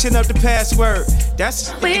switching up the password.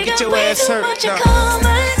 That's We to get got your way ass too hurt. much in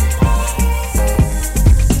common.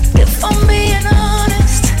 If I'm being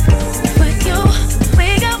honest with you,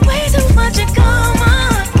 we got way too much in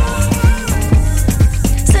common.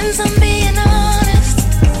 Since I'm being honest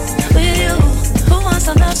with you, who wants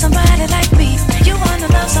to love somebody like me? You wanna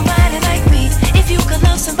love somebody like me? If you could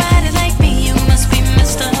love somebody like me, you must be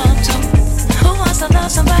Mr. Hub too. Who wants to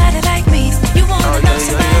love somebody like me? You wanna love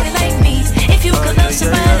somebody like me? If you could love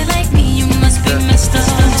somebody like me, you must be Mr.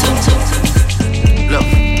 Hub too.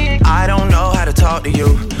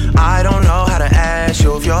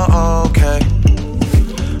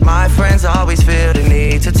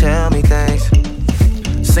 to tell me things.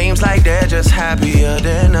 Seems like they're just happier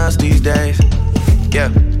than us these days. Yeah.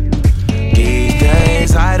 These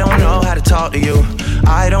days, I don't know how to talk to you.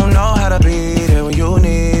 I don't know how to be there when you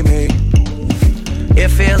need me. It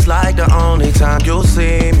feels like the only time you'll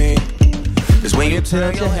see me is when you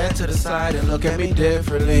turn your head to the side and look at me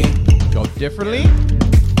differently. Go differently?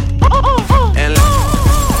 And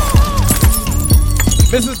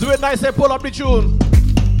Mrs. Do It Nice, say pull up the tune.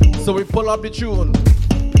 So we pull up the tune.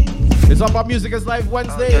 It's up on Music Is Life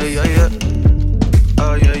Wednesdays.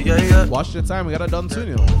 Watch the time, we got it done soon,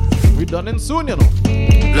 you know. We done in soon, you know.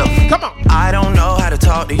 Look, come on. I don't know how to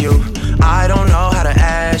talk to you. I don't know how to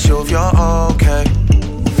ask you if you're okay.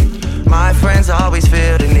 My friends always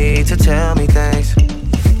feel the need to tell me things.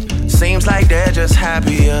 Seems like they're just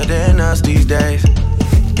happier than us these days.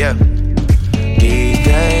 Yeah. These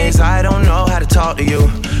days, I don't know how to talk to you.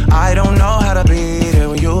 I don't know how to be there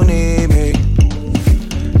when you need me.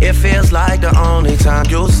 It feels like the only time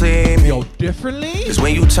you'll see me. Yo, differently? Is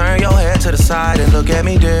when you turn your head to the side and look at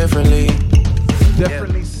me differently.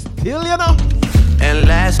 Differently still, you know? And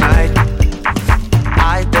last night,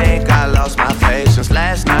 I think I lost my patience.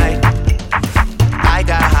 Last night, I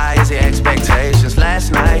got high as the expectations.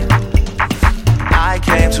 Last night, I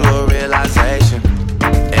came to a realization,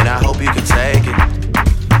 and I hope you can take it.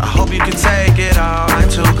 I hope you can take it all. I'm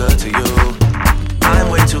too good to you. I'm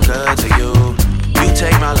way too good to you. You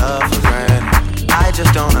take my love for granted. I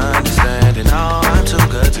just don't understand it. No, I'm too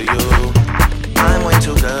good to you. I'm way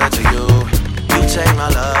too good to you. You take my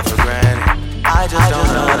love for granted. I just don't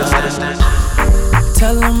understand.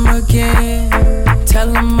 Tell them again,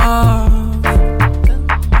 tell them all.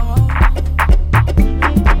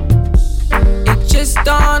 It just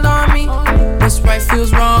dawned on me, what's right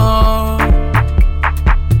feels wrong.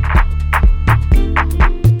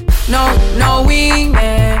 No, no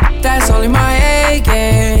wingman, that's only my A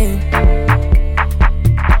game.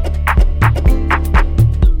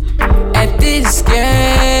 At this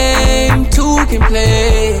game, two can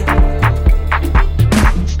play.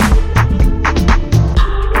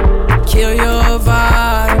 Kill your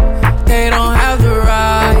vibe, they don't have the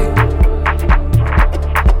right.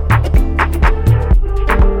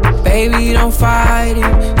 Baby, don't fight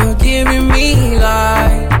it, you're giving me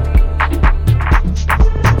life.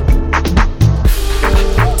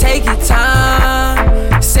 Take your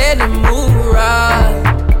time, set the mood right.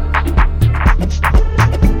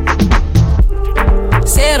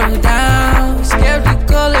 Settle down,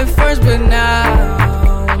 skeptical at first, but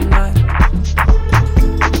now I'm not.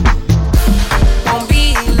 Won't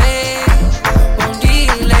be late, won't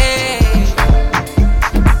delay.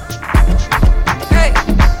 Hey,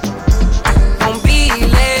 won't be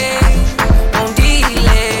late, won't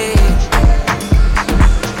delay.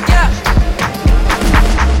 Yeah.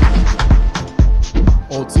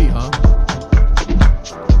 OT, huh?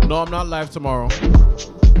 No, I'm not live tomorrow.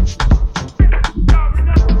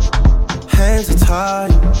 Hands are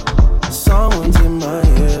tied. Someone's in my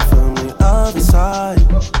ear from the other side,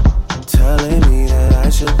 telling me that I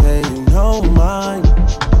should pay you no mind.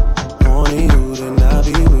 Wanting you to not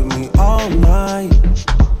be with me all night.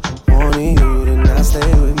 Wanting you to not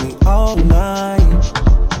stay with me all night.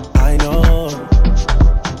 I know,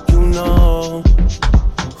 you know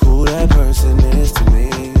who that person is to me.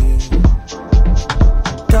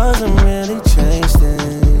 Doesn't really change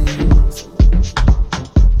things.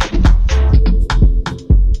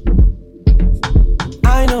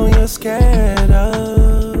 I know you're scared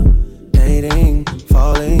of dating,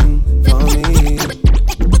 falling for me.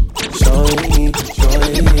 Showing,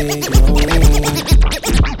 showing, knowing I think that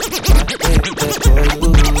for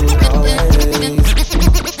you always.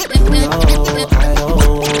 You know I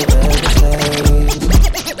don't ever change.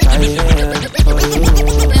 I am for you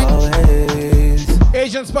always.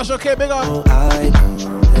 Asian Special K, big up. No, I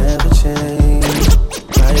don't ever change.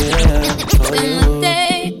 I am for you.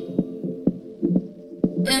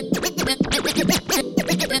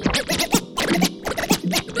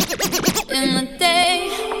 In the day,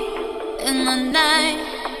 in the night,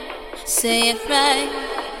 say it right,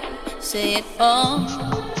 say it all.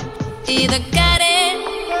 Either got it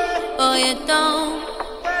or you don't.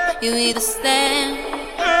 You either stand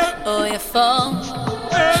or you fall.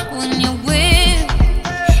 When your will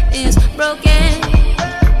is broken,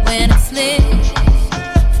 when it slips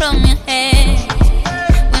from your hand,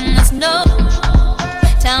 when there's no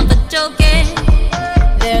time for joking,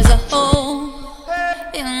 there's a hole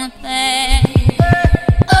in the plan.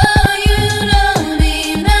 Oh, you don't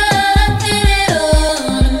mean nothing at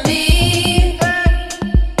all to me.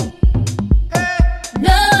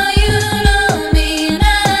 No, you don't mean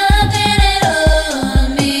nothing at all to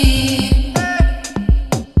me.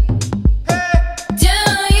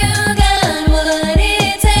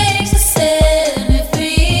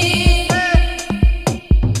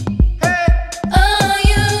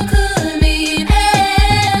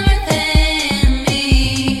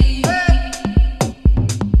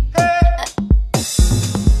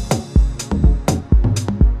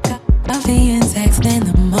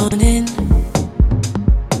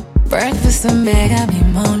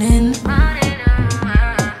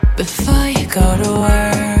 before you go to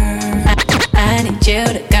work. I need you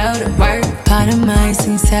to go to work. Part of my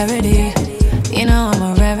sincerity, you know I'm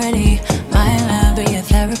a rarity. My love be a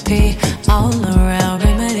therapy, all around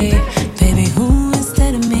remedy. Baby, who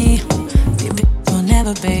instead of me? Baby, will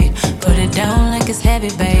never be. Put it down like it's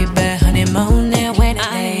heavy, baby. Honeymoon and wedding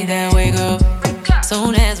day, then wake up.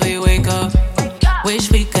 Soon as we wake up,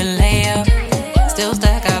 wish we could lay up. Still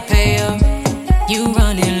stack, I pay up. You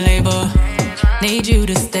running labor, need you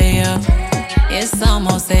to stay up. It's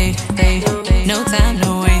almost 8, no time to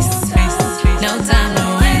waste. No time to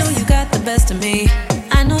waste. I know you got the best of me.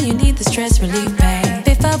 I know you need the stress relief, babe.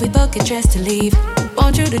 Before we both get dressed to leave,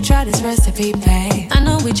 want you to try this recipe, babe. I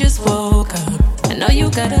know we just woke up. I know you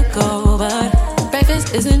gotta go, but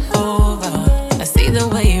breakfast isn't over. I see the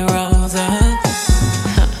way you rose up.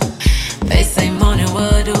 They say morning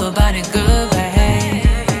would do about it good, babe.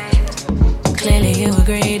 Clearly you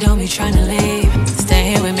agree, don't be trying to leave. Stay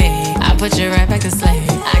here with me, I'll put you right back to sleep.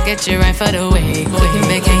 I'll get you right for the week. We can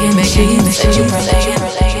make it, set you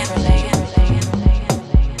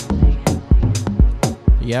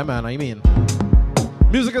Yeah, man, I mean.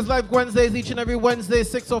 Music is Live Wednesdays, each and every Wednesday,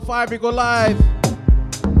 6:05, we go live.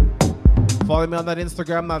 Follow me on that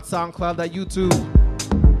Instagram, that SoundCloud, that YouTube.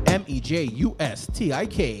 Mejustik.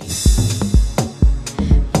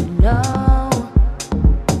 No.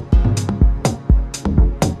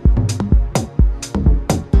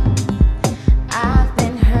 I've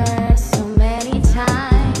been hurt so many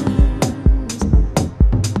times.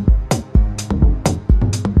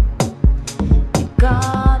 It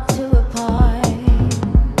got to a point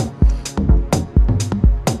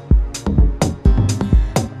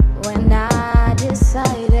when I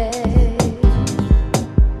decided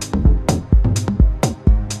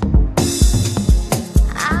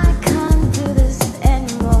I can't do this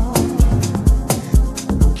anymore.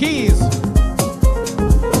 Keys.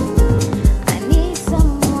 I need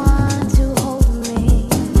someone to hold me.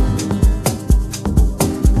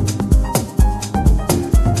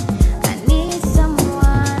 I need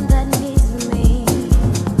someone that needs me.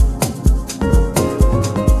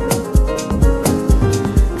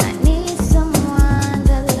 I need someone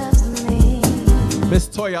that loves me. Miss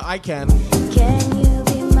Toya, I can. Can you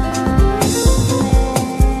be my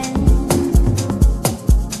Superman?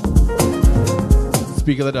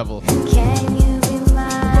 Speak of the devil. Can you be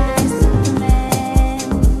my Superman?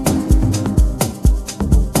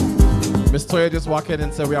 Miss Toya just walked in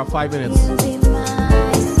and said we have 5 minutes. Be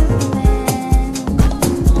my Superman.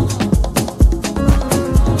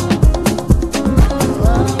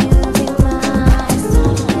 Won't you be my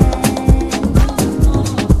Superman?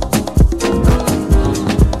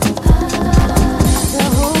 The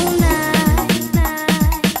whole night.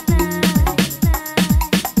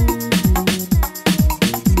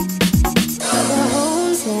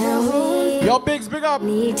 Tell me. Yo, Biggs, big up.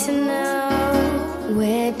 Need to know,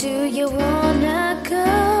 where do you wanna go?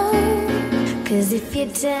 'Cause if you're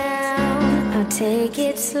down, I'll take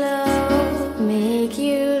it slow, make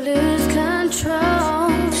you lose control.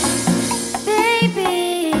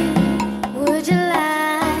 Baby, would you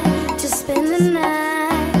like to spend the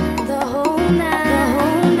night, the whole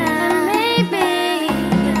night, maybe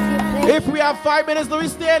If we have 5 minutes, let me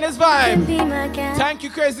stay in this vibe. be my guy. Thank you,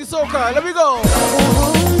 Crazy Soca. Let me go. The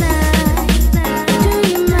whole night, do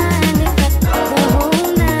you mind if I the whole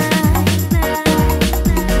night,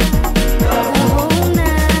 the whole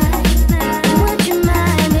night, would you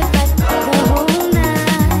mind if I the whole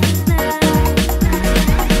night,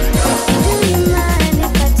 do you mind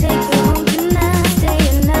if I take you home tonight, stay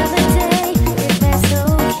another day, if that's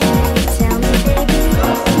okay, tell me baby,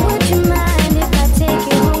 would you mind if I take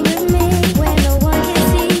you home with me, where no one can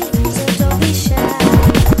see, so don't be shy,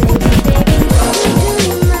 baby, baby, do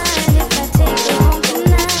you mind if I take you home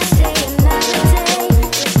tonight, stay another day,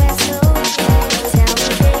 if that's okay, tell me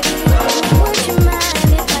baby, would you mind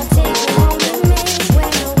if I take you home with me,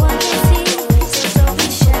 where no one can see, so don't be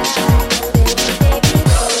shy, baby, baby,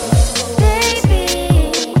 baby,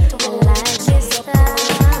 I like your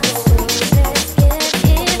style, so let's get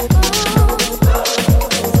it on, 'cause we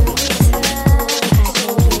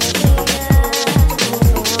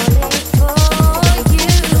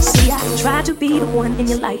See, I try to be the one in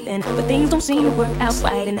your life, but things don't seem to work out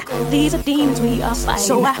right. And these are demons we are fighting.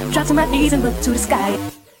 So I drop to my knees and look to the sky.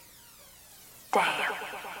 Damn.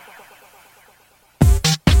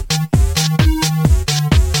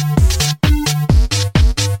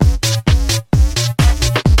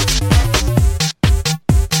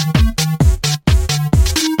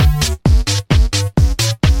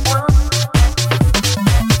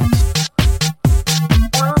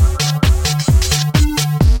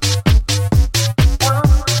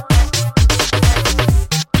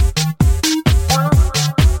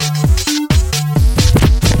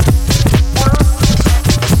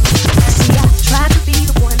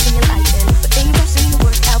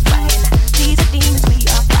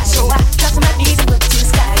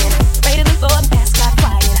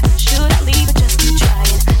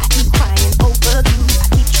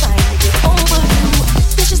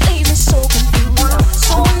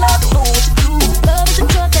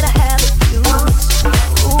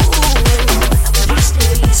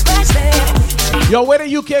 Yo, where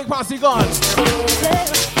the UK posse gone?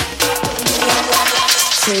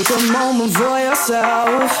 Take a moment for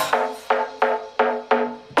yourself.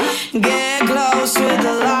 Get close with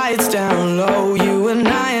the lights down low. You and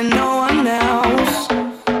I and no one else.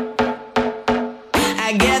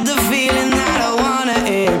 I get the feeling that I wanna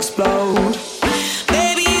explode.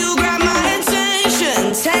 Baby, you grab my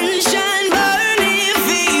attention. Tension, burning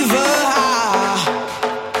fever high.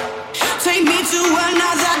 Take me to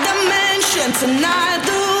another dimension tonight.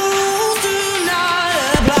 The rules do not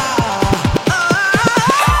apply.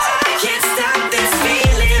 I can't stop this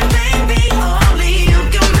feeling, baby. Only you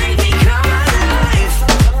can make me come alive.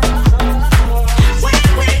 When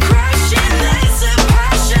we're crashing, there's a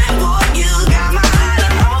passion. Boy, you got my heart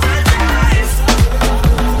on overdrive.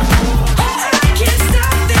 I can't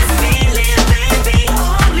stop this feeling, baby.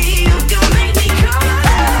 Only you can make me come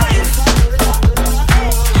alive.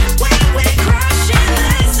 When we're crashing,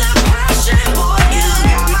 there's a passion. Boy, you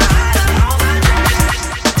got my heart on overdrive.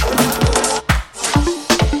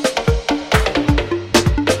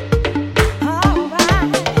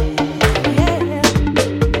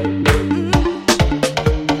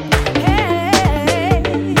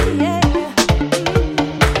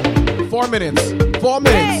 4 minutes. 4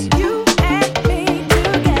 minutes. You and me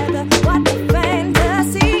together, what a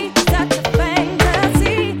fantasy, such a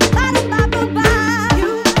fantasy. Ba-da-ba-ba-ba.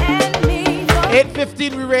 You and me,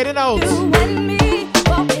 8:15, we rated out. you and me,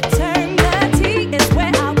 for eternity is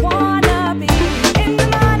where I wanna be. In the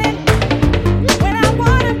morning, when I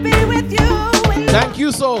wanna be with you. In the Thank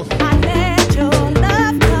you, Soul. I let your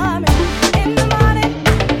love come in the morning.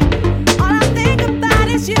 All I think about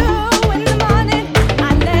is you. In the morning, I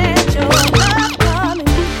let your love come in.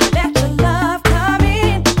 Let your love come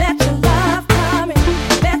in. Let your love come in.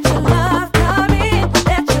 Let your love come in.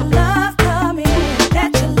 Let your love come in.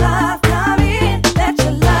 Let your love come in. Let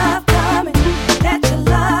your love come in. Let your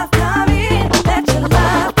love come in. Let your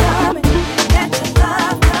love come in. Let your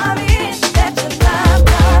love come in. Let your love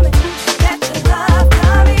come in. Let your love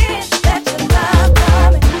come in. Let your love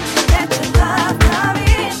come in. Let your love come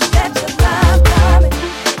in. Let your love come in.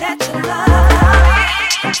 Let your love.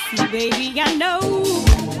 See, baby, I know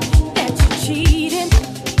that you're cheating.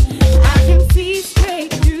 I can see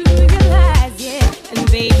straight through your lies, yeah. And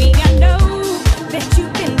baby, I know that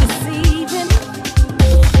you've been deceiving.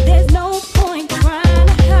 There's no point trying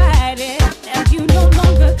to hide it. As you no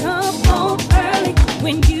longer come home early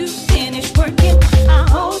when you finish working. I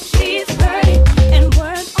hope she's hurting and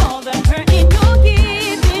worth all the hurting you're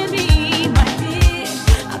giving me, my dear.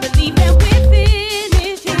 I believe that we're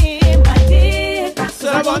finished here, my dear. So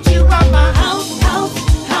I want you at my house, house,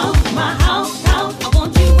 house, my house, house. I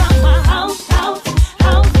want you at my house, house,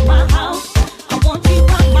 house, my house. I want you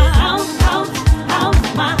at my house, house, house,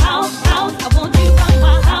 my house, house. I want you at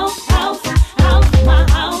my house, house, house, my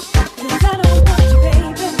house. 'Cause I don't want you,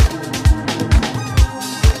 baby.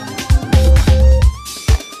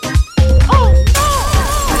 Oh no!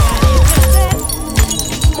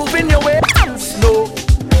 Moving your way slow.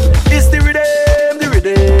 It's the rhythm, the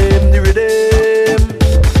rhythm, the rhythm.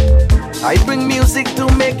 I bring music to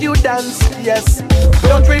make you dance, yes.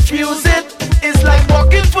 Don't refuse it. It's like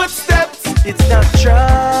walking footsteps. It's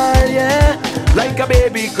natural, yeah. Like a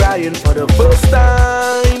baby crying for the first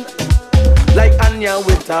time. Like Anya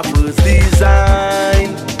with her first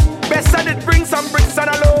design. Best I did bring some bricks and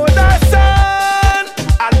a load of sand.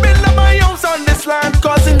 I'll build up my house on this land.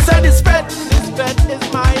 Cause inside this bed is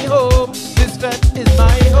my home. This bed is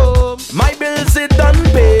my home. My bills it done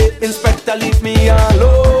pay. Inspector leave me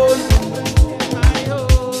alone.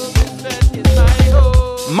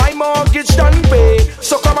 My mortgage done pay.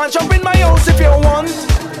 So come and jump in my house if you want.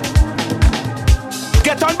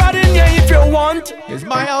 Get on bad in here if you want. It's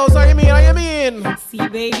my house, I mean, I mean. See,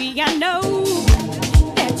 baby, I know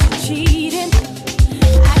that you're cheating.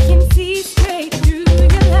 I can see straight through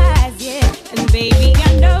your lies, yeah. And baby,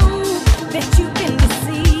 I know that you've been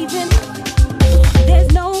deceiving. There's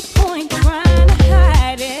no point trying to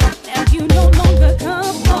hide it. As you no longer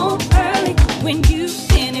come home early when you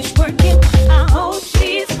finish working. I hope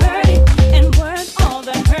she's hurting and worth all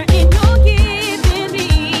the hurting you're giving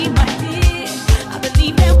me, my dear. I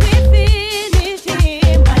believe that we're finished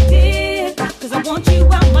here, my dear. 'Cause I want you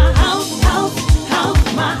at my house, house, house,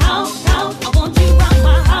 my house, house. I want you at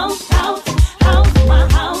my house, house, house, my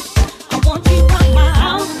house. I want you at my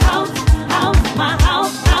house, house, house, my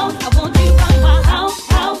house, house. I want you at my house,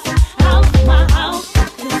 house, house, my house.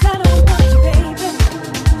 'Cause I don't want you, baby.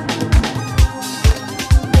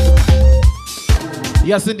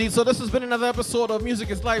 Yes, indeed. So this has been another episode of Music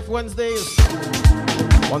is Life Wednesdays.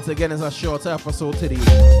 Once again, it's a short episode today.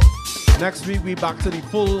 Next week, we back to the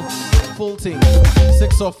full full thing.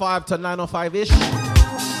 6:05 to 9:05 ish.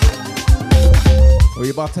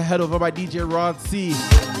 We're about to head over by DJ Rod C.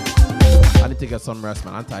 I need to get some rest,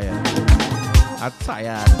 man. I'm tired.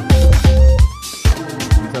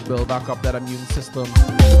 Need to build back up that immune system.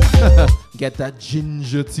 Get that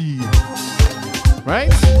ginger tea.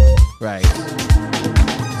 Right? Right.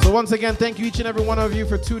 So once again, thank you each and every one of you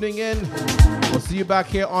for tuning in. We'll see you back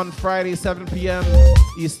here on Friday, 7 p.m.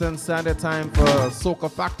 Eastern Standard Time for Soca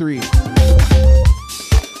Factory.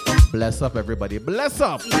 Bless up, everybody. Bless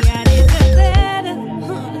up. Yeah, it's better,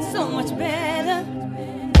 so much better.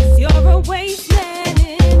 'Cause you're a wasteland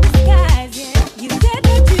in disguise, yeah. You said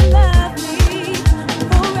that you love me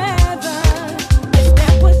forever. If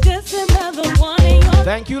that was just another one in your...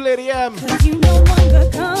 Thank you, Lady M. 'Cause you no longer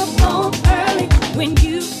come home early when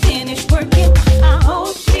you finish working. I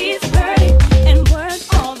hope she's hurting and worth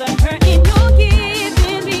all the hurting you're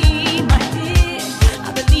giving me, my dear. I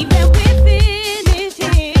believe that we're finished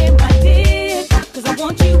here, my dear. 'Cause I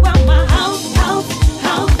want you out my house, my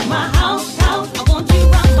house. I want you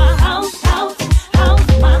out my house,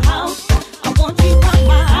 my house. I want you out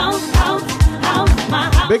my house, my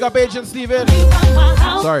house. Big up Agent Steven.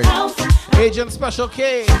 Sorry. Agent Special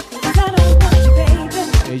K.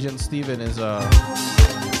 Agent Steven is an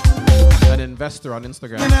investor on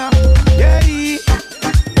Instagram. Yeah.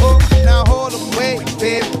 Oh, now hold up, wait,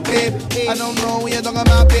 baby. I don't know when you're talking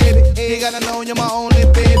about, baby. You gotta know you're my only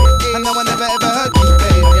baby. I know I never ever hurt you,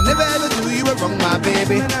 baby. I can never ever do you wrong, my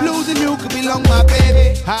baby. Losing you could be long, my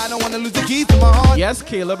baby. I don't wanna lose the keys to my heart. Yes,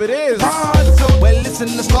 Caleb, it is. So, well, listen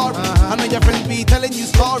to the story. I know your friends be telling you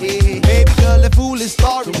story. Baby girl, the fool is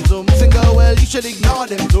story. Single, well, you should ignore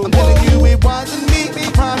them. I'm telling you it wasn't me. I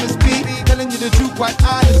promise me. Telling you the truth quite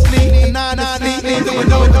honestly. And honestly, ain't doing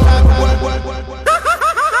no time.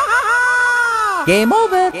 Game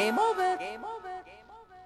over.